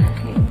angry?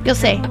 You'll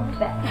see.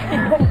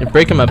 You're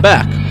breaking my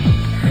back.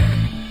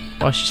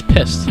 Why, she's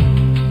pissed.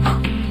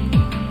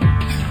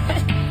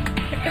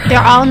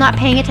 They're all not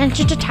paying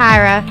attention to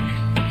Tyra.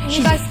 When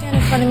you guys stand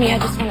in front of me, I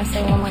just want to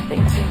say one more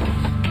thing to you.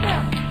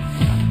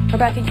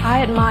 Rebecca,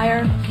 I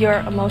admire your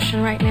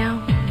emotion right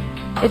now.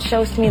 It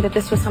shows to me that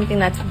this was something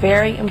that's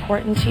very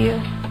important to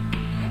you.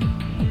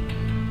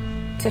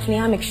 Tiffany,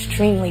 I'm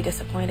extremely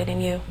disappointed in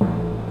you.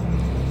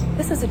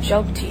 This is a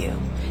joke to you.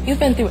 You've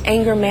been through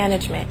anger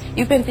management.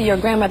 You've been through your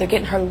grandmother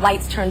getting her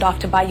lights turned off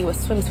to buy you a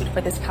swimsuit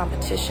for this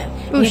competition.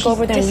 And you go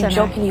over there and you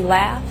joke and you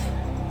laugh.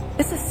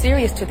 This is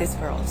serious to these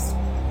girls.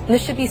 And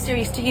this should be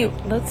serious to you.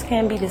 Looks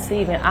can be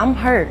deceiving. I'm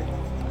hurt.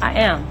 I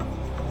am.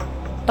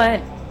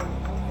 But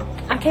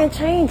I can't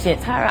change it,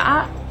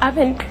 Tyra. I've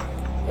been...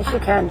 Yes, you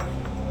can.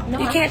 No,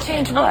 You can't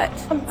change what?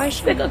 I'm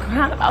sick of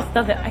crying about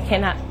stuff that I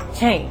cannot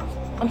change.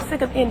 I'm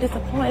sick of being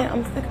disappointed.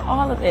 I'm sick of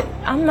all of it.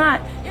 I'm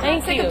not.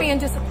 You're sick of being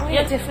disappointed,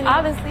 Yes, Tiffany.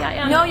 obviously I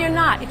am. No, you're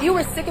not. If you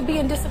were sick of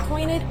being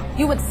disappointed,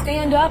 you would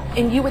stand up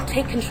and you would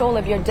take control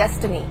of your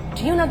destiny.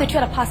 Do you know that you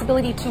had a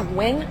possibility to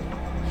win?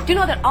 Do you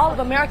know that all of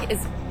America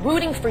is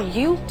rooting for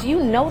you? Do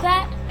you know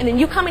that? And then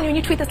you come in here and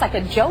you treat this like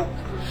a joke?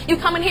 You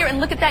come in here and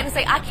look at that and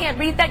say, I can't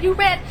read that. You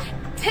read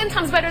 10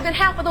 times better than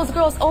half of those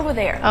girls over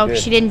there. Oh,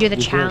 she didn't do the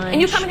challenge. And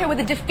you come in here with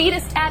a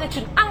defeatist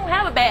attitude. I don't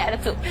have a bad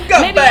attitude.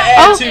 got bad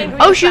attitude.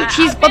 Oh, shoot,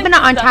 she's flipping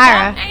it on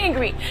Tyra. I'm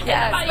angry.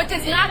 Yes, but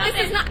this is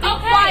not. Be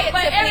quiet,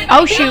 Tiffany.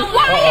 Oh, shoot. Be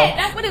quiet.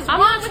 That's what is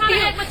wrong with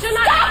you.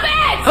 Stop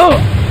it! Oh.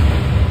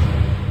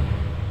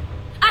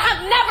 I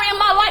have never in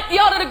my life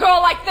yelled at a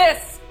girl like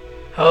this.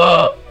 When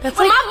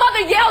my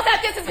mother yells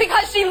at this, it's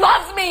because she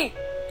loves me.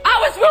 I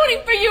was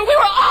rooting for you. We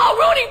were all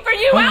rooting for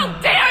you. How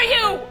dare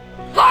you?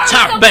 Learn Tyra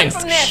something Banks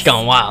from this.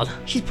 Gone Wild.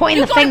 She's pointing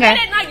You the go to finger. bed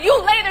at night, you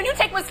lay there, and you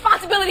take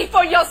responsibility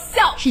for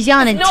yourself. She's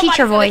yelling in Nobody's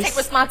teacher gonna voice. Take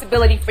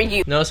responsibility for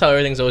you. Notice how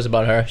everything's always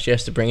about her. She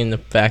has to bring in the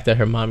fact that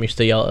her mom used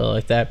to yell at her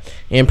like that,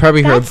 and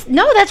probably That's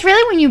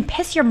really when you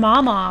piss your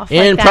mom off.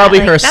 and like probably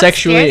that. her Like, that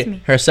scares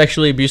me.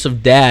 sexually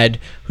abusive dad,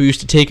 who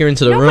used to take her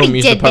into the Nobody room,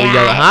 used to did probably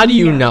yell. that. How do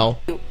you know?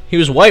 He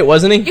was white,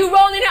 wasn't he? You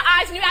rolling your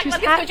eyes and you act like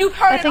it's because you've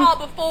heard it all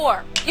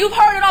before. You've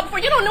heard it all before.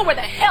 You don't know where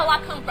the hell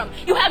I come from.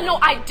 You have no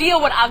idea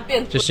what I've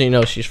been through. Just so you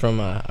know, she's from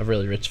a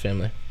really rich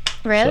family.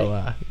 Really?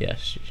 So yeah,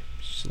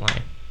 she's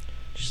lying.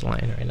 She's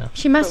lying right now.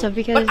 She must have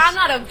because. But I'm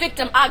not a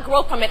victim. I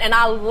grow from it and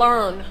I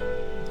learn.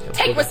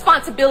 Take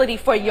responsibility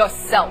for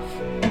yourself.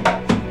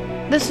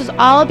 This was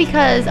all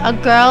because a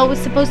girl was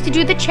supposed to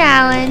do the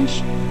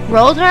challenge,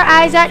 rolled her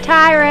eyes at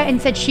Tyra,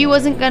 and said she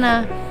wasn't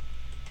gonna.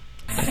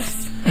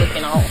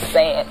 Looking all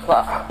sad for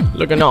her.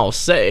 Looking all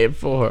sad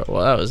for her.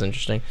 Well, that was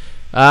interesting.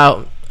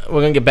 We're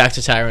gonna get back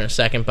to Tyra in a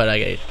second, but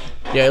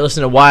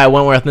listen to Why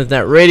Wentworth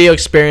Internet Radio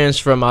Experience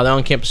from the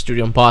on-campus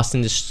studio in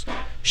Boston. This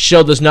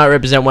show does not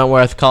represent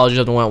Wentworth, College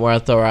of the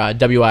Wentworth, or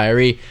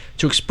WIRE.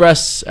 To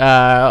express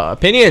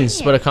opinions,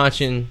 but a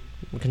conscience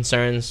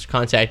concerns,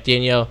 contact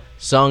Danielle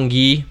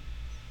Zongi.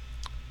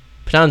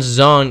 Pronounce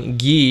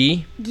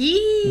Zongi.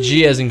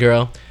 G as in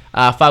girl.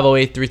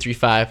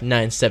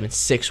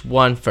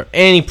 508-335-9761 for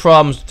any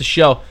problems with the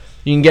show.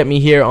 You can get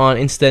me here on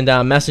Instant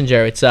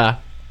Messenger. It's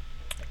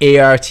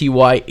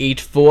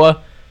ARTY84.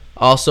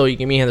 Also, you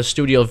can meet me in the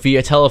studio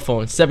via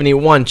telephone,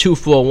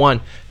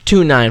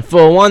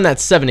 781-241-2941.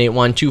 That's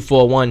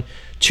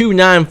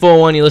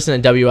 781-241-2941. You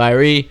listen to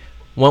WIRE,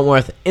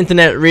 Wentworth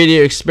Internet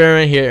Radio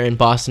Experiment here in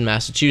Boston,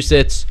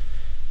 Massachusetts.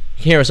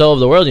 You can hear us all over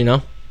the world, you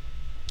know.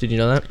 Did you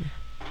know that?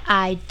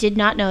 I did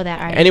not know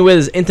that. Arty. Anywhere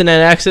there's internet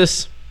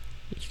access,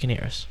 you can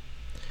hear us.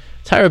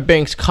 Tyra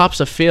Banks cops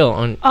a feel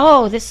on...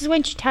 Oh, this is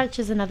when she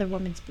touches another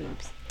woman's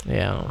boobs.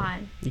 Yeah.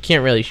 On. You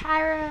can't really...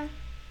 Tyra.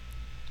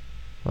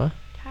 What?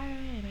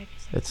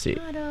 Let's see.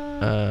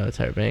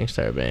 Tyra Banks.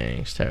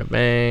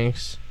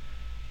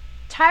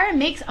 Tyra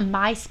makes a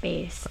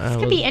MySpace. This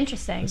could be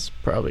interesting. It's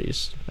probably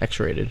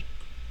X-rated.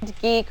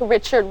 Geek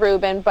Richard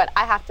Rubin, but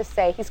I have to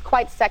say he's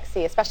quite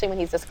sexy, especially when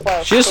he's this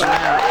close. She's...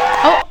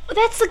 Oh,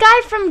 that's the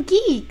guy from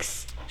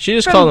Geeks. She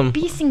just from called him.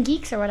 Beasts and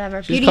Geeks or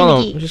whatever. She's Beauty calling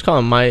and the him. Geek. She's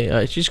calling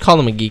my. She's calling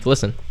him a geek.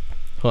 Listen,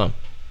 hold on.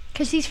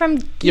 Because he's from.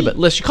 Yeah, but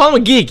listen, you call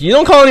him a geek. You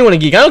don't call anyone a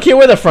geek. I don't care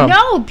where they're from.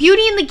 No,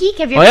 Beauty and the Geek.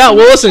 Have you? Oh ever yeah. seen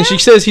Well, that listen. show? She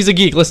says he's a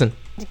geek. Listen.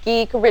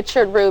 Geek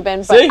Richard Rubin,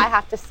 but See? I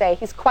have to say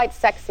he's quite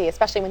sexy,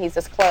 especially when he's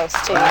this close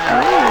to you.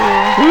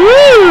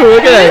 Woo!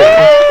 Look at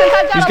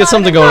that. He's got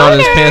something going on in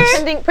his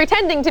pants.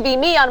 Pretending to be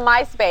me on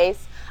MySpace,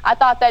 I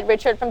thought that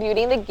Richard from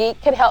Beauty and the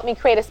Geek could help me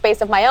create a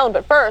space of my own.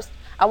 But first,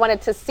 I wanted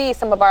to see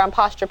some of our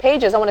imposter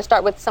pages. I want to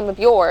start with some of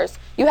yours.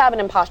 You have an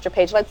imposter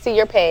page. Let's see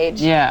your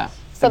page. Yeah.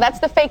 So that's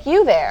the fake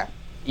you there.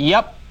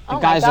 Yep. The Oh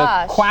my guy's a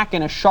gosh. quack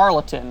and a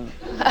charlatan.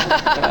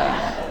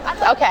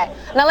 Okay.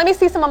 Now let me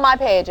see some of my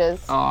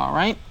pages. All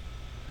right.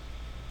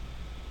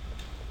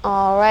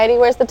 Alrighty,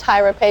 where's the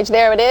Tyra page?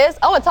 There it is.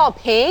 Oh, it's all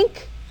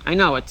pink. I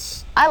know,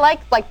 it's... I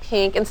like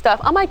pink and stuff.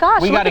 Oh my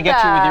gosh, We look got to at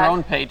get you with that. your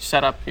own page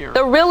set up here.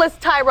 The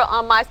realest Tyra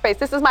on MySpace.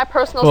 This is my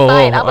personal Whoa,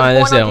 site. whoa,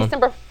 I was that's born that on one.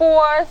 December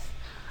 4th.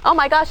 Oh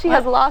my gosh, she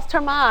has lost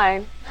her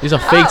mind. These are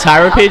fake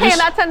Tyra Okay, pages. and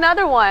that's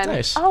another one.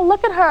 Nice. Oh,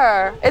 look at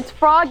her. It's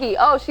Froggy.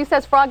 Oh, she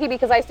says Froggy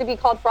because I used to be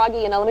called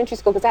Froggy in elementary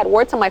school because I had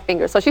warts on my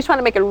fingers. So she's trying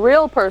to make it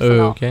real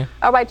personal. Okay.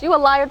 All right, you a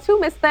liar too,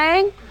 Miss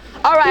Thing.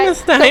 All right. Miss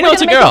Thing, so I know we're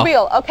it's a gonna make girl. it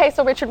real. Okay,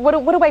 so Richard, what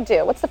do I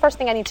do? What's the first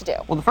thing I need to do?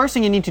 Well, the first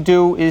thing you need to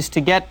do is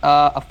to get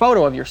a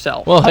photo of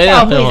yourself. Well, hey,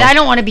 Oh, please, I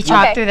don't want to be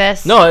talked through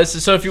this. No,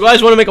 so if you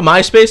guys want to make a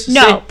MySpace,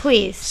 No,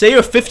 please. Say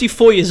you're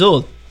 54 years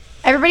old.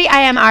 Everybody, I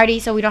am Arty,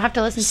 so we don't have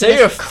to listen Say to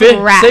you're this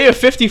crap. say you're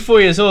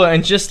 54 years old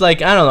and just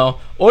like I don't know,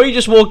 or you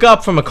just woke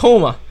up from a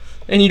coma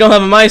and you don't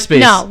have a MySpace.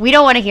 No, we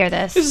don't want to hear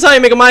this. This is how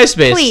you make a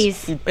MySpace.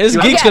 Please. This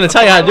Okay, geek's gonna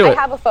tell you how to do I it.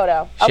 have a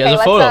photo. She Okay, has a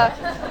let's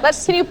photo.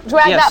 Let's can you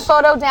drag Yes. that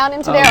photo down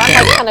into there?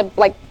 I'm like kind of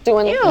like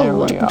doing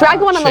drag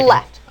the one on the Shaking.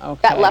 left.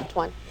 That left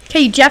one. Okay,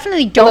 you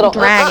definitely don't little,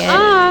 drag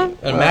it.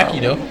 And Mackie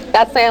though.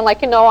 That's saying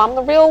like, I'm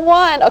the real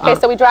one. Okay,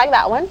 so we drag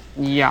that one.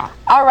 Yeah.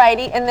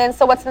 Alrighty, and then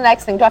so what's the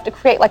next thing? Do I have to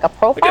create like a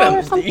profile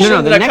or something?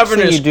 No, the next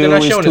thing you do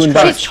is to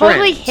invite She's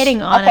totally friends.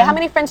 hitting on Okay, him. how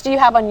many friends do you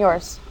have on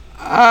yours?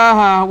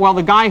 Well,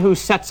 the guy who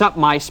sets up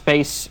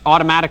MySpace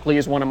automatically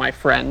is one of my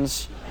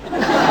friends.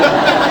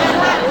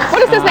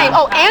 What is his name?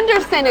 Oh,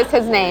 Anderson is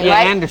his name, Yeah,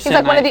 right? Anderson, He's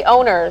like one of the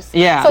owners.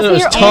 Yeah. So It was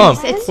you're Tom.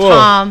 It's Whoa,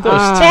 Tom. that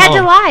was They had to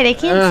Tom. lie. They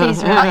can't say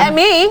his real name. And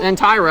me. And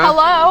Tyra.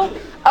 Hello.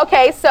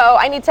 Okay, so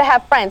I need to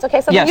have friends.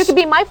 Okay, so then Yes. you could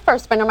be my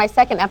first friend or my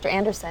second after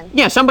Anderson.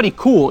 Yeah, somebody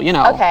cool, you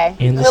know. Okay,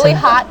 Anderson? really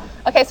hot.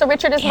 Okay, so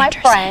Richard is my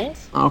friend.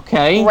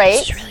 Okay. Great.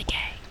 This is really gay.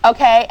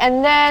 Okay,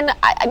 and then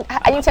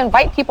I need to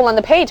invite people on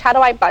the page. How do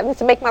I need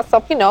to make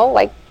myself,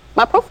 like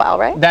my profile,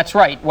 right? That's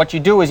right. What you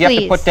do is you have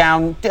to Please. put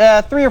down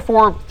 3 or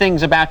 4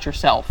 things about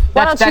yourself.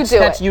 Why don't you do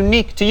That's it?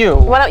 unique to you.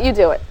 Why don't you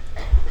do it?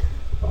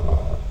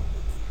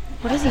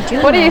 What is he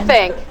doing? What do you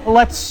think?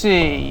 Let's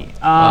see.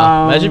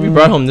 Imagine if you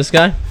brought home this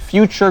guy.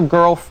 Future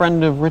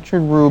girlfriend of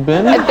Richard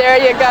Rubin. There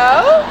you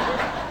go.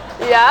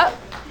 Yeah.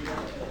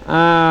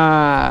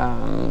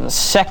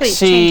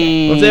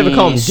 Sexy What if they ever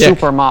call him Dick?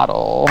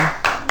 supermodel.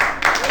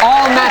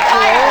 All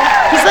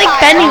natural. He's like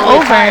bending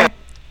over.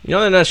 You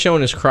know they're not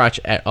showing his crotch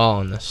at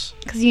all in this.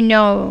 Because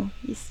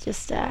he's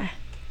just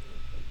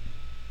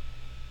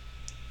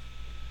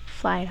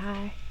flying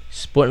high.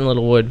 Splitting a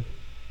little wood.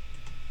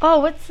 Oh,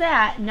 what's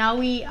that? Now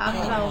we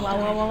what's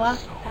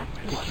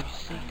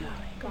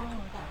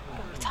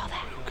all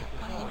that?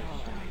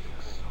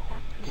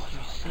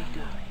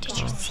 Did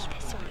you see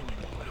this?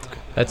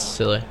 That's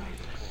silly.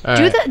 All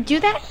Do right. do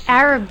that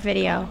Arab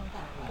video.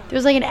 There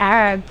was like an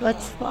Arab.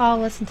 Let's all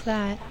listen to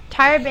that.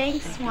 Tyra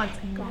Banks wants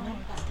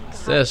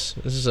What's this?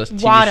 This is a TV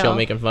Watto. show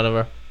making fun of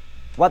her.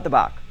 What the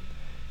buck?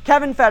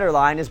 Kevin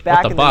Federline is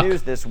back the in buck? the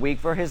news this week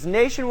for his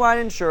Nationwide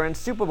Insurance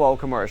Super Bowl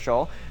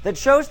commercial that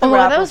shows the Oh,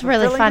 that rapper was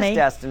really fulfilling funny. his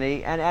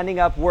destiny and ending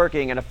up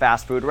working in a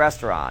fast food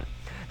restaurant.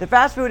 The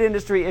fast food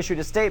industry issued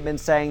a statement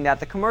saying that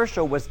the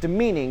commercial was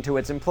demeaning to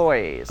its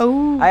employees.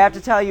 Oh. I have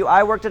to tell you,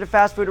 I worked at a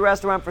fast food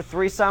restaurant for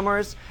 3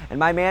 summers, and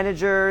my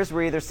managers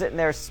were either sitting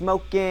there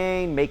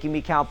smoking, making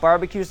me count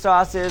barbecue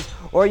sauces,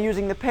 or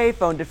using the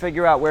payphone to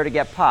figure out where to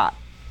get pot.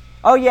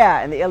 Oh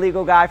yeah, and the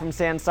illegal guy from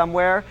San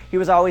Somewhere, he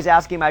was always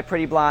asking my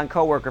pretty blonde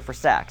coworker for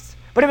sex.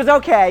 But it was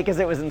okay, because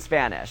it was in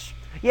Spanish.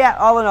 Yeah,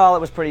 all in all, it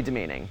was pretty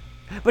demeaning.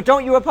 But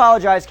don't you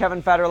apologize,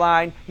 Kevin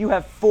Federline. You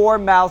have 4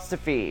 mouths to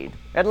feed,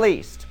 at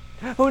least.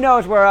 Who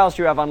knows where else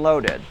you have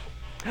unloaded?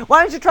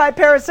 Why don't you try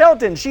Paris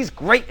Hilton? She's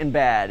great in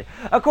bed.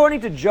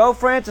 According to Joe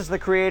Francis, the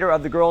creator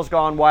of the Girls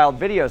Gone Wild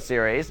video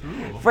series,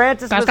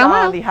 Francis Girls was Gone on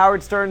Wild. the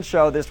Howard Stern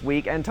show this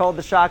week and told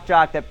the shock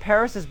jock that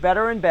Paris is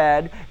better in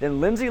bed than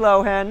Lindsay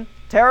Lohan,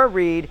 Tara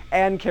Reid,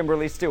 and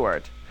Kimberly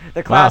Stewart.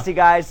 The classy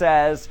guy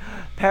says,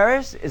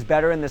 Paris is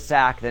better in the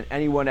sack than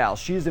anyone else.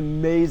 She's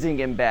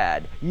amazing in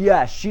bed.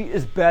 Yes, she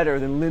is better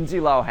than Lindsay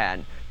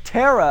Lohan.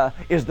 Tara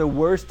is the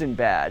worst in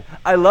bed.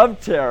 I love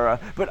Tara,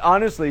 but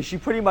honestly, she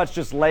pretty much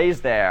just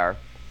lays there.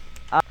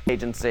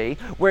 Agency,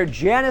 where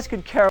Janice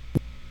could carry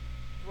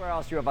where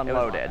else you have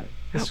unloaded.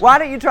 Why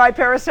don't you try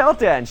Paris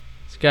Hilton?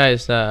 This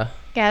guy's Yeah,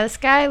 this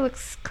guy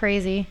looks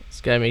crazy.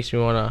 this guy makes me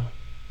wanna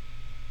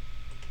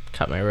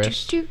cut my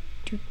wrist. Do,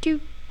 do,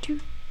 do, do,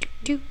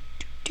 do, do,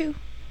 do.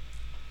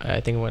 I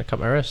think I'm gonna cut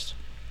my wrist.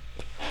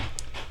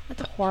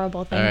 That's a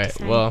horrible thing All to right.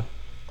 say. Well,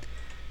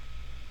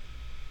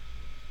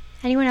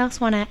 Anyone else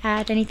want to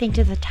add anything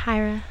to the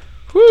Tyra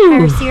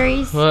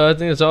series? well, I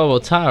think it's all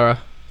about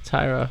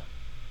Tyra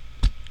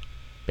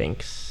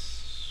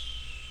Banks.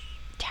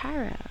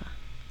 Tyra.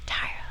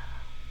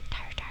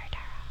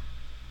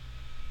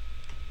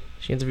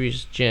 She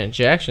interviews Janet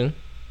Jackson.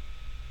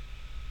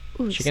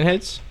 Ooh, Chicken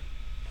heads.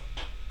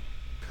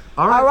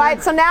 All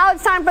right, so now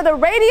it's time for the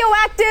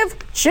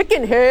radioactive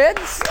chicken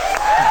heads.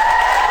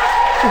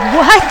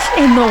 What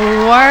in the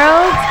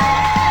world?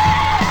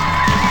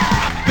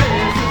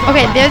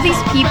 Okay, there are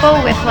these people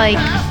with like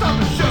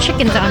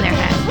chickens on their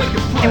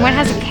head. And one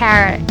has a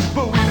carrot,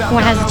 and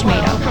one has a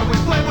tomato.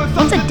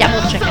 One's a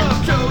devil chicken.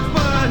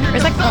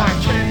 Where's like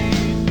orange?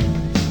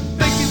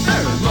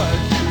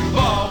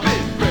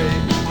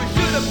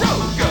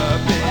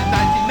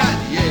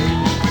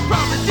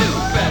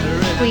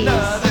 Please.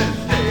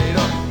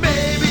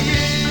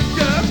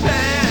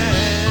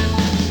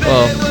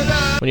 Well,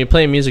 when you're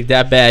playing music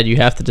that bad, you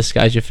have to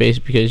disguise your face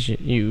because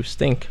you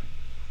stink.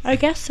 I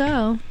guess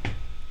so.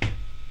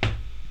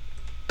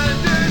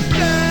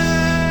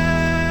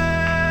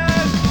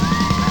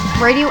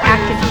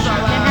 Radioactive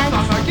chicken heads.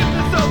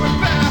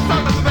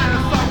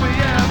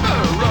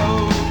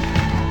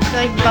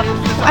 Like,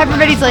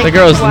 everybody's like, The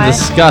girl's what? in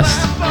disgust.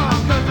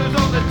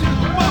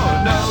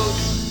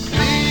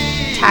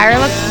 Tyra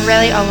looks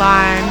really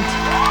alarmed.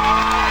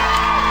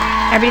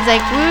 Everybody's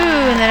like, woo,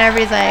 and then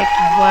everybody's like,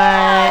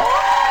 what?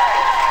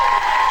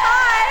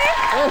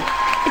 Hi.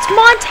 It's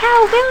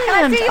Montel Williams.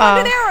 Can I see you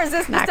under there, or is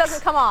this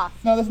doesn't come off?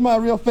 No, that's my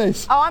real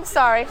face. Oh, I'm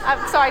sorry.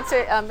 I'm sorry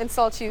to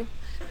insult you.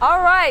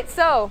 All right,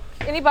 so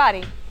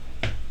anybody?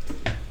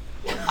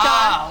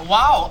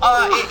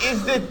 Wow.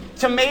 Is the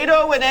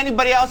tomato and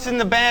anybody else in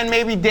the band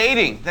maybe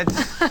dating? That's.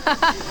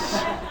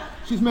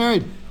 She's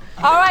married.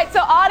 All right, so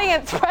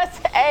audience,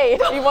 press A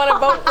if you want to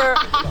vote for.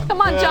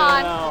 Come on,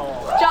 John.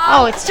 John.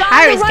 Oh, it's John,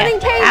 Tyra's the running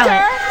got talent.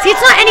 painter. See,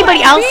 it's not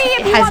anybody else B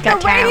if you has want got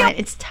the radio- talent.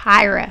 It's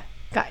Tyra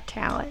got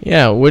talent.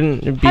 Yeah,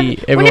 wouldn't it be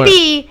everyone? Wouldn't it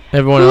be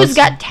everyone who's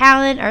else? got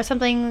talent or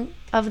something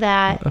of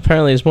that?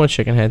 Apparently, there's more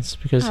chicken heads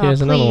because Oh, he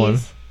has another one.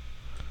 please.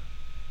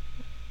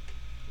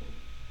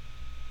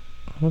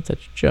 What's that?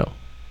 Joe.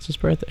 It's his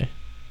birthday.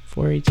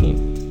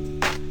 4/18.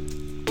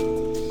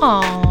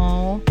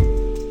 Aww.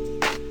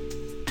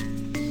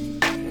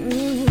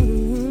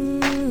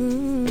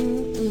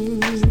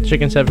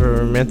 Chickens have a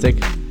romantic.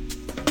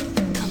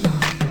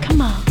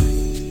 Come on.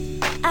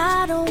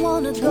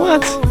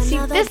 What? See,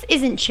 this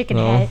isn't chicken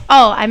No. head.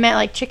 Oh, I meant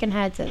like chicken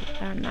heads. I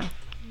don't know.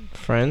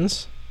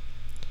 Friends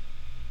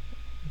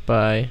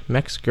by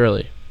Mex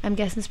Gurley. I'm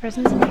guessing this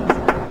person's amazing.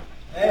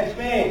 Hey, it's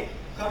me.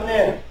 Coming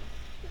in.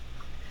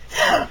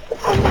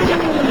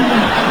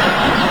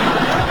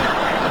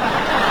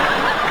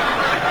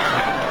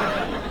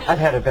 I've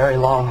had a very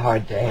long,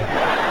 hard day.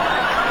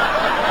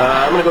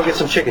 I'm gonna go get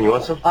some chicken. You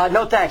want some?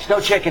 No thanks, no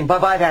chicken.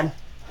 Bye-bye then.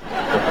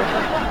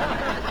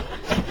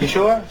 You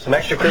sure? Some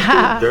extra crispy,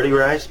 dirty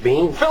rice,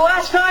 beans. For the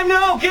last time,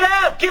 no! Get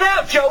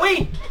out,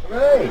 Joey!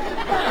 Right.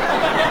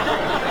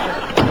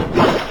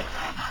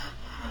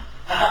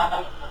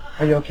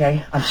 Are you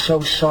okay? I'm so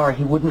sorry.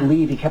 He wouldn't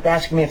leave. He kept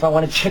asking me if I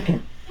wanted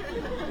chicken.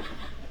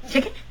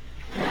 Chicken?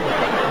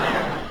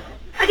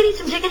 I could eat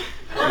some chicken.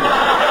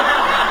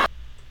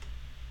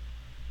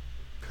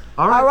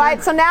 All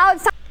right, so now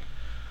it's time.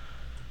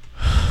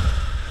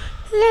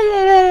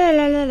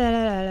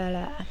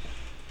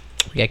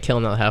 We got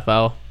killed another half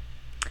hour.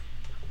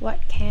 What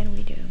can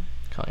we do?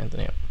 Call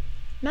Anthony up.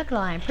 I'm not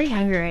gonna lie, I'm pretty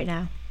hungry right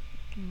now.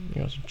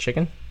 You want some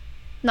chicken?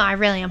 No, I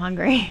really am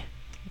hungry.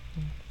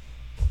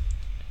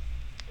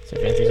 See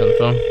if Anthony's on the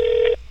phone.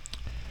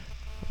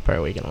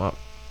 Probably waking him up.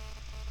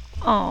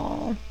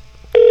 Oh.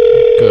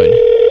 Good.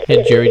 He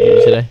had jury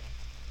duty today.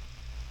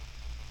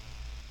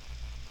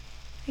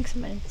 I think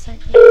somebody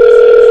sent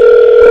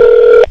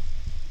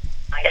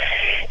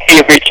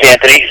You've reached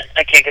Anthony.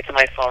 I can't get to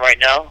my phone right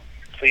now.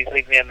 Please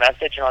leave me a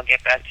message and I'll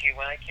get back to you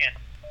when I can.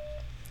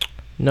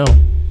 No.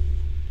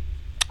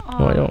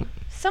 No, I don't.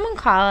 Someone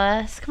call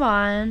us. Come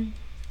on.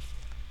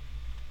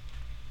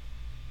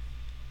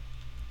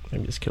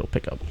 Maybe this kid will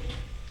pick up.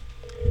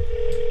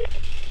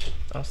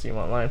 I'll see him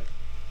online.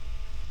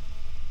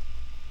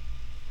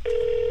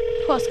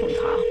 Who else can we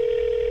call?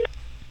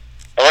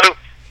 Hello?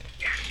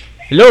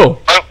 Hello.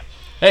 Hello?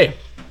 Hey.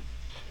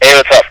 Hey,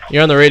 what's up?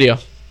 You're on the radio.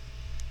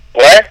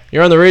 What?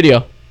 You're on the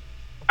radio.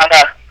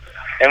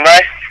 Am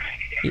I?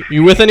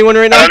 You with anyone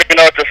right now? I don't even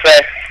know what to say.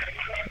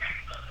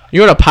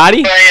 You in a potty?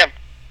 Here I am.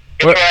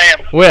 Guess where I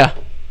am. Where?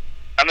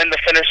 I'm in the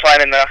finish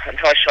line until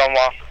I show them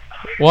off.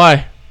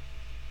 Why?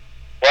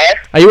 What?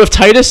 Are you with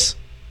Titus?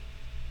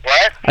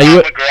 What? Are you I'm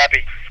with with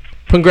Grappy.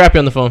 Put Grappy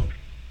on the phone.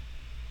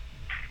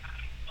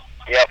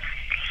 Yep.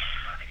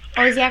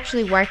 Oh, is he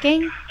actually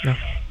working? No.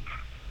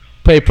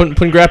 Put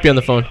Grappy on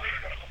the phone.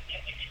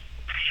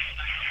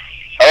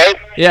 Hello?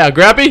 Yeah,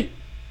 Grappy?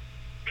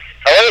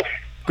 Hello?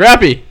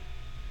 Grappy?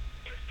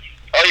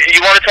 Oh,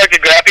 you want to talk to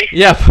Grappy?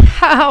 Yeah.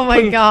 Oh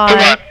my god.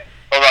 Hold on.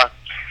 Hold on.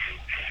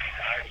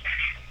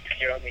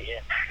 You're on the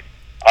air.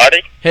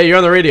 Arty? Hey, you're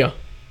on the radio.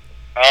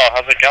 Oh,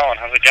 how's it going?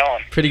 How's it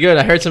going? Pretty good.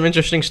 I heard some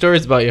interesting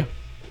stories about you.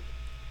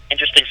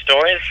 Interesting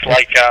stories?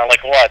 Like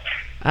what?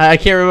 I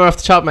can't remember off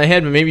the top of my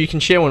head, but maybe you can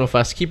share one with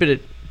us. Keep it at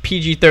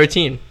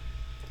PG-13.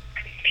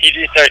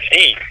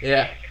 PG-13?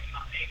 Yeah.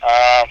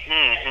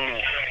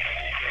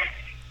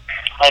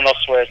 Oh, no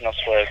swears.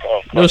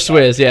 Oh, No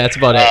swears. Yeah, that's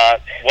about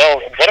it. Well,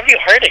 what have you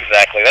heard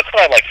exactly? That's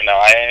what I'd like to know.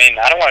 I mean,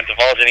 I don't want to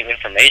divulge any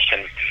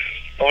information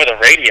over the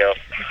radio.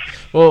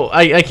 Well,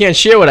 I can't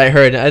share what I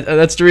heard.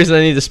 That's the reason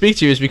I need to speak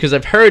to you, is because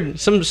I've heard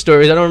some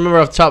stories. I don't remember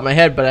off the top of my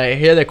head, but I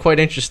hear they're quite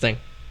interesting.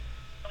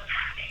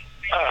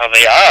 Oh,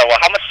 they are? Well,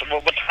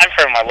 what time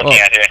frame am I looking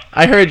at here?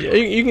 I heard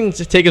you can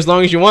take as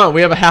long as you want.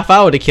 We have a half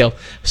hour to kill.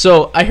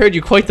 So I heard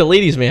you quite the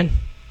ladies' man.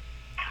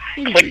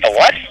 Click the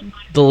what?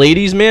 The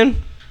ladies'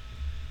 man?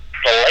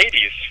 The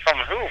ladies? From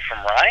who?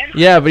 From Ryan?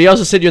 Yeah, but he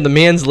also said you're the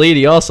man's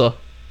lady also.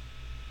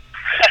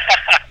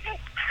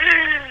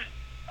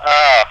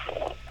 I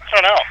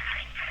don't know.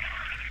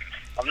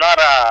 I'm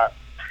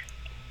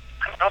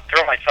not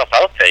throwing myself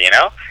out there, you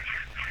know?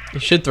 You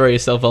should throw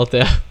yourself out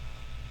there.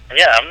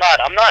 Yeah, I'm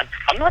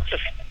not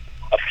just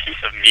a piece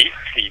of meat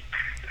to be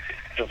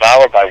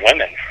devoured by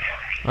women.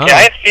 Oh. Yeah,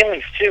 I have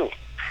feelings too.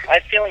 I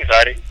have feelings,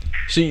 Arty.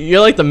 So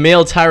you're like the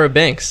male Tyra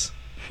Banks.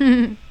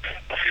 I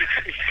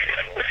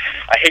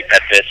hate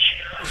that bitch.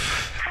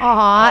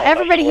 Aw,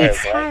 everybody hates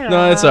Tyra.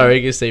 No, it's alright.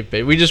 You can say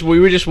babe. We just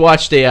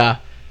watched a.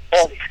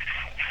 Well,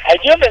 I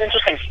do have an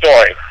interesting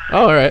story.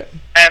 Oh, all right.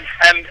 And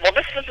well,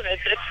 this doesn't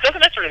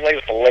necessarily relate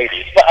with the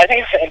ladies, but I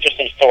think it's an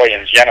interesting story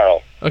in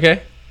general.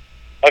 Okay.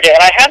 Okay,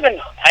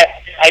 and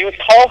I was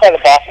called by the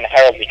Boston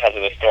Herald because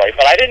of this story,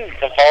 but I didn't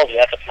divulge it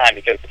at the time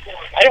because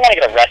I didn't want to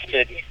get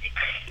arrested,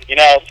 you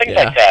know, things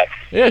like that.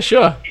 Yeah,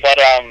 sure. But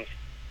you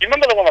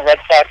remember when the Red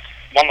Sox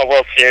won the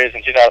World Series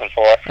in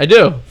 2004? I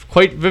do,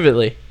 quite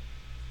vividly.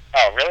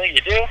 Oh, really?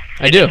 You do?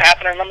 I do. You just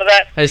happen to remember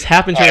that? I just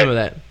happen to remember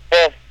that.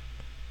 Well,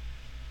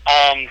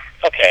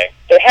 okay.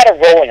 They had a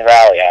rolling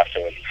rally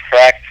afterwards,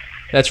 correct?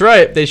 That's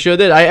right. They sure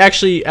did. I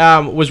actually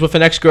was with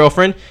an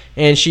ex-girlfriend,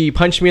 and she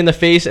punched me in the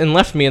face and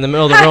left me in the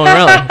middle of the rolling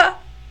rally.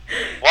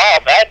 Wow,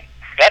 that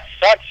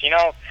sucks. You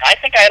know, I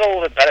think I had a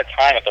little bit better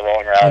time at the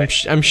rolling rally.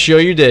 I'm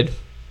sure you did.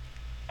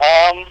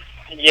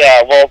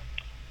 Yeah, well,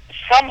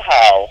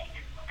 somehow,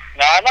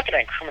 now I'm not going to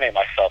incriminate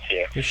myself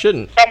here. You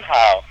shouldn't.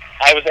 Somehow,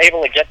 I was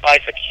able to get by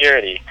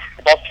security,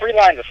 about 3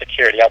 lines of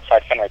security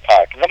outside Fenway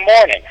Park. The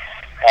morning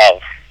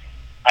of,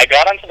 I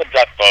got onto the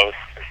duck boat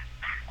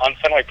on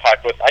Fenway Park.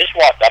 I just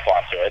walked up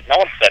onto it. No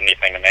one said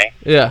anything to me.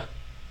 Yeah.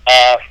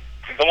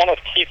 The one with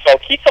Keith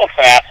Oak. Keith Oak's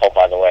an asshole,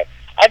 by the way.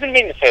 I've been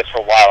meaning to say this for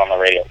a while on the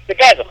radio. The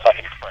guy's a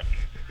fucking prick.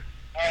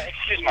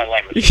 Excuse my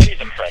language. He's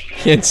a prick.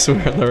 Can't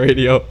swear on the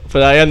radio,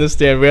 but I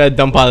understand. We gotta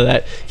dump out of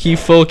that. Keith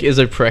Folk is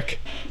a prick.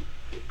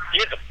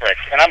 He's a prick,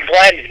 and I'm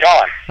glad he's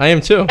gone. I am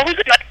too. Who's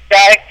a nice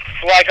guy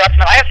who I got to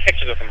know? I have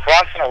pictures of him,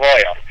 Bronson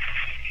Arroyo.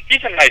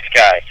 He's a nice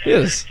guy. He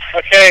is.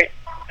 Okay,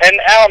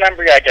 and Alan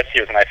Embry, I guess he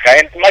was a nice guy,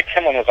 and Mike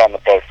Timlin was on the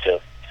boat too.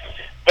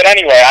 But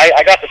anyway,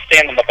 I got to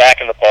stand in the back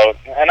of the boat,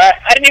 and I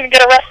didn't even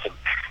get arrested.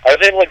 I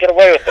was able to get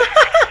away with it.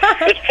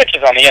 There's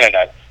pictures on the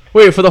internet.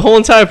 Wait, for the whole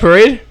entire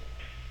parade?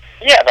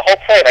 Yeah, the whole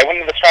parade. I went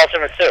into the Charles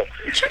River too.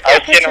 I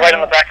was standing right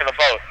on the back of the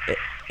boat.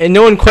 And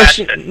no one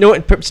questioned. No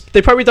one.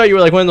 They probably thought you were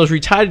like one of those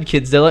retarded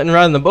kids they're letting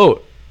ride on the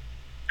boat.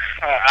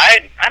 I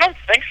don't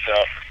think so.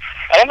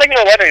 I don't think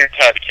they were letting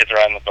retarded kids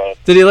ride on the boat.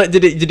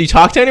 Did he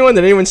talk to anyone?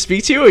 Did anyone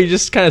speak to you, or you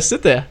just kind of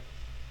sit there?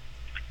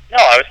 No,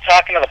 I was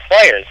talking to the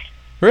players.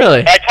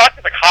 Really? I talked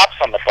to the cops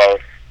on the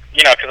boat.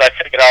 You know, because I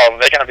figured, oh,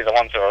 they're gonna be the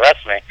ones who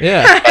arrest me.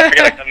 Yeah. So I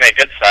figured I'd give them a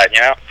good side, you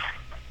know.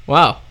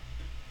 Wow.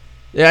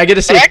 Yeah, I get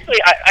to see. But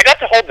actually, I got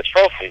to hold the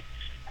trophy.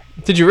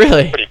 Did you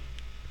really?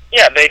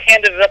 Yeah, they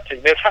handed it up to.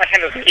 They were trying to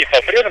hand it to Keith,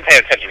 but he wasn't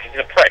paying attention. He's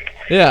a prick.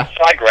 Yeah.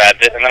 So I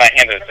grabbed it and then I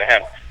handed it to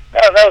him.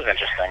 That was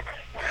interesting.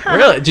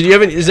 Really? Did you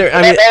have any? Is there?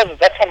 I mean,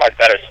 that's one of my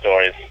better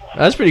stories.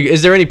 That's pretty good.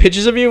 Is there any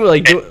pictures of you?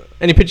 Like,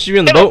 any pictures of you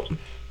on the boat?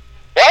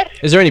 What?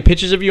 Is there any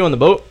pictures of you on the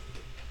boat?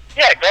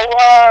 Yeah, go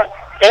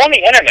on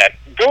the internet.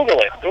 Google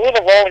it. Google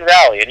the rolling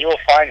rally, and you will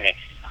find me.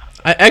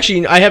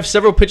 I have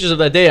several pictures of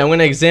that day. I'm going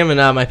to examine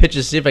my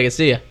pictures to see if I can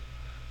see you.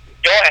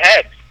 Go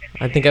ahead.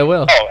 I think I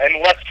will. Oh,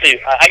 and let's see.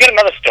 I got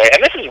another story,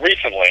 and this is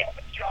recently.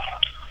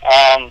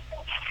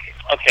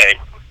 Okay.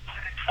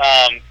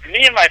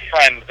 Me and my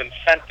friend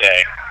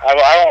Vincente.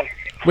 I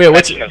won't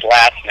mention his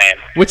last name.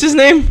 What's his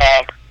name?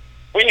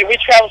 We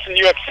traveled to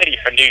New York City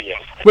for New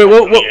Year's. Wait,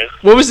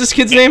 what was this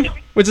kid's name?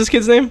 What's this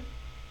kid's name?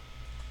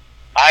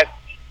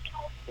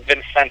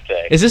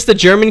 Vincente. Is this the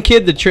German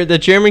kid, the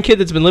German kid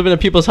that's been living at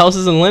people's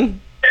houses in Lynn?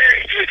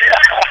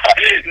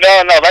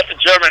 No, that's a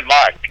German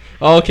Mark.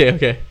 Oh,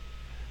 okay.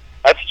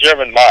 That's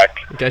German Mark.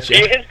 Gotcha.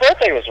 His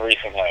birthday was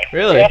recently.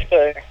 Really?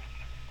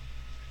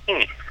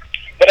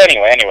 But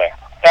anyway,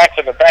 back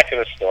to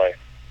the story.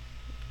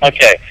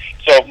 Okay,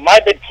 so my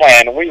big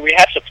plan, we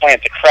hatched a plan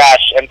to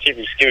crash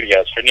MTV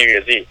Studios for New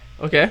Year's Eve.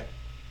 Okay.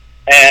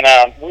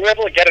 And we were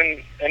able to get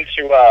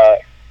into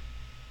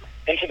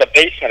the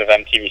basement of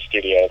MTV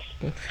Studios.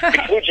 We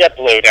flew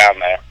JetBlue down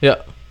there.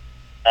 Yeah.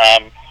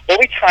 So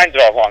we timed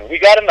it all wrong. We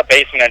got in the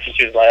basement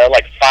entrances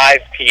like 5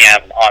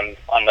 p.m.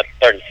 on the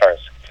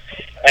 31st.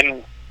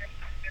 And,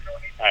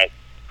 alright.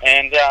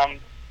 And,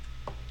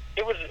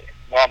 it was,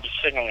 well, I'm just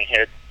signaling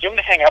here. Do you want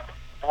me to hang up?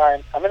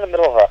 I'm in the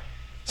middle of a...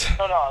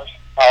 No.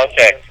 Oh,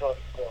 okay.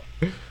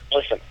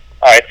 Listen.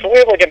 Alright, so we were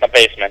able to get in the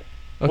basement.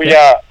 Okay. We,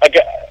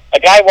 a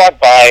guy walked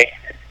by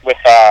with,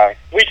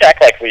 we just act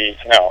like we,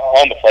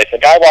 own the place. A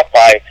guy walked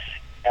by,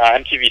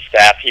 MTV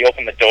staff. He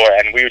opened the door,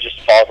 and we were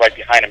just followed right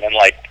behind him, and,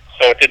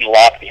 so it didn't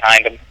lock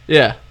behind him.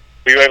 Yeah.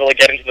 We were able to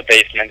get into the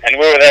basement, and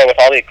we were there with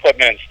all the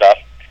equipment and stuff.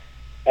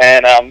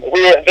 And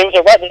there's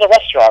a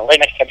restaurant right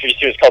next to MTV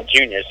Studios called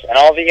Junior's, and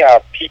all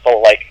the people,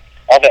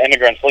 all the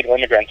legal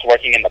immigrants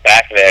working in the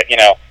back there,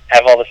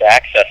 have all this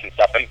access and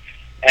stuff.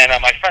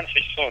 And my friend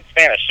speaks fluent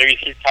Spanish, so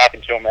he's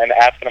talking to him and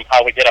asking him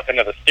how we get up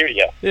into the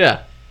studio.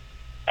 Yeah.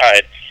 All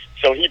right.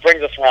 So he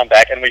brings us around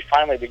back, and we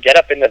get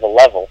up into the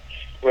level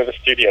where the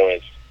studio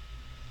is.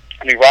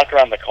 And we walk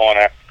around the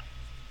corner,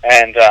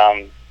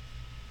 and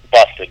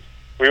busted.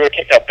 We were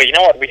kicked out, but you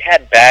know what? We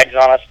had bags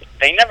on us.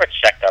 They never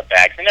checked our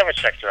bags. They never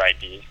checked our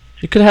IDs.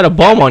 You could have had a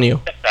bomb on you.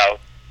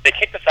 They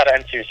kicked us out of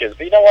MTV Studios,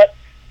 but you know what?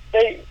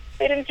 They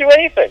didn't do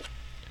anything.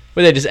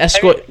 Would they just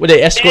escort? Would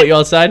they escort you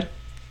outside?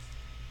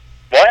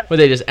 What? Would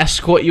they just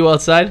escort you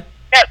outside?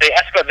 Yeah, they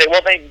escort. They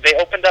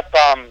opened up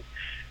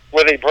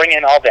where they bring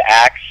in all the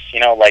acts.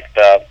 Like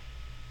the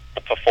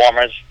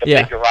performers, the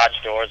big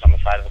garage doors on the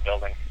side of the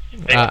building.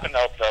 They opened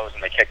up those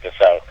and they kicked us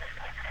out.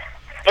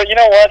 But you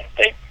know what?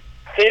 They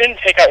didn't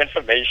take our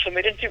information.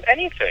 They didn't do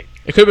anything.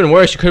 It could have been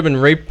worse. You could have been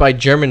raped by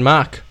German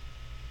Mark.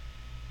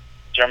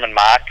 German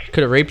Mark?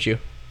 Could have raped you.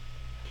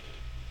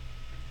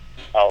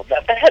 Oh,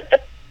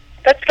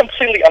 that's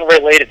completely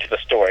unrelated to the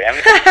story. I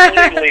mean,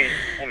 completely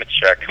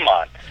immature. Come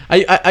on.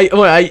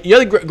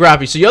 You're the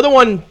Grappy. So you're the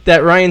one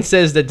that Ryan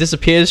says that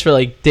disappears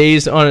for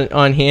days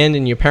on hand,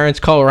 and your parents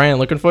call Ryan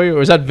looking for you,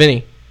 or is that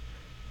Vinny?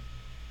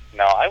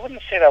 No, I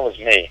wouldn't say that was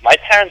me. My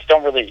parents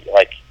don't really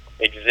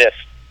exist.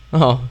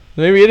 Oh,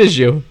 maybe it is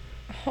you.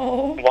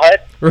 Oh.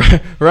 What?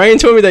 Ryan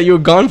told me that you were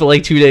gone for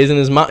 2 days,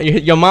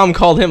 and your mom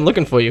called him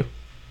looking for you.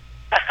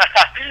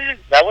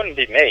 That wouldn't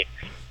be me.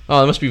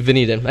 Oh, it must be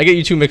Vinny then. I get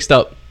you two mixed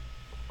up.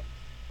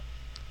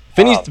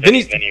 Vinny's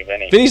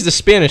the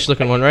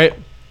Spanish-looking one, right?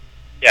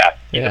 Yeah.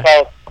 He's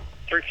about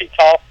 3 feet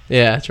tall.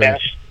 Yeah, that's right.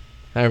 Spanish.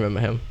 I remember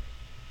him.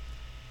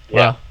 Yeah.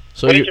 Wow.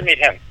 So where did you meet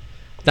him?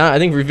 I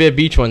think Revere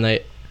Beach one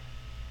night.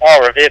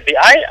 Oh, Revere Beach.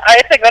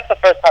 I think that's the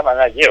first time I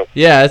met you.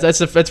 Yeah, that's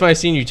when I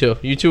seen you two.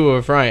 You two were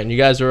with Ryan. You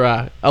guys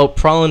were out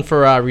prowling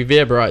for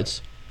Revere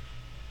Broads.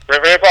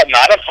 Revere Broads? No,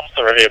 I don't talk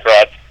to Revere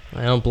Broads.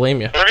 I don't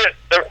blame you.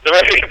 The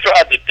Revere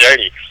Broads are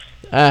dirty.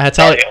 That's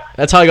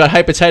how I got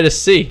hepatitis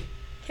C.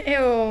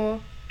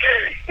 Ew.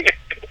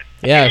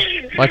 Yeah,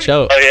 watch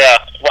out. Oh, yeah.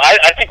 Well,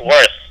 I think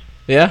worse.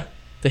 Yeah?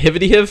 The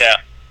hivity-hiv? Yeah.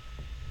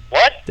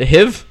 What? The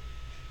HIV?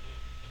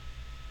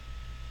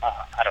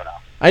 I don't know.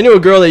 I knew a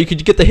girl that you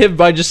could get the HIV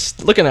by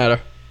just looking at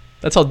her.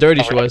 That's how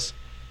dirty she was.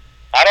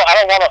 I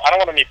don't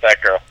want to meet that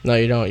girl. No,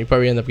 you don't. You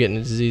probably end up getting a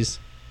disease.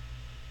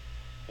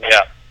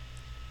 Yeah.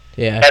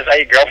 Yeah. Is that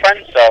your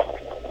girlfriend? So.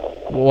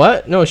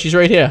 What? No, she's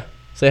right here.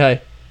 Say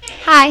hi.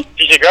 Hi.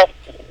 She's your girl?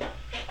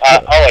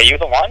 Are you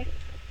the one?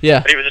 Yeah.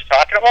 That he was just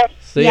talking about?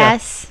 So,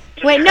 yes.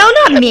 Wait, no,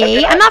 not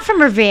me. I'm not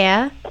from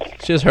Revere.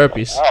 She has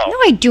herpes. Oh. No,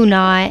 I do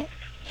not.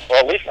 Well,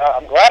 at least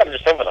I'm glad I'm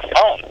just over the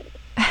phone.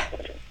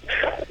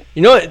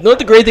 You know what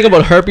the great thing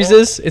about herpes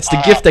is? It's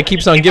the gift that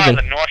keeps on giving.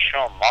 The North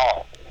Shore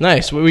Mall.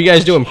 Nice. What are you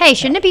guys doing? Hey,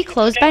 shouldn't it be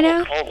closed by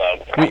now?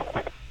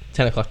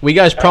 10 o'clock. We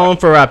guys prowling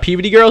for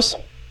Peabody girls?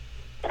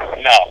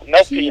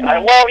 No Peabody.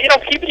 Well,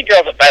 Peabody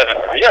girls are better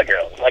than real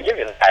girls. I'll give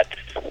you that.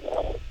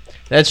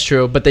 That's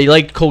true, but they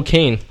like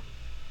cocaine.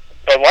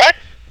 But what?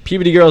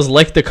 Peabody girls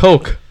like the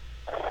coke.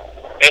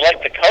 They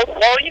like the coke?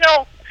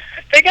 Well,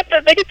 they get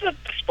the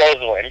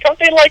disposable income.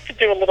 They like to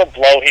do a little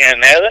blow here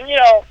and there, then,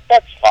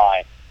 that's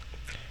fine.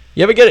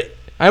 You ever get it?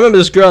 I remember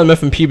this girl I met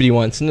from Peabody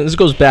once, and this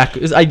goes back.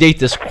 I date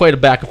this quite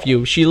back a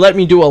few. She let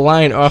me do a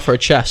line off her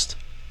chest.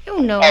 Oh,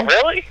 no. Oh,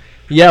 really?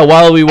 Yeah,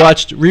 while we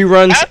watched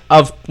reruns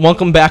of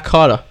Welcome Back,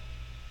 Kotter.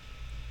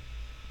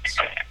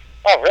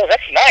 Oh, really?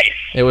 That's nice.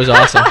 It was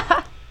awesome.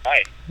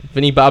 Nice.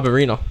 Vinny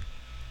Barbarino.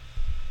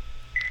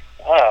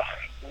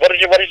 What did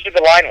you do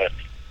the line with?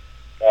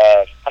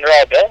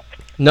 $100 bill?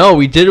 No,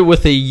 we did it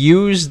with a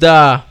used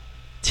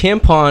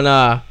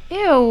tampon. Ew.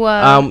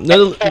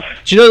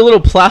 Do you know the little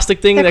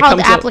plastic thing They're that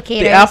called comes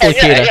applicators. The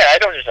applicator. Yeah, I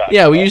know what you're talking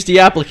Yeah, about. we used the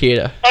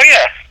applicator. Oh,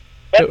 yeah.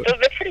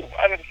 That's pretty...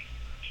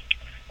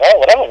 well,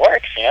 whatever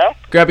works,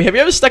 Grabby, have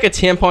you ever stuck a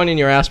tampon in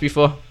your ass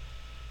before?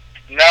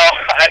 No,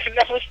 I've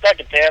never stuck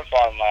a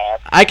tampon in my ass.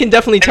 I can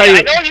definitely tell you.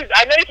 I know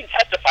you can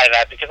testify to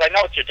that because I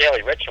know it's your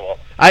daily ritual.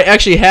 I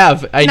actually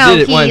have. I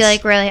did it once. No, he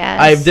really has.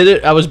 I did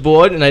it. I was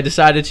bored and I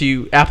decided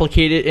to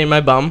applicate it in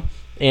my bum,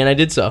 and I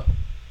did so.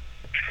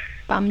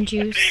 Bum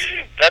juice.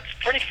 That's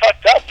pretty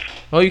fucked up.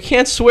 Well, you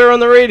can't swear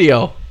on the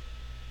radio.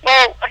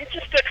 Well, I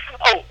just did.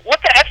 Oh,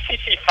 let the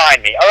FCC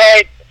find me, all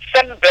right?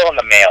 Send the bill in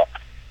the mail.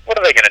 What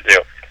are they gonna do?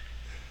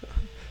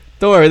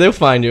 Don't worry, they'll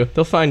find you.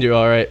 They'll find you,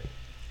 all right.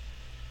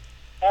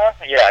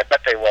 Yeah, I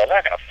bet they will. They're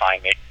not gonna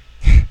find me.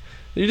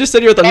 You just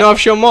said you're at the North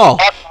Shore Mall.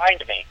 They'll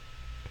find me.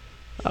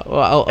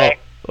 Well,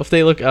 if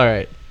they look... All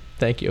right.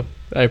 Thank you.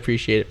 I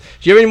appreciate it.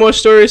 Do you have any more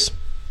stories?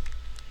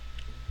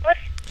 What?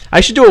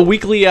 I should do a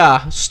weekly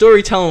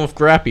storytelling with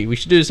Grappy. We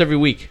should do this every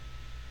week.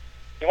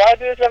 You want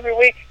to do this every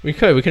week? We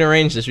could. We can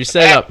arrange this. We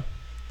set it up.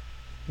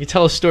 You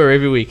tell a story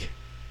every week.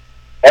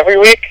 Every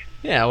week?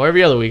 Yeah, or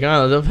every other week. I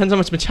don't know. Depends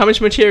how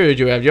much material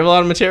do you have. Do you have a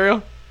lot of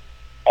material?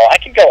 Oh, I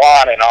can go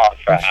on and on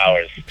for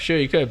hours. Sure,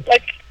 you could.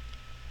 Like,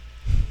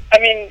 I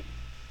mean,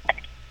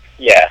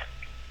 yeah.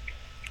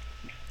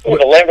 Ooh,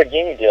 the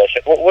Lamborghini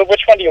dealership.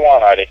 Which one do you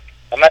want, Arty?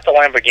 I'm at the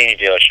Lamborghini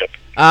dealership.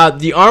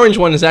 The orange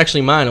one is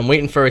actually mine. I'm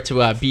waiting for it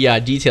to be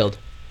detailed.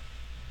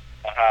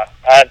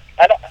 I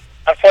don't.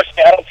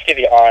 Unfortunately, I don't see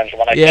the orange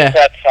one. I think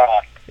that's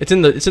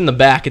It's in the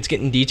back. It's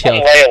getting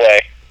detailed. layaway.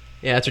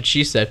 Yeah, that's what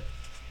she said.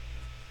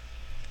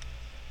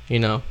 You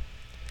know.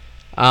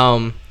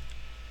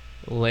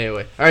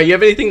 Layaway. All right, you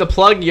have anything to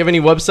plug? You have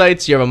any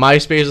websites? You have a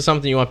MySpace or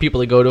something you want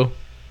people to go to?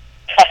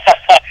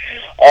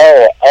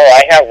 Oh,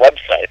 I have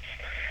websites.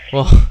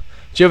 Well,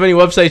 do you have any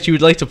websites you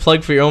would like to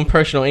plug for your own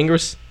personal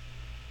ingress?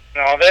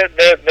 No,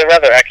 they're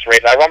rather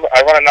X-rated. I run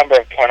a number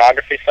of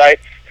pornography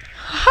sites.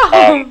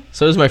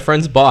 So does my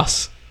friend's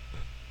boss.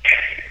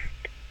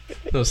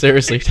 No,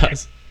 seriously, he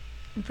does.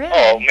 Really?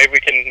 Oh, maybe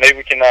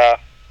we can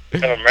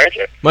have a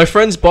merger. My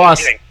friend's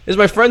boss is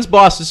my friend's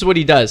boss. This is what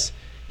he does.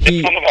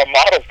 Get some of our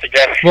models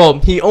together. Well,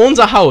 he owns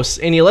a house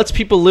and he lets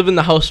people live in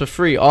the house for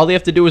free. All they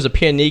have to do is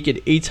appear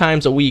naked 8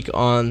 times a week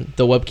on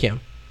the webcam.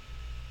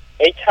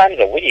 8 times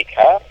a week,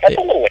 huh? That's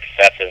a little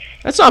excessive.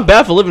 That's not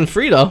bad for living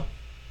free, though.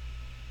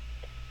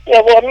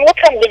 Yeah, well, I mean, what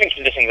kind of living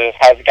conditions is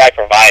the guy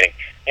providing?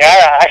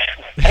 Yeah,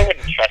 I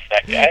wouldn't trust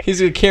that guy.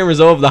 He's got cameras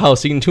all over the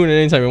house. He can tune in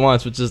anytime he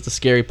wants, which is the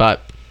scary part.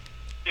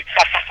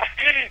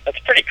 That's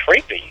pretty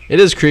creepy. It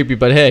is creepy,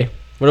 but hey,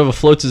 whatever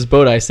floats his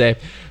boat, I say.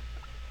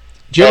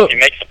 He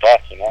makes a buck,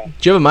 you know.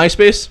 Do you have a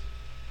MySpace?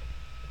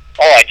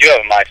 Oh, I do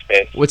have a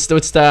MySpace. What's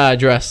the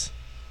address?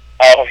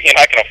 Oh, you're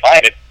not going to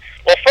find it.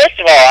 Well, first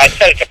of all, I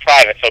set it to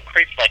private, so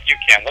creeps like you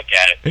can't look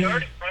at it. You're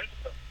already friends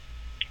with them.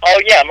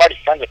 Oh, yeah, I'm already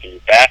friends with you,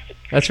 you bastard.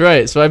 That's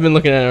right. So I've been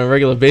looking at it on a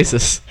regular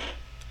basis.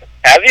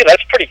 Have you?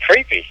 That's pretty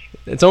creepy.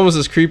 It's almost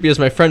as creepy as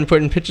my friend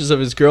putting pictures of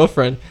his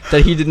girlfriend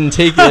that he didn't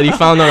take that he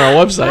found on our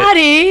website.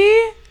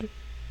 Buddy!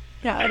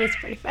 No, it is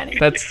pretty funny.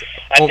 I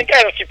think I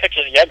have a few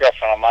pictures of your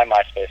girlfriend on my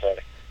MySpace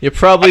already. You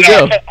probably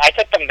do. I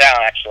took them down,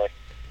 actually.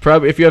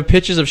 Probably. If you have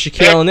pictures of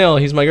Shaquille O'Neal,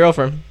 he's my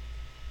girlfriend.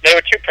 They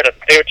were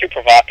too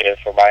provocative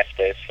for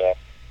MySpace, so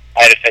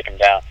I had to take them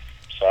down.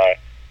 Sorry.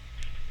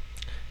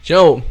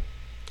 Joe,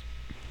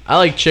 I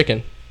like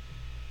chicken.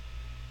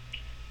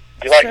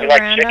 You like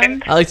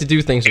chicken? I like to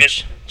do things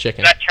with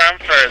chicken. Is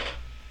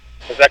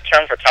that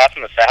term for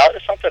tossing the salad or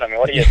something? I mean,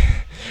 what are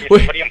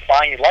you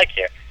implying you like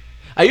here?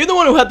 Are you the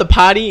one who had the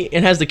party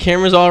and has the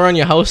cameras all around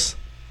your house?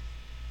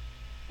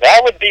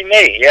 That would be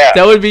me, yeah.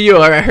 That would be you.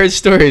 I heard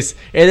stories.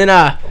 And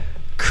then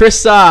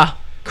Chris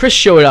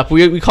showed up.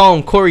 We call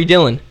him Corey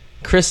Dillon.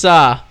 Chris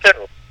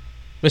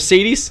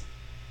Mercedes?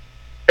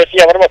 Chris,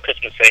 yeah, what about Chris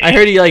Mercedes? I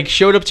heard he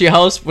showed up to your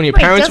house when your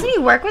Wait, parents doesn't he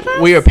work with us?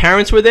 When your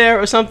parents were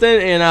there or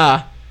something and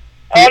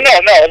Oh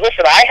no,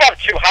 listen, I have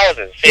 2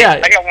 houses. See,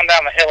 yeah. I got one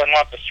down the hill and one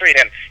up the street,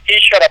 and he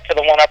showed up to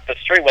the one up the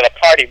street where the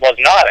party was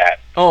not at.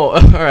 Oh, all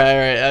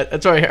right.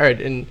 That's what I heard.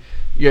 And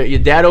your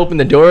dad opened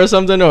the door or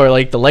something,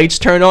 or the lights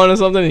turned on or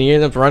something, and you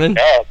ended up running?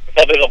 No,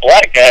 but there's a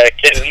black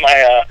kid in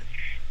my,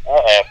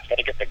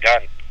 gotta get the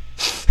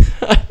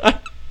gun.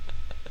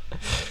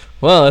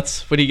 Well,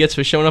 that's what he gets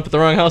for showing up at the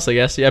wrong house, I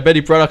guess. Yeah, I bet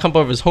he brought a couple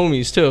of his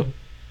homies, too.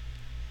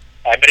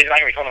 I bet he's not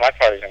gonna be coming to my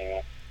parties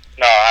anymore.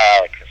 No, I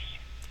like Chris.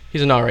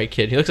 He's an alright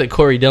kid. He looks like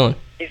Corey Dillon.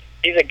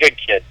 He's a good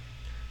kid.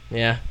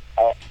 Yeah.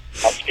 I'll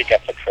speak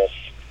up for Chris.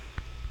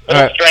 All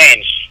right.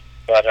 Strange,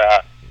 but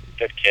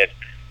good kid.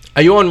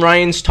 Are you on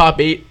Ryan's top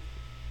 8?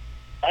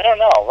 I don't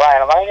know,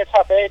 Ryan. Am I in your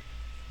top 8?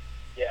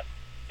 Yeah.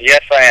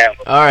 Yes, I am.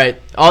 All right.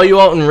 All you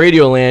out in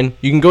Radio Land,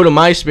 you can go to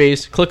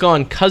MySpace, click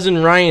on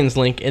Cousin Ryan's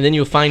link, and then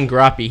you'll find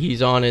Grappy.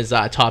 He's on his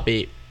top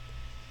 8.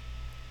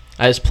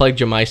 I just plugged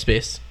your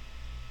MySpace.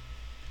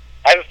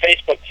 I have a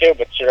Facebook too,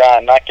 but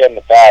you're not getting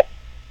the bad.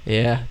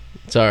 Yeah,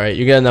 it's all right.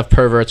 You got enough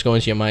perverts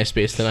going to your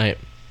MySpace tonight.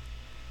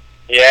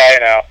 Yeah, I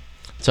know.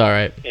 It's all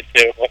right. You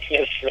do. What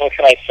can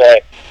I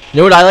say? You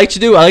know what I like to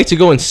do? I like to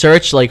go and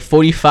search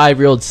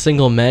 45-year-old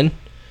single men,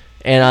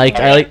 and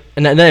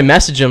and then I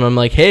message them. I'm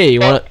like, hey,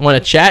 you want to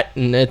chat?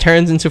 And it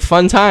turns into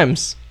fun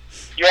times.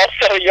 You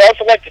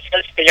also like to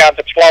search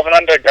the 12 and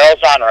under girls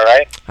genre,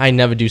 right? I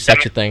never do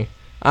such a thing.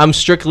 I'm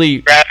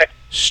strictly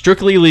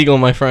legal,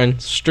 my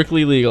friend.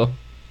 Strictly legal.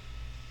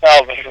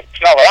 No,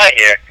 it's not what I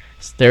hear.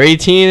 They're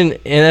 18 and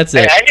that's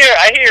it.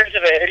 I hear into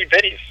the itty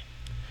bitties.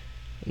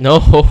 No,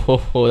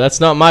 that's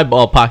not my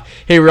ballpark.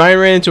 Hey, Ryan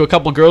ran into a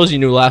couple girls you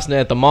knew last night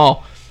at the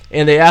mall,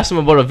 and they asked him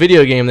about a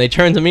video game. They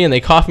turned to me and they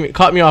caught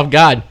me off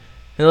guard. And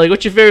they're like,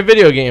 "What's your favorite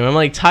video game?" I'm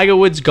like, "Tiger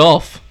Woods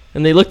Golf,"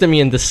 and they looked at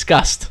me in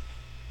disgust.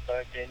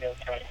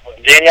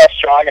 Danielle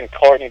Strong and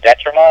Courtney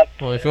Detremont.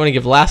 Well, if you want to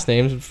give last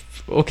names,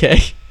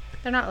 okay.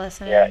 They're not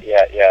listening.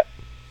 Yeah.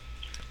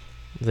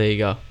 There you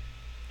go.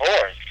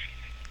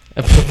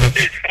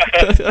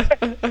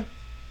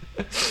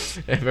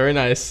 Very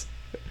nice.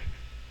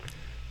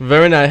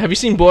 Very nice. Have you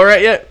seen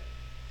Borat yet?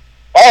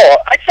 Oh,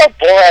 I saw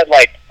Borat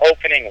like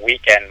opening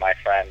weekend, my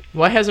friend.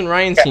 Why hasn't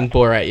Ryan seen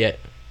Borat yet?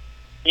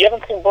 You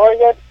haven't seen Borat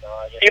yet?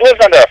 He lives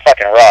under a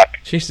fucking rock.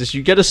 Jesus,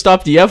 you gotta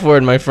stop the F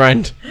word, my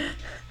friend.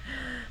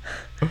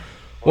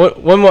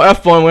 One more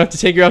F bomb, we have to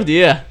take you off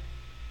the air.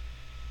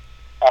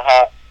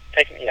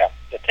 Take me off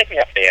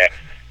the air.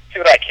 See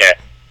what I care.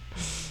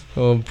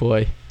 Oh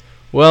boy.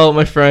 Well,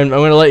 my friend, I'm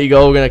going to let you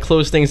go. We're going to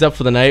close things up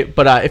for the night.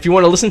 But if you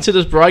want to listen to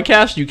this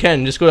broadcast, you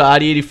can. Just go to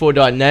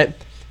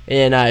Arty84.net,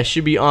 and it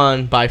should be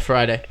on by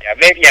Friday.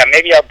 Maybe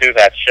I'll do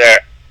that, sure.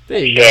 There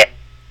you go.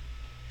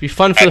 Be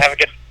fun for have a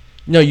good...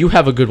 No, you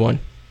have a good one.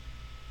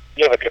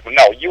 You have a good one.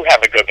 No, you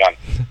have a good one.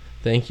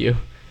 Thank you.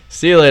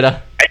 See you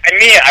later. I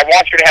mean it. I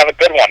want you to have a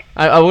good one.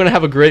 I'm going to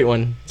have a great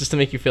one, just to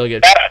make you feel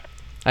good. Better.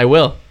 I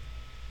will.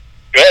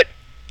 Good.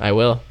 I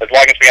will. As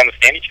long as we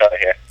understand each other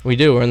here. We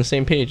do. We're on the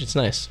same page. It's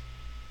nice.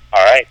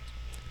 All right.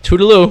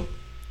 Toodaloo.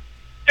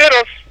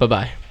 Toodles.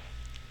 Bye-bye.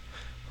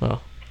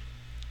 Well,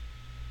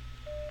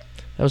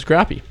 that was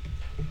Grappy.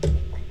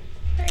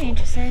 Very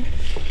interesting.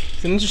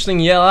 It's an interesting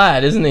yell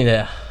ad, isn't he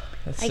there?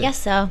 I guess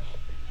so.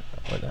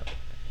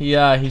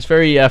 He's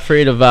very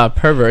afraid of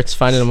perverts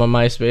finding him on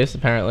MySpace,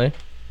 apparently.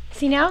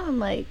 See, now I'm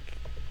like...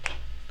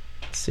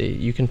 Let's see.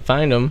 You can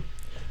find him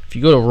if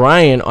you go to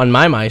Ryan on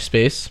my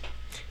MySpace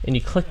and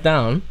you click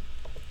down.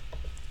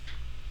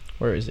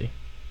 Where is he?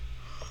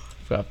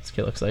 I forgot what this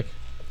kid looks like.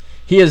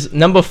 He is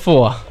number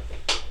 4.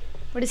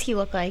 What does he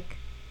look like?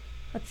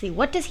 Let's see.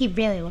 What does he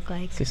really look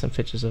like? See some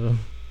pictures of him.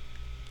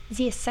 Is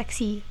he a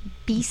sexy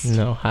beast?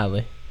 No,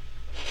 hardly.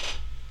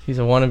 He's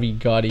a wannabe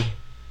gaudy.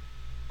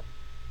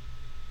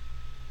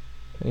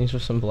 And he's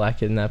with some black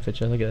kid in that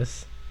picture. Look at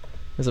this.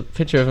 There's a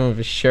picture of him with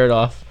his shirt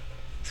off.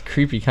 It's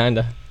creepy,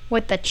 kinda.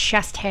 With the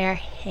chest hair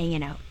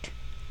hanging out.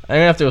 I'm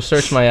gonna have to go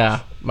search my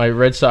my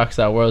Red Sox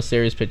World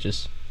Series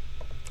pictures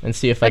and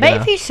see if I bet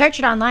can. if you search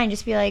it online,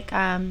 just be like,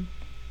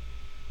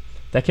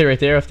 That kid right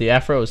there with the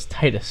afro is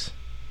Titus.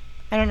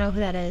 I don't know who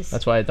that is.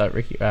 That's why I thought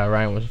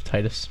Ryan was with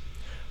Titus.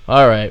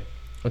 All right,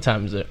 what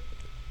time is it?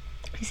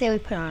 I say we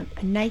put on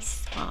a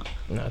nice song.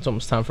 No, it's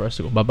almost time for us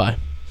to go. Bye-bye.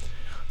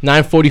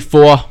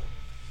 9:44.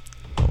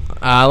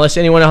 Unless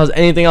anyone else has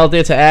anything out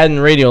there to add in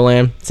Radio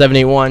Land,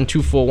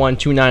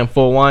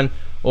 781-241-2941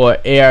 or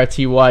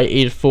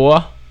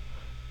ARTY84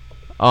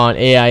 on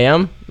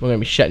AIM. We're going to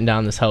be shutting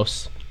down this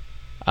house.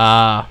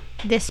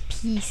 This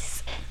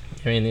piece.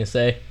 Anything to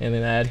say?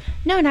 Anything to add?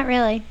 No, not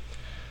really.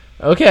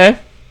 Okay.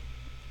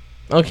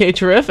 Okay,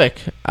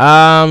 terrific.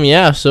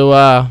 Yeah,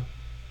 so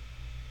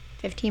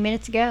 15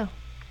 minutes ago.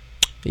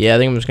 Yeah, I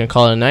think I'm just going to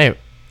call it a night.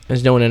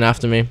 There's no one in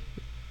after me.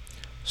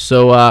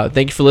 So,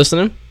 thank you for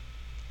listening.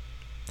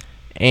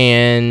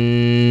 And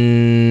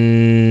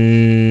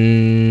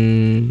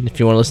if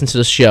you want to listen to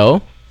the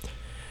show,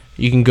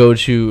 you can go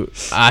to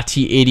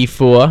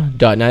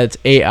Arty84.net. It's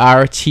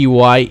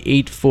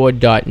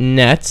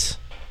ARTY84.net.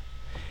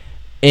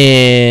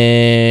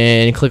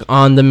 And click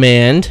on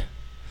demand.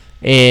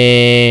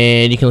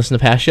 And you can listen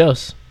to past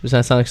shows. Does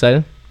that sound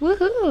exciting?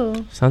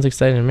 Woohoo. Sounds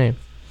exciting to me.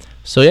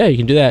 So, yeah, you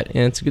can do that.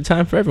 And it's a good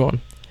time for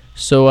everyone.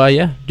 So,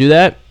 yeah, do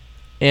that.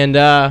 And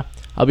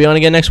I'll be on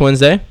again next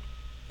Wednesday,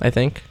 I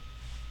think.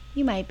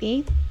 You might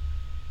be.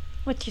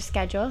 What's your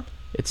schedule?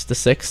 It's the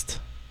 6th.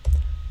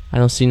 I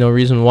don't see no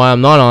reason why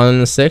I'm not on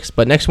the 6th,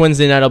 but next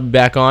Wednesday night I'll be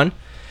back on.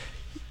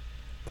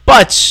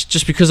 But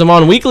just because I'm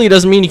on weekly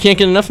doesn't mean you can't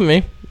get enough of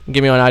me.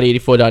 Get me on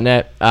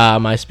Arty84.net.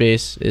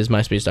 MySpace is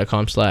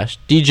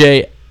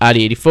myspace.com/DJ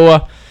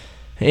Arty84.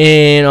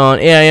 And on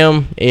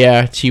AIM,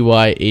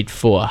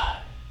 ARTY84.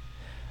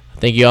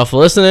 Thank you all for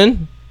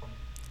listening.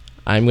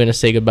 I'm going to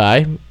say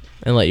goodbye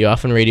and let you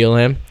off in Radio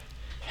Land.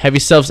 Have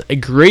yourselves a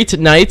great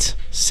night,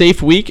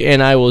 safe week,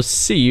 and I will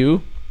see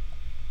you.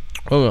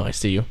 When will I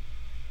see you?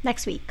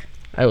 Next week.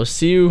 I will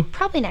see you.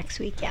 Probably next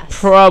week, yes.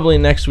 Probably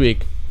next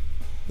week.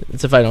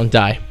 It's if I don't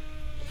die.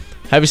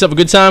 Have yourself a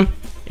good time,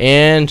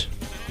 and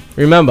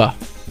remember.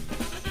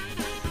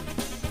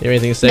 You have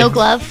anything to say? No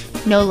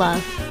glove, no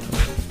love.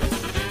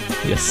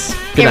 Yes.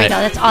 Good There night. we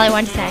go. That's all I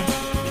wanted to say.